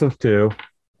max of 2.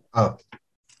 Oh.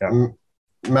 Yeah.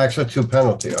 Max of 2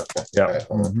 penalty. Okay. Yeah. All right,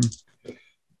 hold on.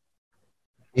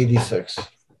 86.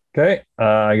 Okay.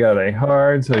 I got a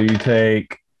hard, so you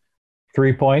take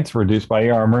 3 points, reduced by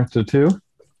your armor to 2.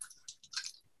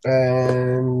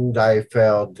 And I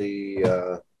failed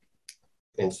the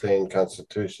insane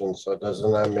constitution, so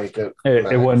doesn't that make it?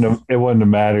 It wouldn't have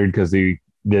mattered because he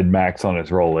did max on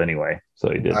his roll anyway.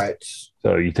 So he did. All right.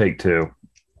 So you take 2.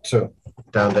 2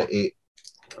 down to 8.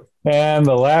 And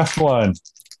the last one.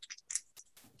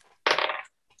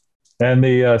 And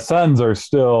the suns are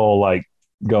still like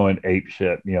going ape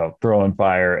shit, throwing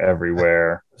fire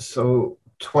everywhere. So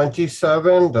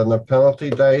 27, then the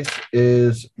penalty dice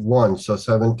is 1, so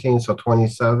 17, so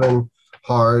 27.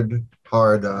 Hard.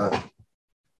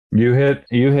 You hit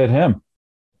him.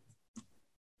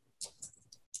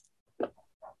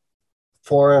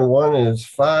 4 and 1 is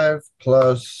 5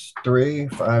 plus 3,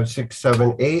 5, 6,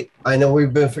 7, 8. I know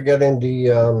we've been forgetting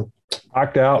the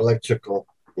knocked out. Electrical.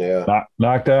 Yeah.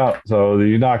 Knocked out. So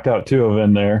you knocked out 2 of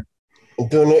them there. I'm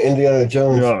doing it Indiana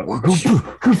Jones. Yeah.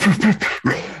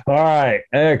 All right.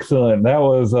 Excellent. That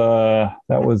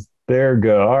was their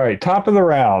go. All right. Top of the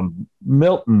round.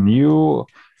 Milton, you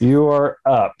are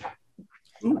up.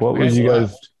 What would you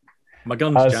guys? My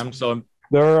gun's jammed, so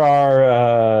there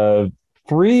are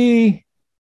 3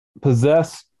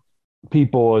 possessed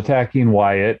people attacking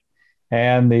Wyatt,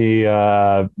 and the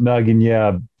Nug and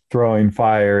Yeb throwing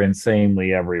fire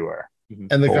insanely everywhere.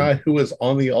 And the guy who was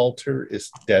on the altar is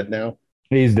dead now?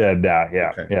 He's dead now,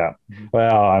 yeah. Okay. Yeah.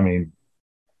 Well, I mean,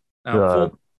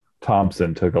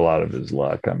 Thompson took a lot of his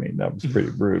luck. I mean, that was pretty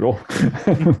brutal.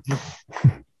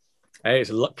 Hey,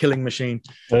 it's a luck-killing machine.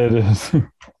 It is.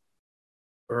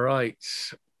 Right.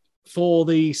 For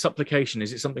the supplication,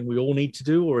 is it something we all need to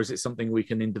do, or is it something we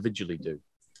can individually do?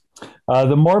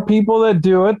 The more people that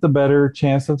do it, the better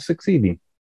chance of succeeding.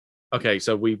 Okay,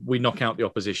 so we knock out the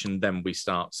opposition, then we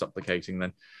start supplicating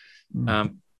then.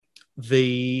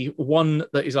 The one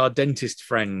that is our dentist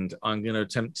friend, I'm going to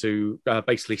attempt to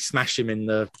basically smash him in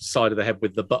the side of the head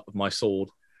with the butt of my sword.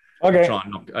 Okay. Try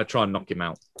and knock him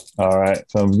out. All right,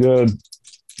 sounds good.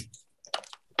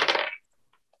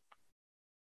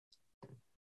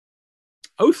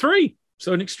 Oh, 3.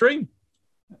 So an extreme.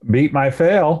 Beat my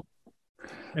fail.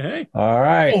 Hey. All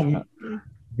right. Oh.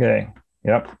 Okay.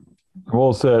 Yep.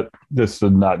 We'll set this to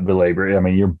not belabor it. I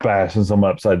mean, you're bashing someone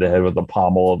upside the head with the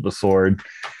pommel of the sword.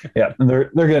 Yeah, and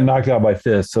they're getting knocked out by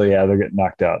fists. So yeah, they're getting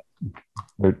knocked out.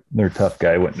 Their tough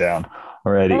guy went down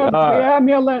already. The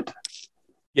amulet.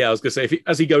 Yeah, I was gonna say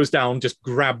as he goes down, just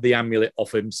grab the amulet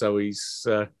off him so he's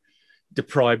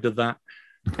deprived of that.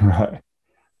 Right.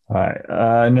 All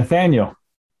right. Nathaniel.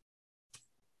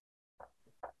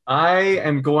 I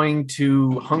am going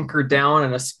to hunker down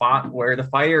in a spot where the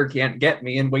fire can't get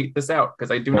me and wait this out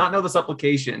because I do not know the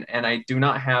supplication and I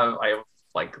have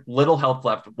like little health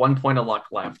left, 1 point of luck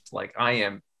left. Like I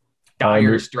am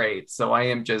dire straits. So I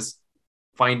am just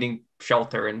finding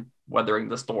shelter and weathering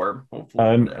the storm.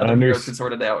 Hopefully the other heroes can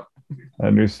sort it out.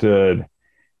 Understood.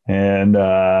 And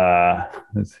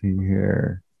let's see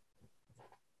here.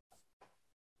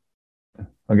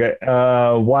 Okay.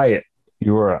 Wyatt,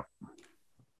 you were up.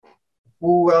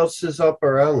 Who else is up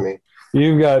around me?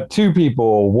 You've got 2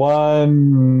 people,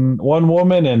 one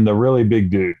woman and the really big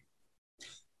dude.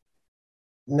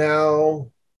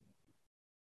 Now,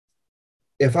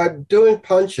 if I'm doing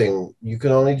punching, you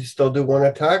can only still do 1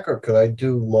 attack, or could I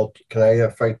do Can I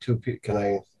fight 2 people? Can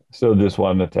I? Still just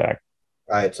 1 attack.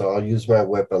 All right, so I'll use my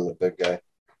whip on the big guy.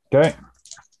 Okay.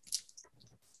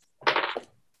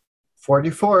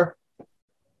 44.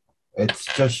 It's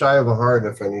just shy of a hard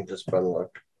if I need to spend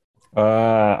luck.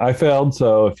 I failed,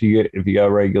 so if you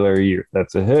got regular,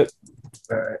 that's a hit.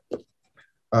 All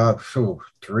right.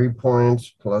 3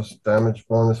 points plus damage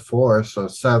bonus 4, so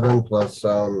 7 plus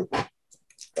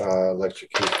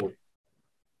electrocution.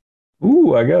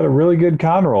 Ooh, I got a really good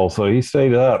con roll, so he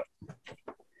stayed up.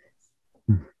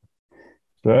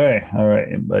 Okay, all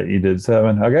right, but you did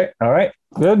 7. Okay, all right,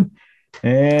 good.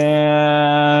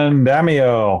 And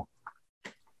Damio.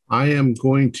 I am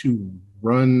going to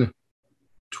run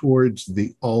towards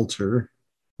the altar.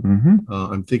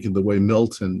 I'm thinking the way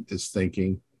Milton is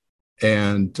thinking.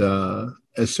 And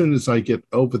as soon as I get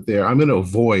over there, I'm going to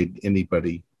avoid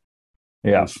anybody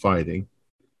who's fighting.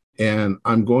 And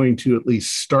I'm going to at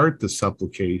least start the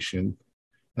supplication,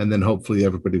 and then hopefully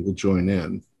everybody will join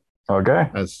in. Okay.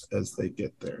 As they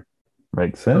get there.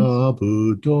 Makes sense.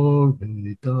 Maybe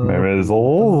Maybe it's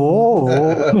all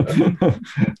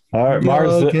right,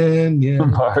 Marsden.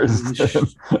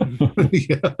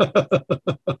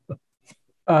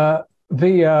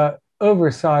 The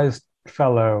oversized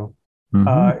fellow,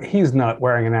 he's not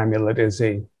wearing an amulet, is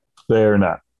he? They're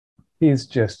not. He's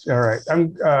just all right.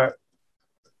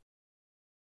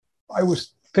 I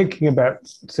was thinking about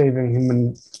saving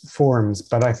human forms,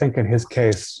 but I think in his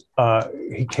case,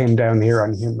 he came down here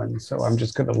on human, so I'm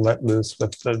just going to let loose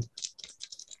with the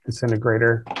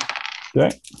disintegrator.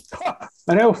 Okay.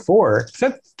 I know 4. Is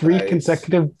that 3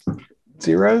 consecutive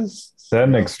zeros? Is that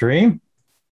an extreme?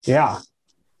 Yeah.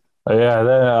 Yeah,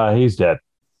 then he's dead.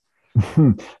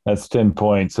 That's 10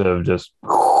 points of just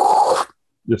a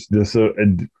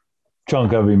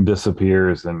chunk of him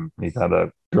disappears and he kind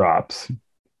of drops.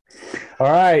 All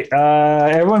right,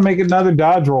 everyone make another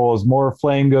dodge roll as more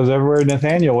flame goes everywhere.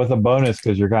 Nathaniel with a bonus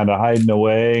because you're kind of hiding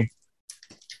away.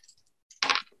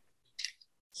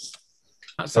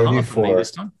 That's a hard for me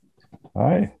this time. All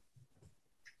right.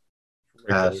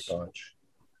 Pass.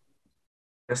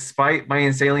 Despite my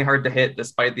insanely hard to hit,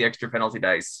 despite the extra penalty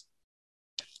dice.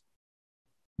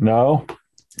 No.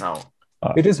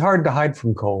 It is hard to hide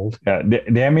from cold. Yeah,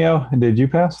 Damio, did you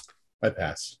pass? I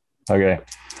pass. Okay.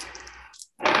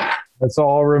 Let's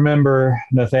all remember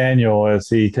Nathaniel as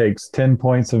he takes 10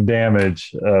 points of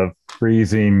damage of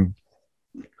freezing.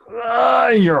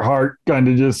 Your heart kind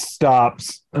of just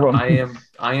stops. I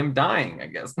am dying, I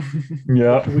guess.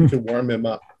 Yeah. We can warm him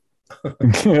up.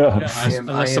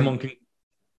 Unless someone can.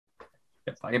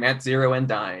 I am at 0 and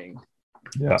dying.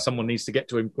 Yeah. Someone needs to get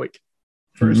to him quick.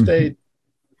 First aid.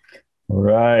 All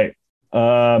right.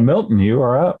 Milton, you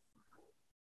are up.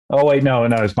 Oh, wait, no,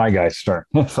 it's my guy's turn.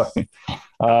 Sorry.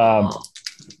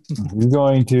 You're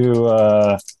going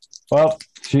to,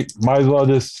 she might as well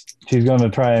she's going to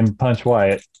try and punch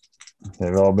Wyatt.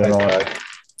 They've all been on.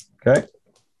 Okay.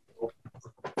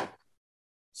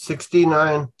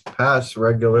 69, pass,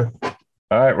 regular. All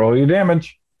right, roll your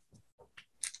damage.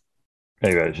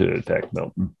 Maybe I should attack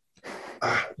Milton.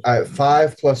 All right,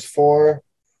 5 plus 4.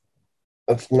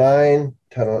 That's 9,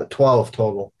 10, 12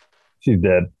 total. She's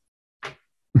dead.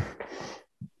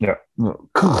 Yeah.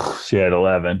 She had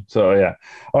 11. So, yeah.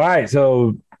 All right.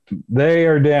 So they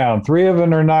are down. 3 of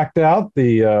them are knocked out.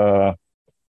 3 of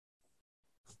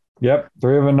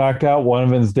them knocked out. One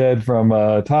of them's dead from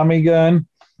Tommy gun.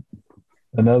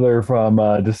 Another from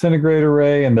disintegrator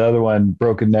ray. And the other one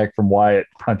broken neck from Wyatt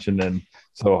punching in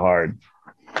so hard.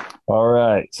 All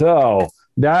right. So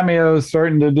Damio's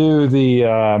starting to do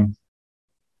the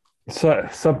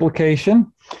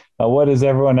supplication. What is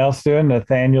everyone else doing?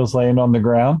 Nathaniel's laying on the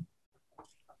ground.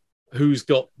 Who's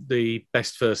got the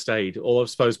best first aid? Or I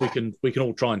suppose we can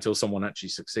all try until someone actually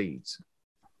succeeds.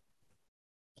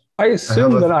 I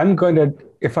assume that I'm going to,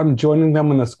 if I'm joining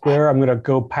them in the square, I'm going to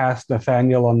go past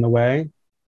Nathaniel on the way.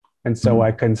 And so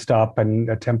I can stop and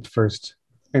attempt first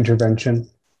intervention.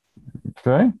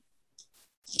 Okay.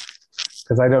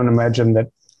 Because I don't imagine that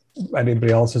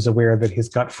anybody else is aware that he's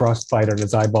got frostbite on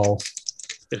his eyeball.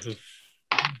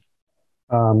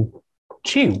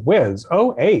 Gee whiz,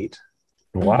 08.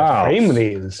 Wow. Frame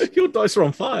these. Your dice are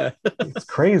on fire. It's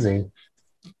crazy.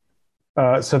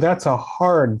 So that's a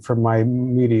hard for my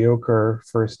mediocre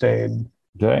first aid.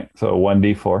 Okay, so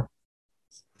 1d4.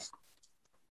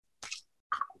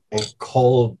 And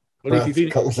cold Well, breath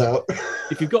comes out.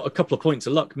 If you've got a couple of points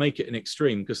of luck, make it an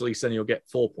extreme, because at least then you'll get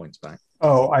 4 points back.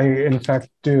 Oh, I in fact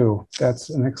do. That's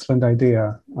an excellent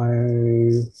idea.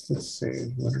 Let's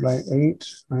see. What did I 8?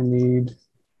 I need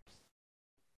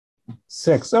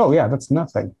 6. Oh yeah, that's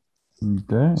nothing.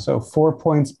 Okay. So 4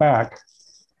 points back.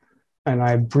 And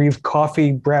I breathe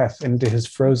coffee breath into his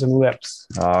frozen lips.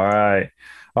 All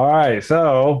right.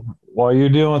 So while you're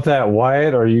dealing with that,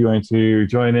 Wyatt, are you going to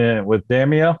join in with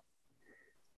Damio?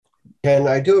 Can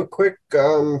I do a quick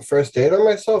first aid on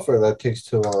myself, or that takes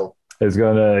too long? They're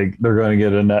going to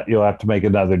get you'll have to make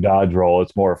another dodge roll.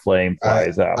 It's more flame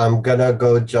flies out. I'm gonna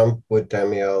go jump with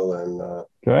Demio and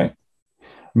Okay.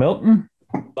 Milton?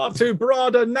 Batu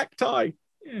Barada necktie.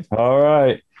 Yeah. All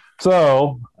right.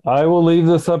 So I will leave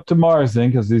this up to Marsden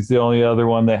because he's the only other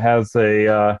one that has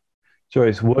a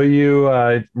choice. Will you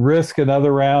risk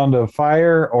another round of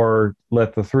fire or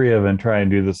let the 3 of them try and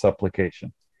do the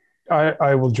supplication?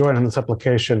 I will join in the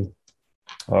supplication.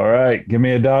 All right. Give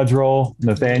me a dodge roll,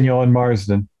 Nathaniel and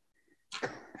Marsden.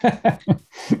 4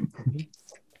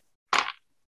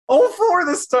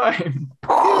 this time.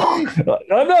 Oh,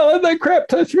 no, let that crap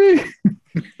touch me.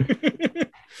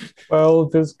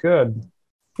 12 is good.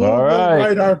 All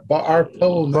right. Write our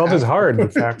poem. 12 is hard, in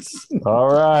fact.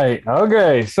 All right.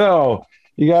 Okay. So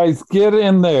you guys get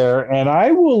in there, and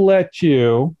I will let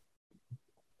you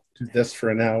Do this for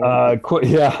an hour.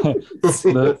 yeah.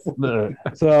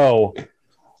 So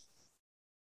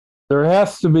there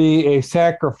has to be a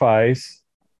sacrifice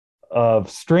of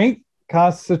strength,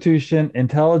 constitution,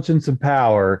 intelligence, and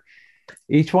power.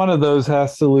 Each one of those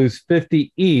has to lose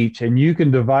 50 each, and you can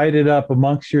divide it up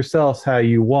amongst yourselves how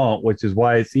you want, which is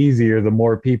why it's easier the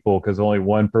more people, because only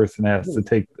one person has to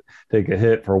take a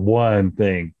hit for one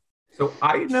thing. So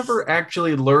I never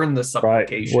actually learned the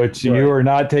supplication. Right, which you are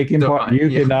not taking part. You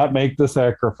yeah. cannot make the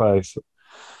sacrifice.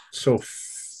 So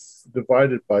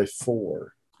divided by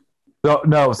 4.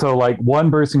 No, so like one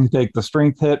person can take the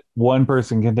strength hit, one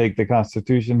person can take the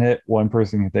constitution hit, one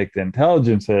person can take the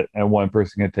intelligence hit, and one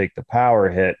person can take the power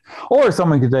hit. Or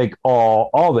someone can take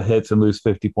all the hits and lose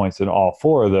 50 points in all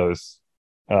 4 of those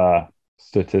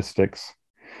statistics.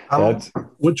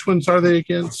 Which ones are they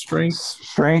again?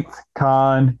 Strength,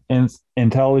 con,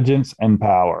 intelligence, and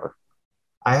power.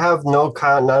 I have not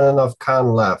enough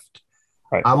con left.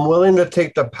 Right. I'm willing to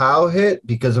take the POW hit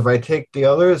because if I take the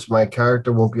others, my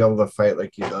character won't be able to fight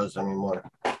like he does anymore.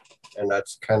 And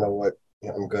that's kind of what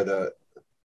I'm good at.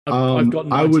 I've got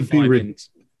 95 int.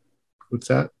 What's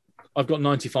that? I've got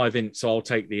 95 int, so I'll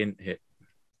take the int hit.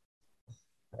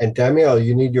 And Daniel,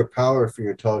 you need your power for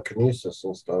your telekinesis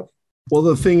and stuff. Well,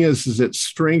 the thing is it's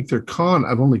strength or con.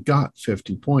 I've only got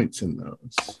 50 points in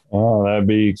those. Oh, that'd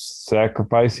be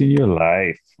sacrificing your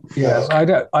life. Yeah,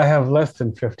 I have less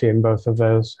than 50 in both of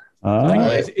those.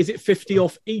 Is it 50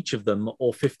 off each of them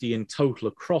or 50 in total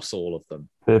across all of them?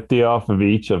 50 off of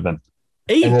each of them.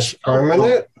 Each? And it's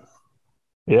permanent?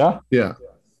 Yeah. Yeah.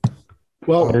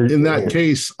 Well, in that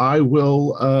case, I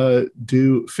will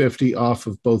do 50 off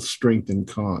of both strength and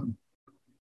con.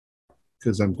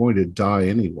 Because I'm going to die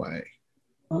anyway.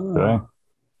 Okay.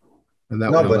 And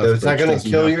that no, but is that going to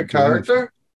kill your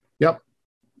character? Yep.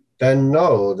 Then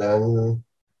no, then...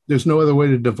 There's no other way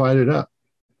to divide it up.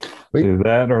 Do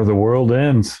that or the world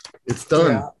ends. It's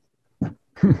done. Yeah.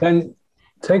 Then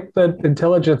take the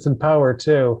intelligence and power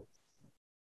too.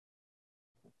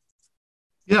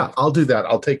 Yeah, I'll do that.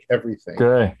 I'll take everything.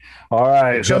 Okay. All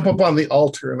right. Jump up on the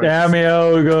altar. And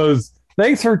Damio goes,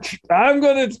 thanks for... I'm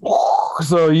going to...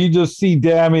 So you just see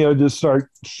Damio just start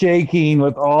shaking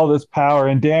with all this power.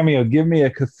 And Damio, give me a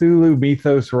Cthulhu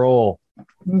mythos roll.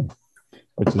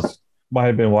 Which might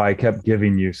have been why I kept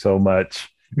giving you so much.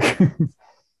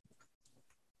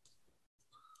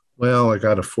 Well, I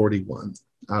got a 41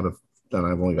 out of that.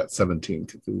 I've only got 17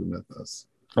 Cthulhu mythos.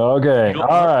 Okay.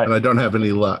 All right. And I don't have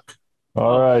any luck.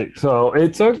 All right. So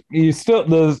you still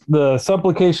the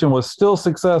supplication was still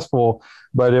successful,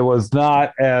 but it was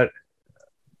not at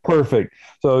perfect.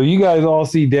 So you guys all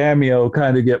see Damio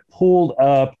kind of get pulled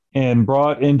up and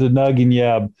brought into Nug and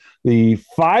Yeb. The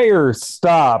fire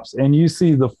stops, and you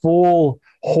see the full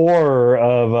horror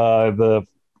of the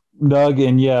Nug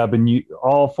and Yeb, and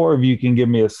all 4 of you can give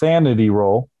me a sanity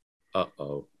roll.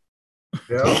 Uh-oh.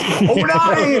 Yeah. Oh,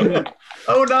 9!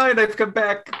 Oh, 9! I've come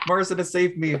back. Marza has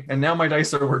saved me, and now my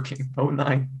dice are working. Oh,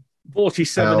 9.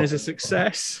 47 is a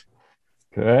success.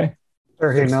 Okay.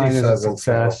 39 is a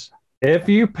success. If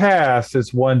you pass, it's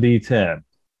 1d10.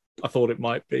 I thought it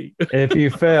might be. If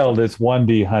you failed, it's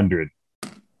 1d100.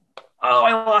 Oh,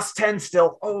 I lost 10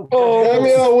 still. Oh,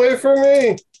 Daniel, away from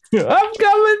me. I'm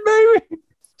coming, baby.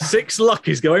 6 luck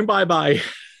is going bye-bye.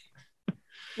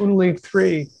 Only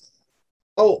 3.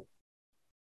 Oh.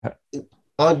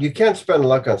 You can't spend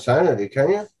luck on sanity, can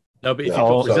you? No, but if you've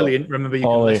got resilient, remember you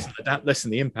can lessen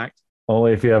the impact.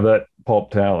 Only if you have that pulp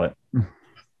talent.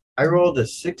 I rolled a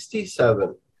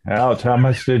 67. Ouch. How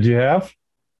much did you have?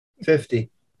 50.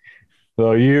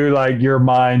 So your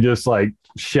mind just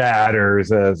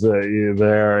shatters as you're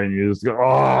there, and you just go,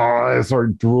 oh, and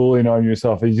start drooling on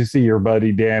yourself as you see your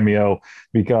buddy Damio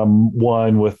become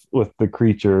one with the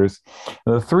creatures.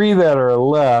 The 3 that are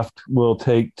left will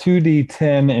take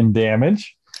 2d10 in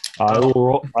damage. I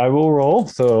will roll.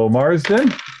 So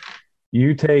Marsden,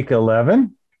 you take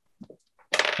 11.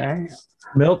 Okay.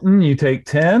 Milton, you take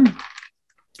 10.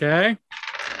 Okay.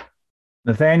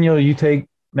 Nathaniel, you take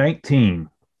 19.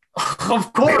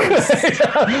 Of course.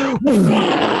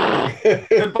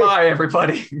 Goodbye,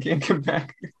 everybody. Can't come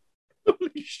back.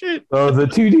 Holy shit. So the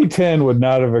 2d10 would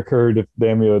not have occurred if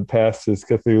Damio had passed his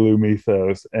Cthulhu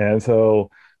mythos. And so,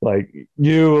 as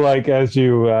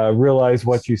you realize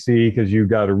what you see, because you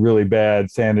got a really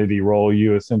bad sanity roll,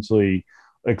 you essentially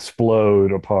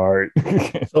explode apart.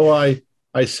 So I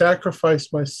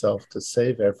sacrificed myself to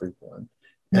save everyone.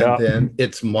 and then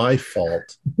it's my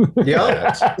fault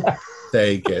that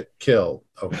they get killed.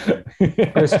 Okay.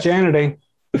 Christianity.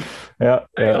 Yeah.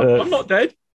 I'm not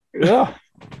dead. Yeah.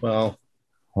 Well,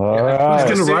 All Who's right.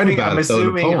 gonna write about I'm it, though, in a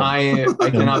assuming poem? I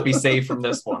cannot be saved from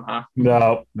this one, huh?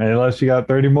 No, unless you got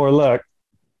 30 more luck.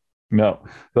 No.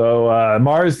 So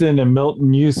Marsden and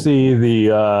Milton, you see the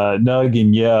Nug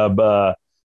and Yeb.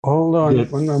 Hold on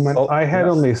one moment. Oh, I had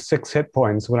yeah. only 6 hit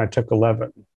points when I took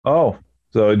 11. Oh,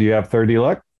 so do you have 30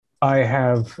 luck? I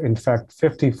have, in fact,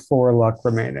 54 luck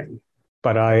remaining,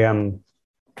 but I am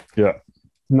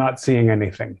not seeing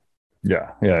anything.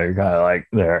 Yeah, you're kind of like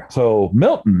there. So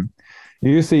Milton,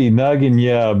 you see Nug and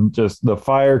Yeb, just the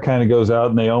fire kind of goes out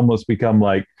and they almost become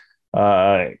like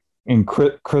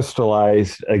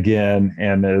crystallized again,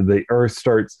 and the earth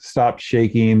stops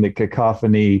shaking, the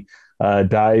cacophony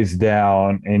dies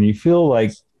down, and you feel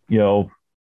like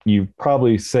you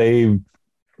probably saved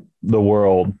the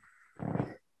world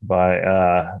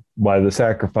by the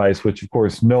sacrifice, which of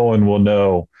course no one will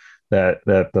know that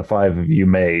the 5 of you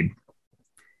made.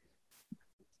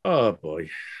 Oh boy.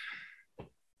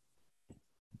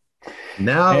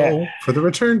 Now for the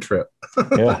return trip.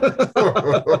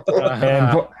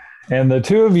 And the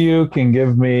 2 of you can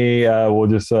give me, we'll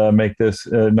just make this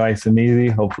nice and easy.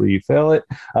 Hopefully you fail it.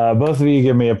 Both of you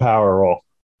give me a power roll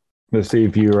to see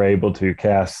if you are able to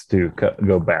cast to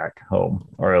go back home,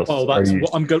 or else. Oh, that's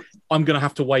what I'm going to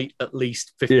have to wait at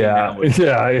least 15 hours.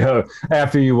 Yeah.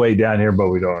 After you wait down here, but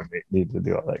we don't need to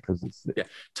do all that because it's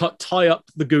tie up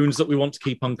the goons that we want to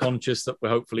keep unconscious, that we're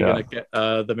hopefully going to get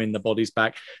them in the bodies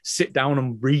back. Sit down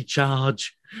and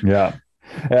recharge. Yeah.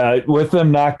 With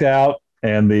them knocked out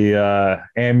and the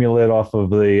amulet off of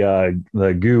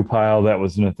the goo pile that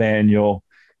was Nathaniel,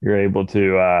 you're able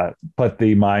to put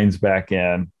the mines back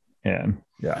in. And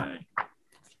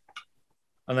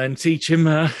then teach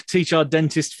our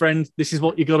dentist friend, this is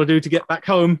what you got to do to get back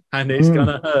home, and it's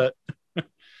gonna hurt.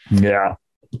 Yeah.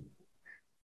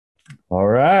 All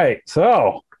right,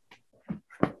 so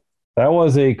that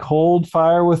was a cold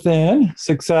fire within,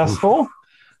 successful.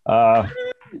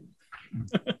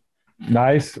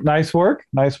 Nice work.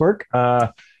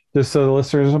 Just so the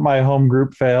listeners, my home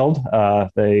group failed.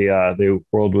 The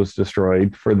world was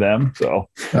destroyed for them. So,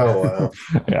 wow.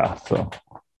 Yeah. So,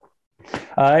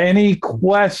 any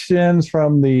questions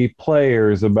from the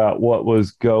players about what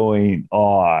was going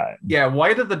on? Yeah.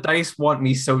 Why did the dice want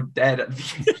me so dead at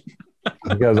the end?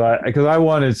 Because I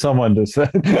wanted someone to say.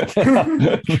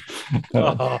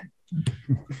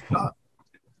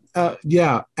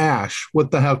 Ash.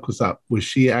 What the heck was up? Was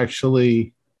she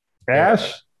actually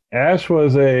Ash? Ash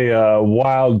was a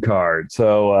wild card.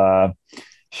 So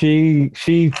she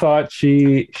thought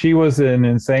she was an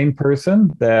insane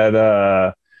person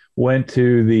that went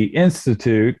to the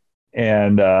Institute,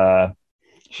 and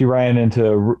she ran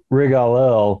into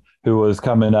Rigalil, who was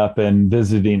coming up and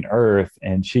visiting Earth,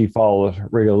 and she followed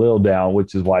Rigalil down,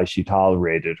 which is why she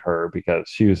tolerated her, because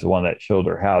she was the one that showed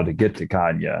her how to get to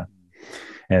Kanya.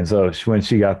 And so when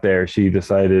she got there, she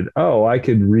decided, I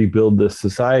could rebuild this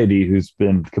society who's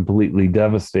been completely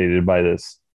devastated by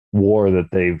this war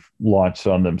that they've launched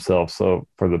on themselves for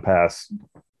the past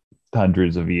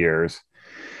hundreds of years.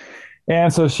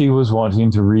 And so she was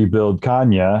wanting to rebuild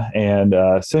Kanya. And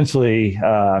essentially,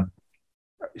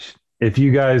 if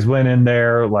you guys went in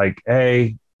there like,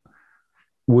 hey,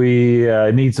 we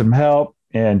need some help,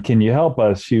 and can you help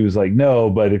us? She was like, no,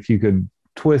 but if you could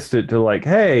twist it to like,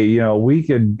 hey, we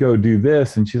could go do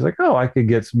this. And she's like, I could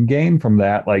get some gain from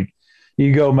that. Like,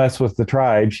 you go mess with the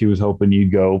tribe. She was hoping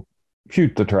you'd go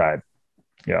shoot the tribe.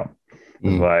 Yeah.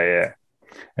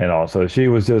 And also she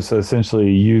was just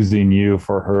essentially using you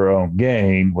for her own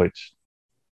gain, which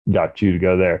got you to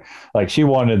go there. Like, she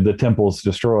wanted the temples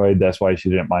destroyed. That's why she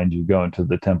didn't mind you going to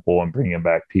the temple and bringing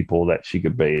back people that she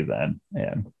could bathe in.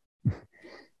 And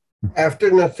after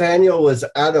Nathaniel was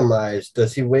atomized,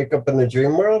 does he wake up in the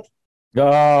dream world?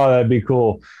 Oh, that'd be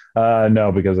cool.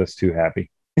 No, because that's too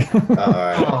happy. All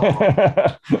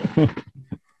right.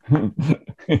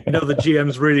 The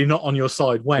GM's really not on your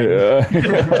side when.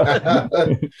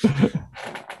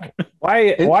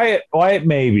 Wyatt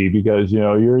maybe, because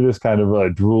you're just kind of a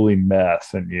drooling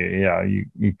mess, and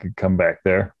you could come back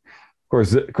there.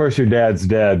 Of course, your dad's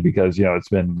dead because it's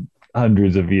been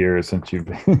hundreds of years since you've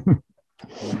been.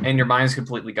 And your mind's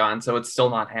completely gone, so it's still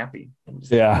not happy.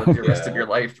 Just Yeah. live the rest of your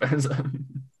life.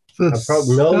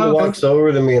 Milton walks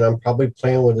over to me, and I'm probably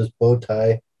playing with his bow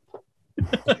tie.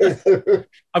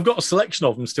 I've got a selection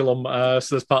of them still on,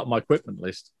 so that's part of my equipment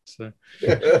list. So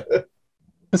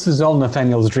This is all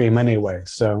Nathaniel's dream anyway,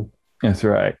 so That's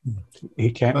right. he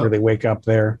can't really wake up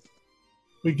there.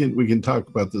 We can talk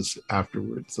about this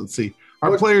afterwards. Let's see.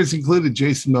 Our players included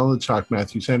Jason Melanchok,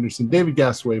 Matthew Sanderson, David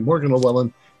Gasaway, Morgan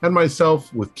Llewellyn, and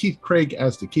myself, with Keith Craig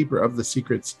as the keeper of the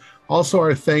secrets. Also,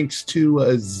 our thanks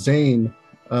to Zane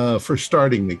for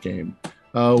starting the game.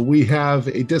 We have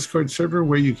a Discord server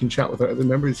where you can chat with our other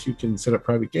members. You can set up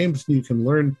private games, and you can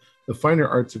learn the finer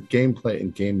arts of gameplay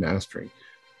and game mastering.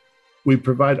 We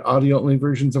provide audio-only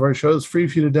versions of our shows free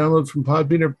for you to download from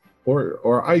Podbean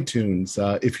or iTunes.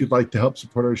 If you'd like to help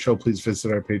support our show, please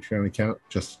visit our Patreon account.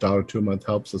 Just $1 a month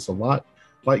helps us a lot.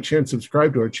 Like, share, and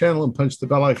subscribe to our channel, and punch the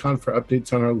bell icon for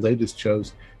updates on our latest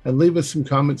shows. And leave us some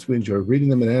comments. We enjoy reading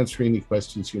them and answering any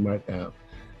questions you might have.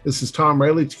 This is Tom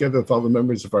Rayleigh, together with all the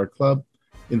members of our club,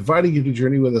 inviting you to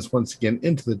journey with us once again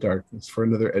into the darkness for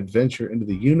another adventure into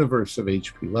the universe of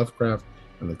H.P. Lovecraft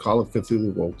and the Call of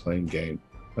Cthulhu role-playing game.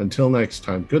 Until next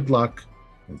time, good luck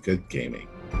and good gaming.